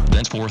 bunny.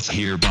 Thenceforth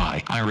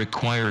hereby, I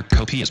require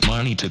copious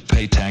money to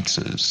pay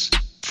taxes.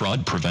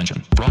 Fraud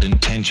prevention, broad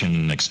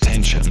intention,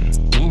 extension.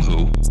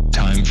 Woohoo.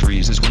 Time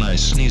freezes when I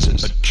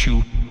sneezes.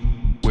 Achoo.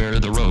 Where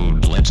the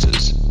road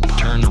lenses.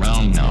 Turn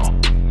around now.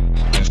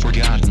 I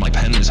forgot my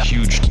pen is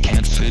huge,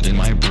 can't fit in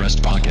my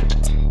breast pocket.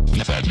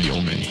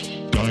 Nefadneal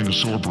me.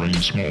 Dinosaur brain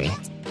small.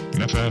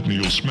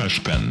 Nefadneal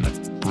smash pen.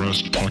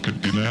 Breast pocket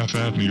in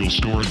Nefadneal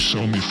storage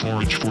so me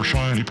forage for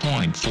shiny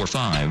point.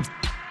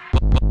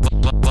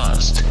 0.45.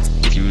 Bust.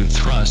 If you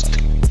thrust.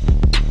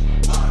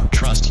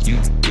 Trust you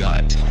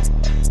gut.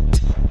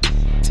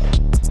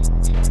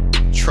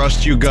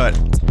 Trust you gut.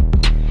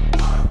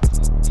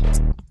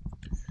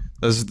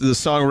 This is the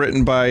song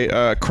written by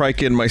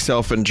Criken,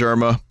 myself, and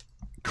Germa.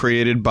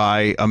 Created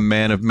by a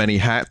man of many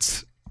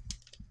hats.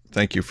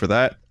 Thank you for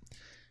that.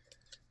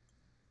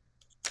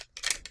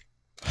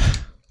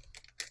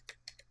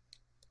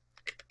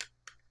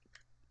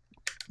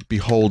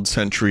 Behold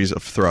centuries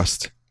of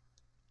thrust.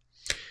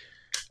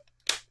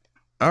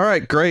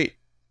 Alright, great.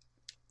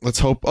 Let's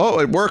hope... Oh,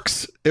 it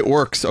works! It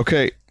works.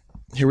 Okay,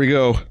 here we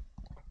go.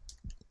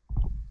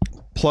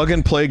 Plug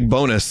and Plague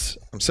bonus.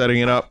 I'm setting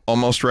it up.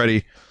 Almost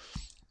ready.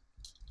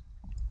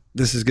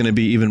 This is going to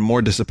be even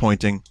more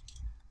disappointing.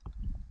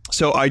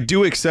 So I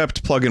do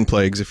accept plug and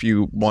plagues if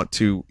you want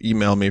to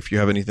email me if you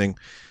have anything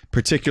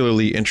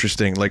particularly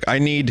interesting. Like, I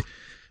need...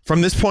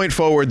 From this point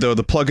forward, though,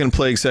 the plug and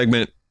plague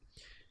segment,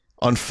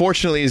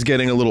 unfortunately, is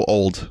getting a little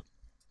old.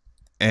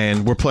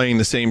 And we're playing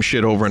the same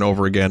shit over and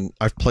over again.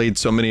 I've played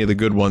so many of the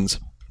good ones.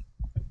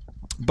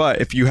 But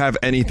if you have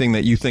anything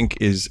that you think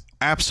is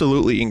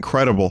absolutely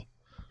incredible,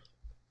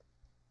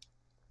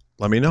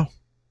 let me know.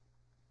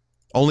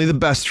 Only the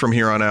best from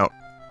here on out.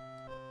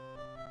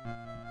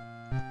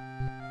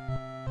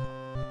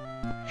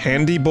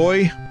 Handy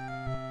boy?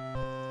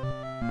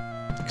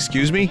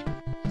 Excuse me?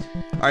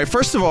 Alright,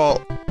 first of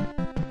all,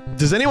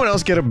 does anyone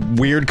else get a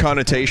weird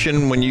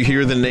connotation when you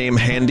hear the name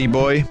Handy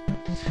Boy?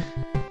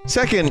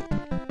 Second,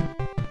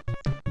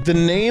 the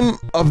name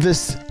of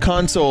this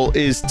console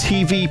is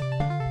TV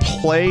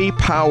Play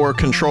Power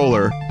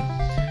Controller.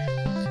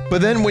 But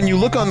then when you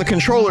look on the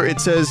controller,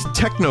 it says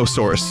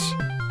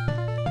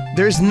TechnoSource.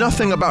 There's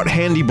nothing about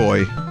Handy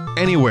Boy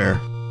anywhere.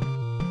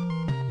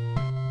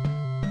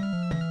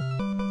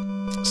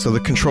 So the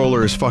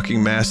controller is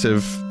fucking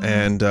massive,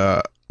 and,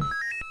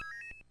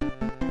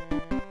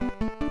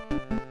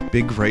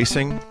 big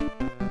racing?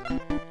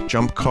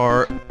 Jump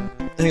car?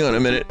 Hang on a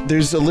minute,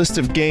 there's a list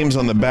of games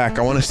on the back,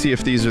 I want to see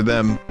if these are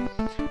them.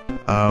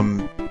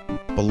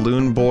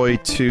 Balloon Boy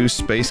 2,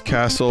 Space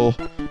Castle...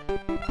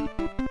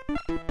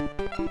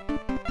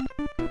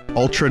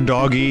 Ultra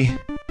Doggy...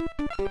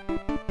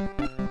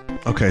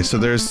 Okay, so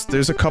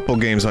there's a couple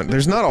games on...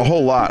 There's not a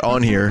whole lot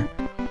on here.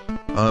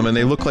 And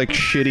they look like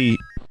shitty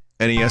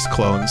NES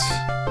clones.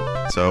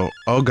 So,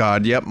 oh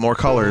god, yep, more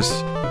colors.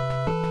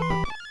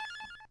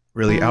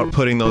 Really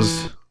outputting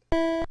those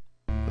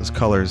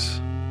colors.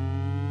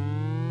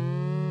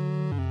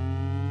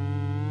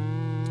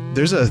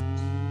 There's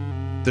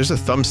a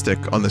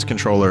thumbstick on this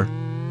controller,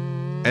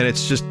 and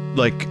it's just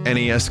like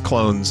NES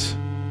clones.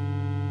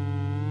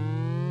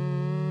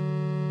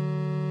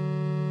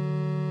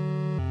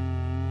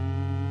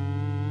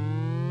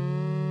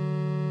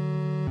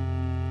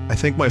 I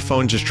think my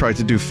phone just tried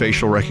to do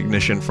facial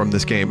recognition from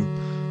this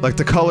game. Like,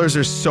 the colors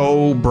are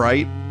so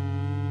bright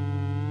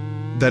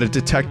that it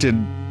detected,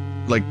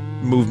 like,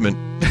 movement.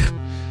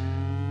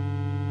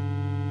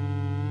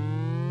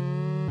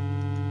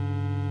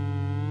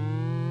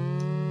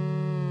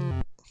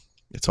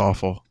 It's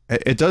awful.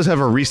 It does have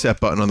a reset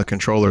button on the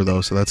controller,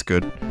 though, so that's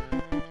good.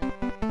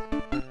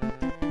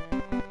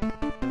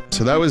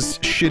 So that was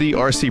shitty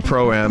RC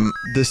Pro-Am.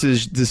 This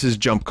is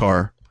Jump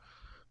Car.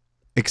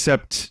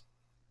 Except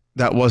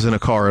that wasn't a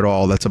car at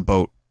all, that's a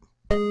boat.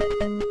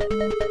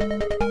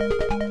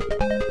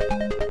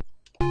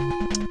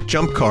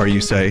 Jump Car,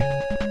 you say?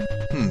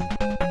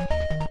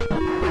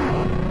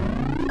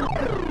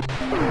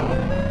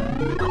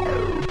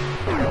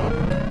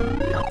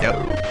 Yep.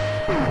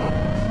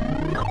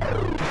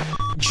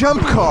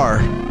 Jump Car!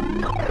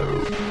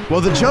 Well,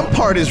 the jump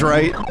part is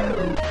right.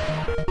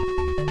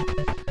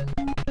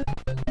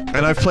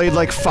 And I've played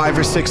like 5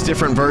 or 6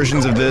 different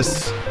versions of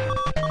this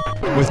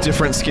with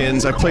different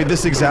skins. I played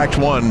this exact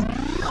one.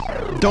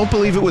 Don't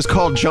believe it was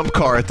called Jump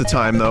Car at the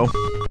time, though.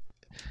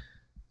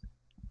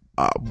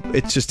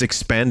 It's just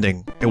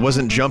expanding. It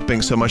wasn't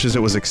jumping so much as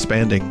it was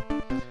expanding.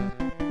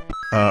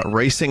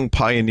 Racing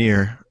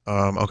Pioneer.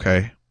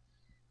 Okay.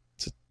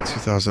 It's a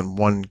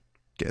 2001...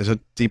 Is it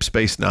Deep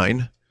Space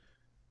Nine?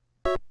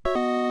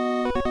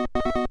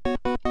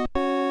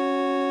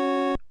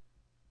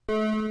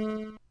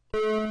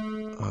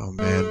 Oh,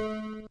 man.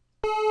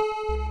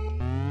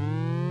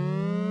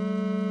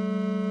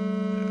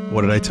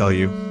 What did I tell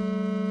you?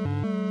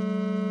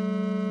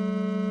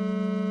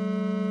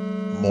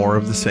 More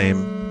of the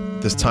same.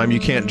 This time you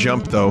can't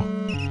jump, though.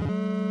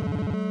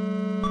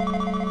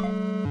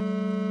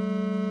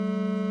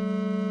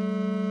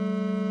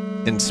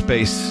 In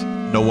space,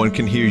 no one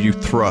can hear you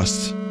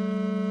thrust.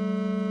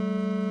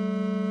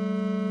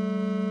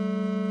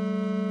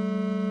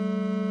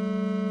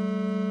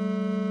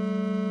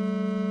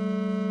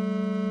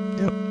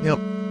 Yep.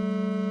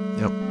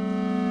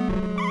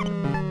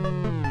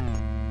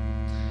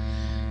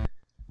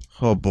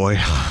 Oh boy.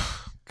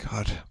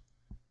 God.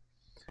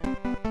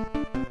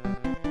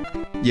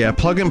 Yeah,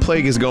 Plug and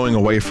Plague is going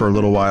away for a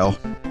little while.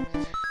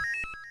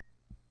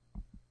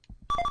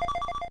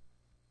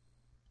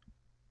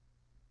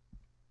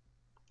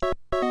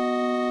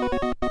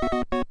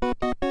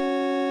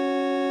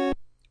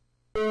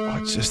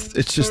 Oh, it's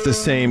just the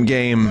same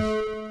game.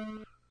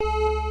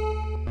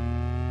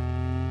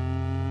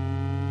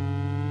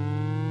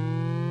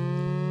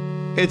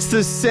 It's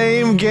the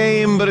same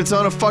game, but it's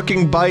on a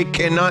fucking bike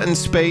and not in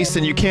space,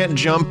 and you can't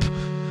jump.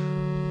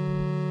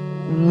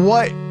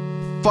 What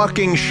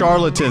fucking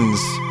charlatans?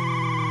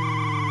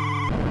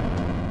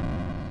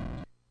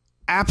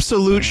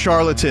 Absolute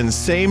charlatans.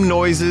 Same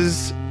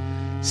noises,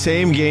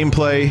 same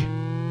gameplay.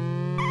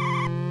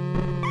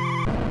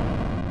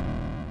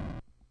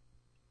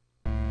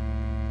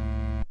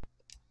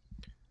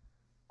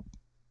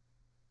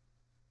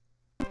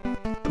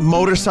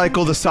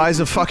 Motorcycle the size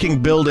of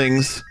fucking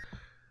buildings.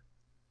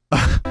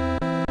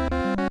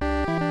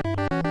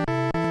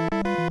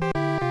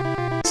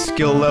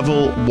 Skill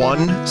level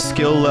 1,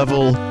 skill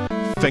level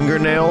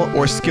fingernail,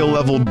 or skill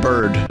level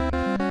bird.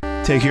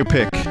 Take your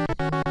pick.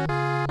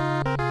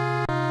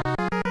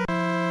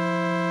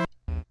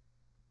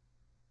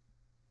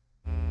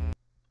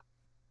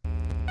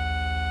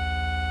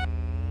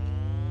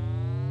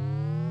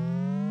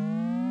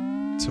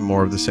 Some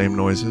more of the same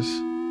noises.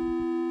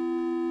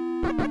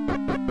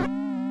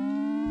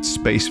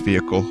 Space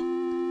vehicle.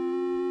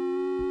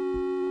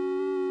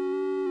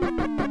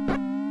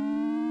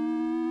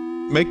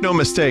 Make no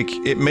mistake,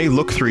 it may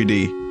look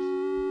 3D,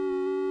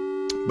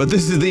 but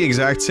this is the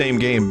exact same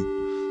game.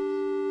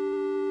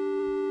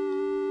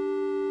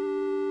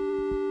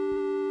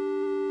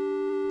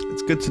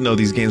 It's good to know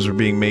these games were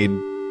being made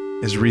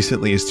as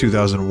recently as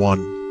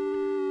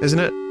 2001, isn't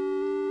it?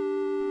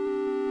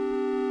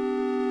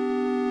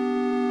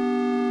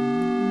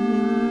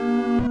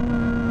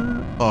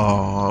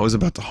 Oh, I was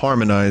about to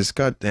harmonize,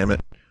 god damn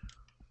it.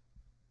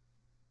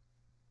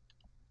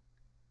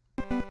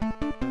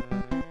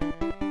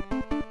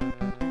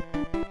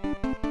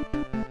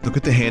 Look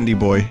at the handy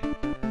boy.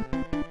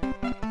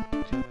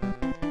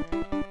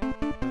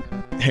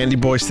 Handy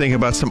boy's thinking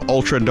about some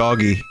ultra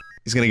doggy.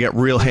 He's gonna get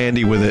real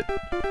handy with it.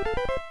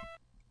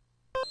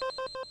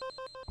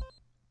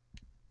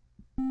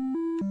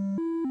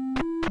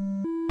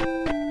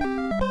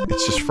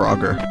 It's just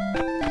Frogger.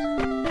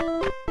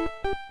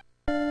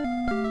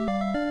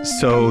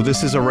 So,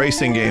 this is a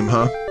racing game,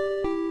 huh?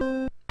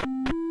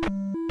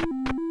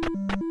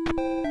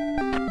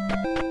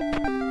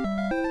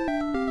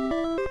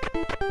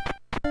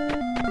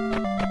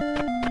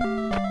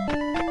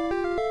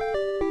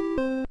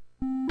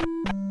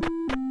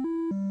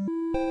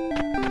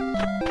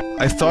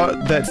 I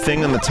thought that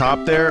thing on the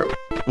top there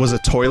was a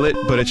toilet,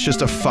 but it's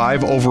just a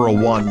 5 over a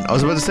 1. I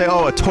was about to say,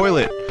 oh, a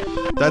toilet.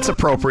 That's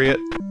appropriate.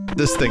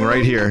 This thing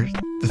right here.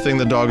 The thing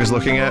the dog is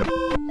looking at.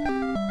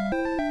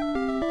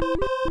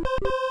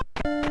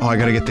 Oh, I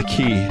gotta get the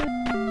key.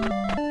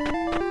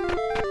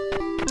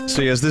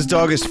 So yes, this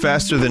dog is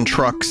faster than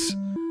trucks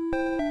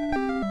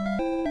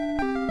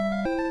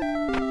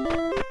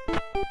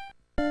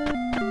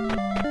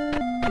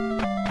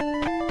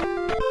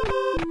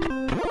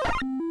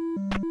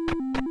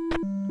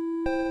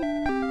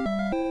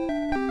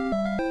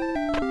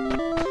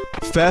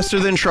faster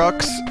than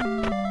trucks,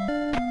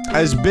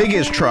 as big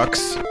as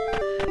trucks.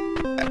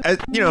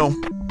 You know,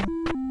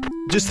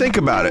 just think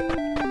about it.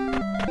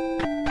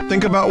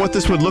 Think about what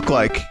this would look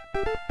like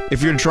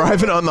if you're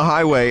driving on the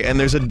highway and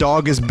there's a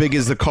dog as big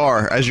as the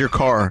car, as your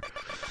car.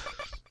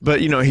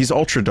 But, you know, he's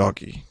ultra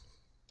doggy.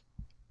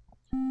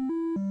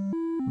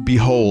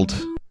 Behold,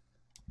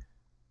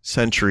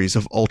 centuries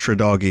of ultra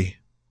doggy.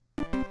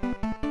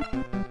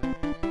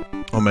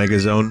 Omega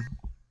Zone.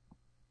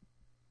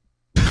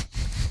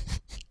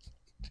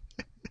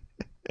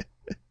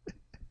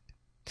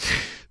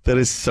 That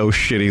is so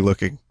shitty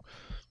looking.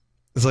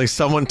 It's like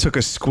someone took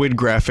a squid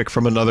graphic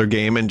from another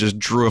game and just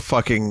drew a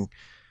fucking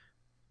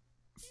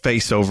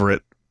face over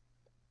it.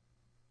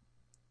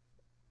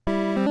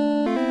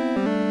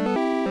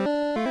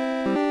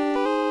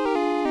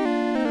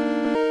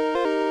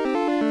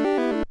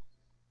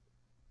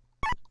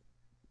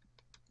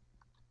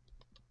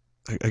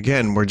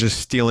 Again, we're just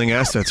stealing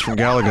assets from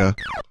Galaga.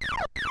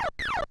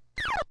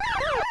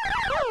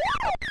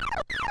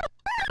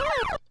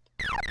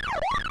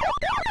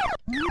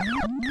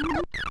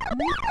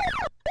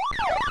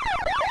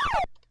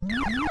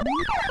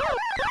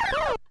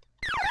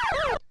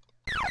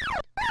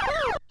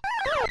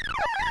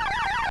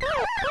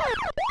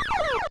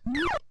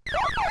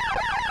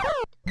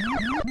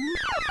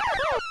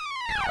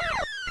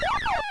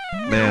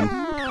 Man,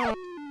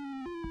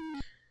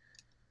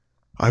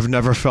 I've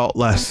never felt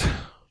less.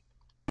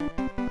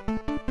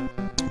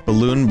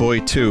 Balloon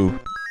Boy 2.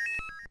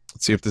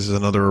 Let's see if this is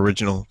another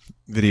original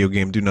video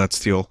game. Do not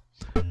steal.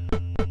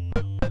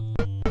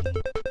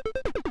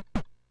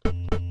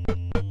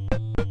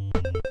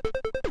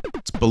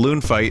 It's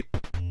Balloon Fight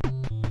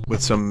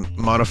with some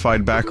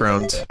modified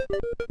backgrounds.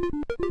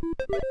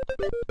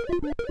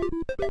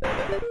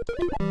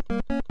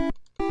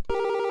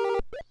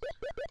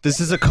 This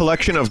is a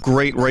collection of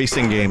great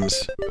racing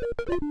games.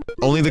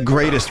 Only the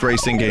greatest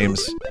racing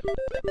games.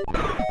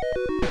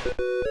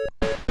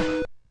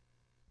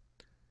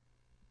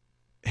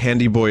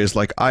 Handy Boy is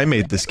like, I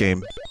made this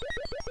game.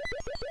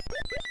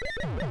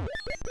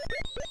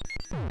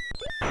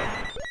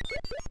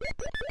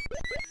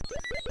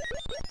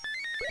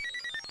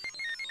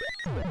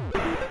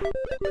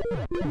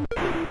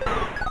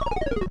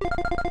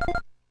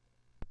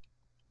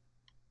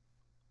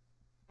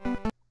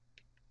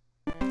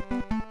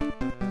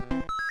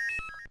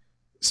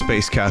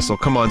 Space Castle.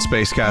 Come on,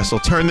 Space Castle.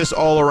 Turn this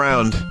all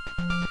around.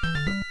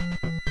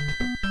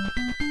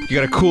 You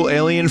got a cool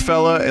alien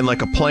fella and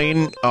like a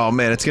plane. Oh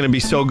man, it's gonna be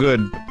so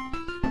good.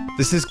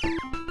 This is...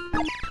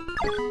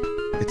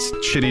 It's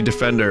Shitty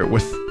Defender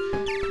with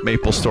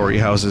Maple Story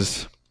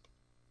houses.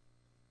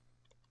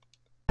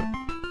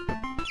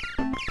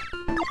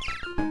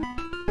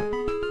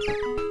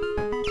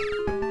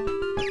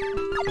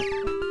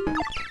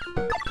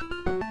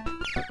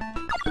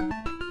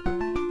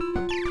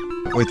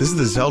 Wait, this is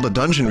the Zelda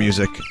dungeon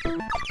music.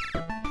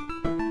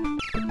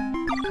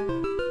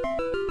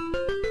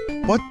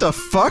 What the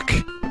fuck?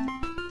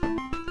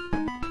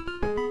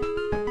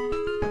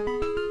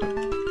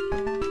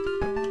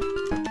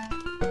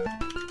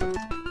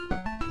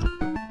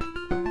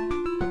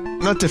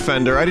 Not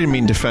Defender, I didn't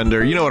mean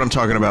Defender. You know what I'm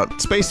talking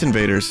about. Space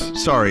Invaders.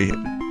 Sorry.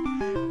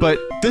 But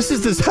this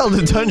is the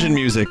Zelda dungeon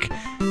music.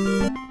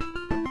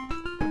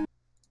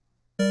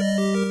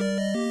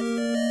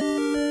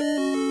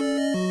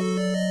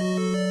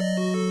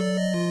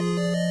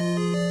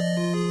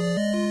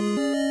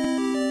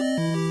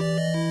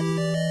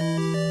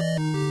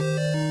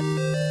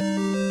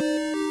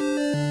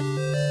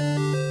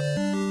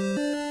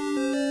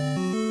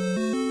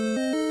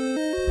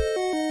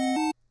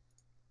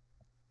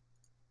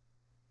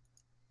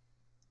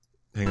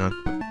 Hang on.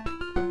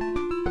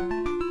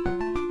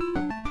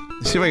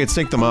 Let's see if I can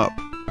sync them up.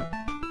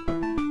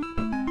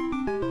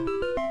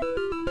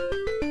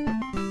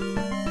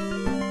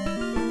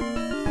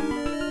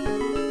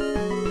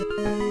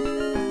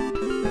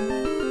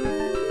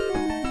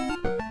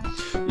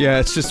 Yeah,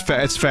 it's just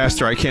it's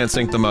faster. I can't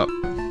sync them up.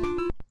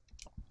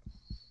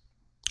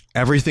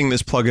 Everything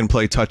this plug and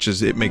play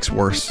touches, it makes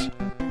worse.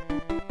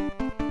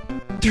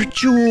 They're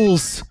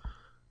jewels.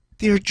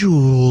 They're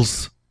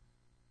jewels.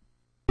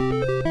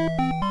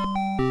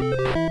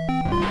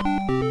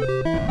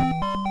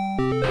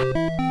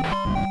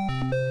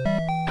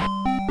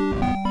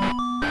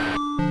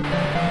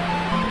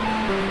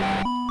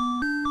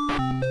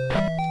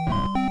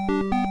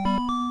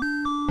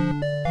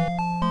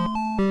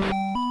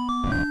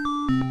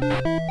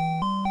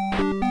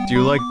 Do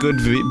you like good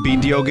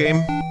video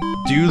game?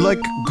 Do you like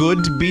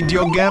good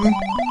video game?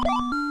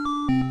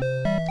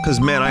 Cause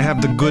man, I have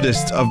the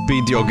goodest of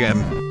video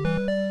game.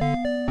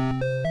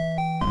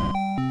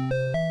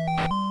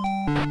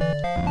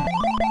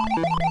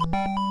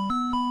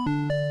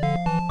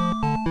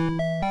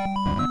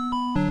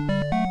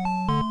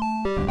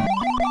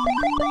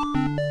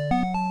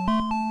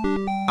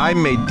 I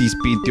made this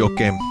video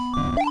game.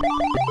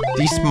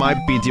 This my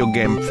video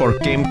game for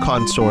game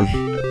console.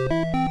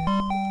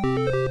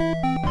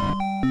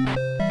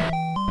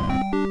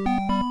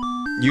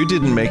 You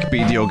didn't make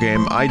video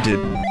game, I did.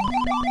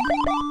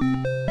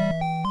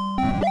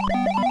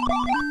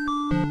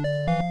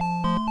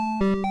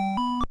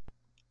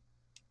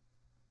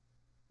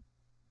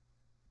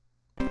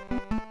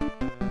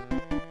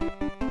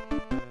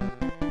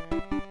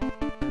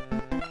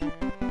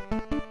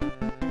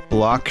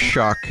 Block,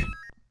 shock.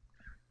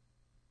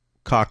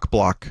 Cock,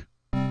 block.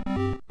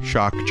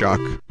 Shock, jock.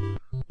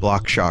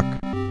 Block, shock.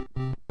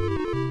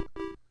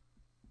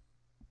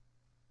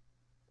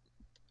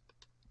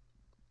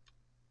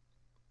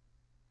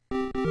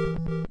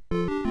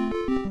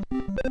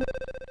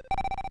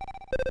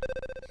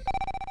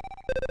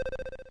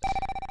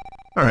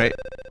 Alright,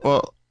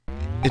 well,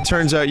 it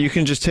turns out you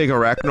can just take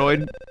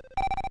Arachnoid,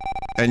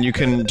 and you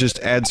can just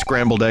add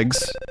scrambled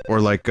eggs,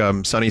 or like,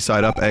 sunny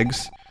side up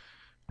eggs,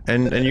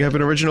 and you have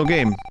an original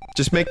game.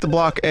 Just make the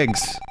block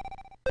eggs.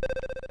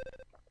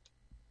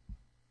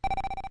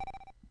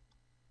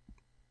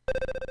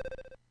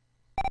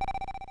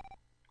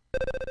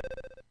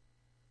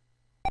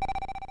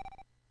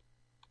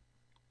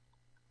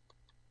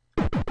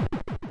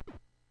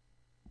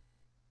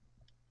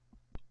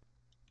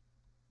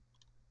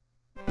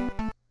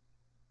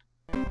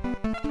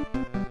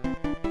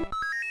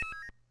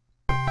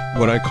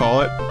 What I call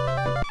it?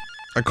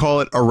 I call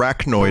it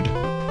Arachnoid.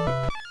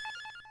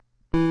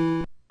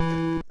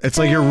 It's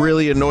like you're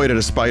really annoyed at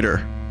a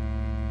spider.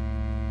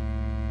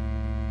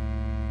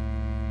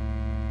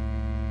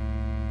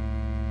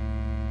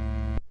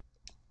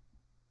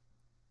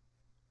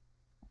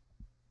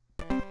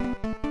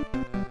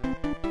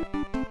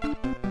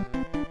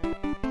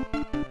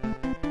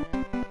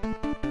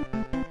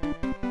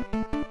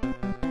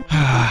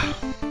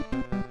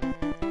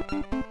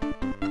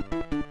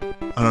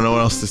 I don't know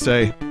what else to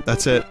say.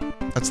 That's it.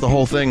 That's the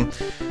whole thing.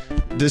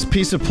 This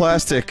piece of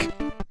plastic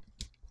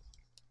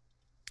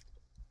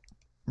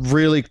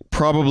really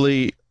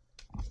probably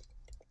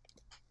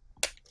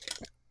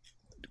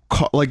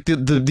like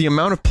the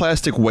amount of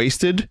plastic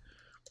wasted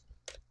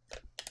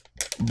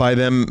by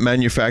them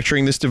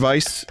manufacturing this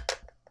device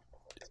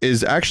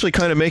is actually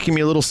kind of making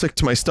me a little sick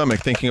to my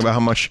stomach thinking about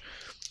how much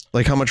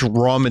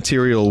raw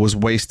material was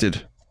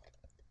wasted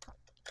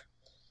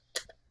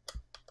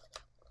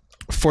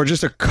for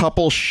just a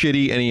couple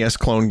shitty NES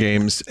clone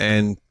games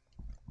and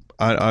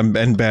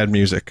bad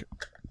music.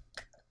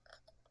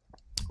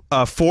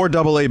 4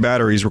 AA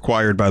batteries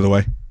required, by the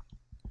way.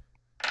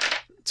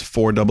 It's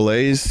 4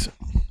 AA's.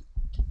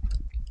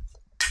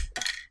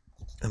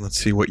 And let's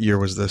see, what year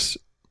was this?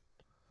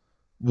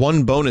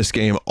 One bonus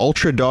game,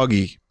 Ultra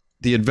Doggy.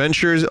 The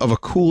adventures of a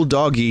cool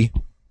doggy.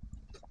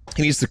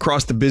 He needs to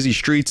cross the busy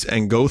streets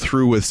and go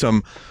through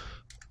some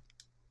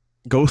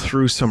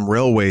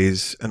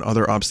railways and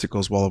other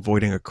obstacles while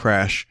avoiding a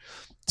crash.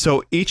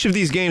 So each of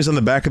these games on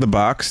the back of the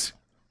box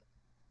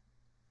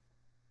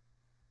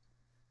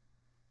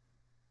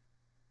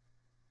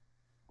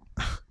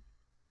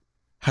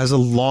has a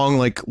long,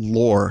 like,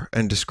 lore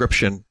and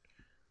description.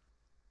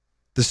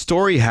 The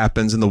story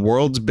happens in the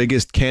world's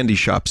biggest candy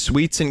shop,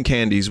 Sweets and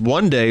Candies.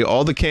 One day,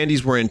 all the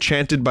candies were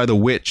enchanted by the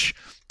witch.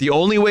 The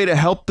only way to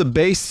help the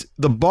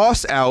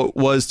boss out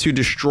was to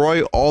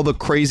destroy all the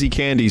crazy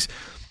candies.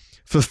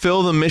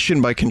 Fulfill the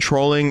mission by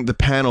controlling the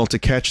panel to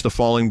catch the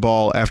falling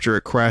ball after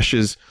it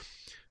crashes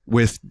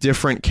with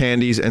different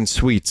candies and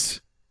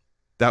sweets.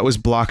 That was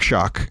Block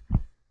Shock.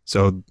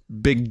 So,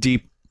 big,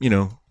 deep, you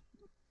know,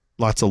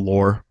 lots of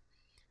lore.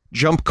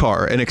 Jump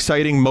Car, an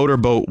exciting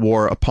motorboat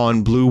war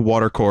upon Blue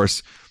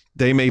Watercourse.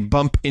 They may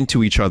bump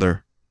into each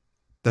other.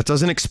 That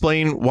doesn't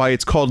explain why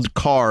it's called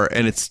Car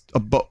and it's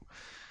a boat.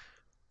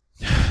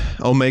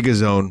 Omega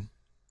Zone.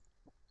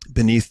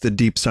 Beneath the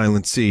deep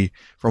silent sea,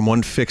 from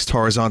one fixed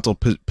horizontal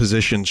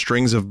position,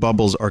 strings of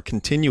bubbles are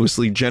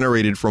continuously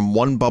generated from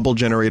one bubble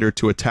generator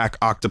to attack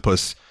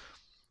Octopus.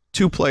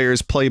 2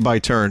 players play by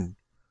turn.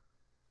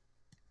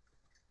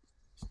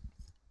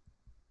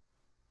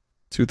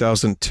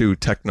 2002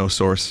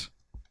 TechnoSource.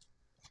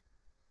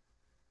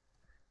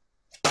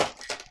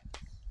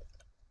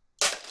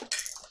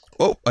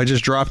 Oh, I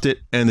just dropped it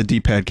and the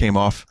D-pad came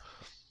off.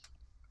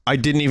 I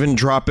didn't even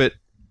drop it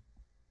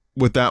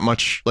with that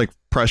much, like,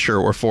 pressure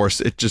or force.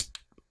 It just...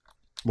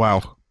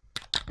 Wow.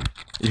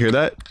 You hear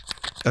that?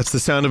 That's the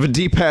sound of a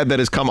D-pad that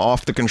has come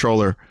off the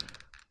controller.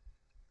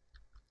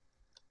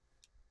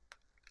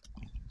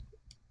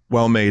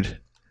 Well made.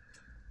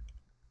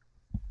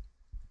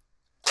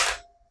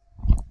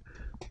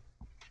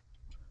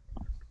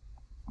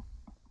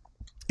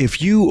 If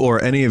you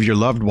or any of your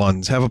loved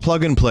ones have a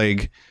plug-and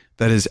plague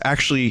that is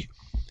actually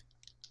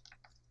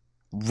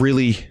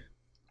really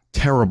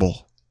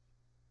terrible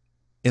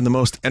in the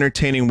most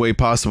entertaining way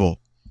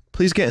possible,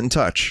 please get in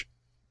touch.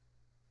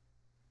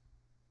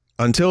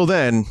 Until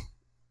then,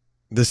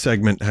 this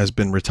segment has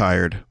been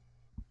retired.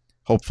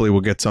 Hopefully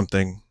we'll get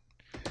something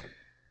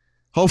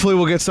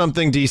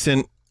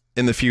decent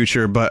in the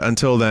future, but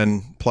until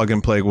then, Plug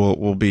and Plague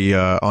will be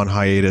on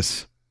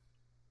hiatus.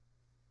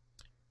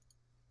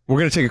 We're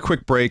going to take a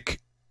quick break,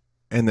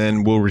 and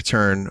then we'll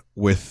return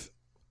with...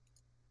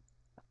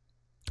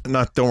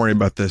 don't worry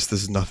about this.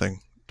 This is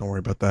nothing. Don't worry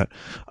about that.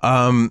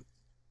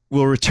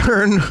 We'll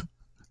return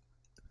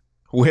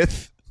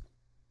with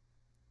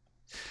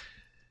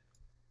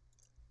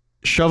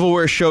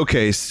Shovelware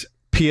Showcase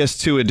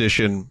PS2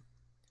 edition,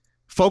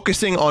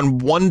 focusing on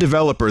one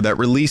developer that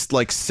released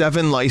like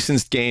 7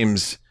 licensed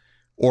games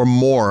or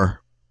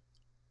more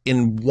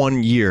in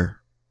 1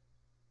 year.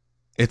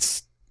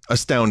 It's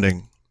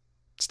astounding.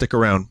 Stick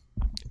around.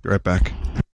 Be right back.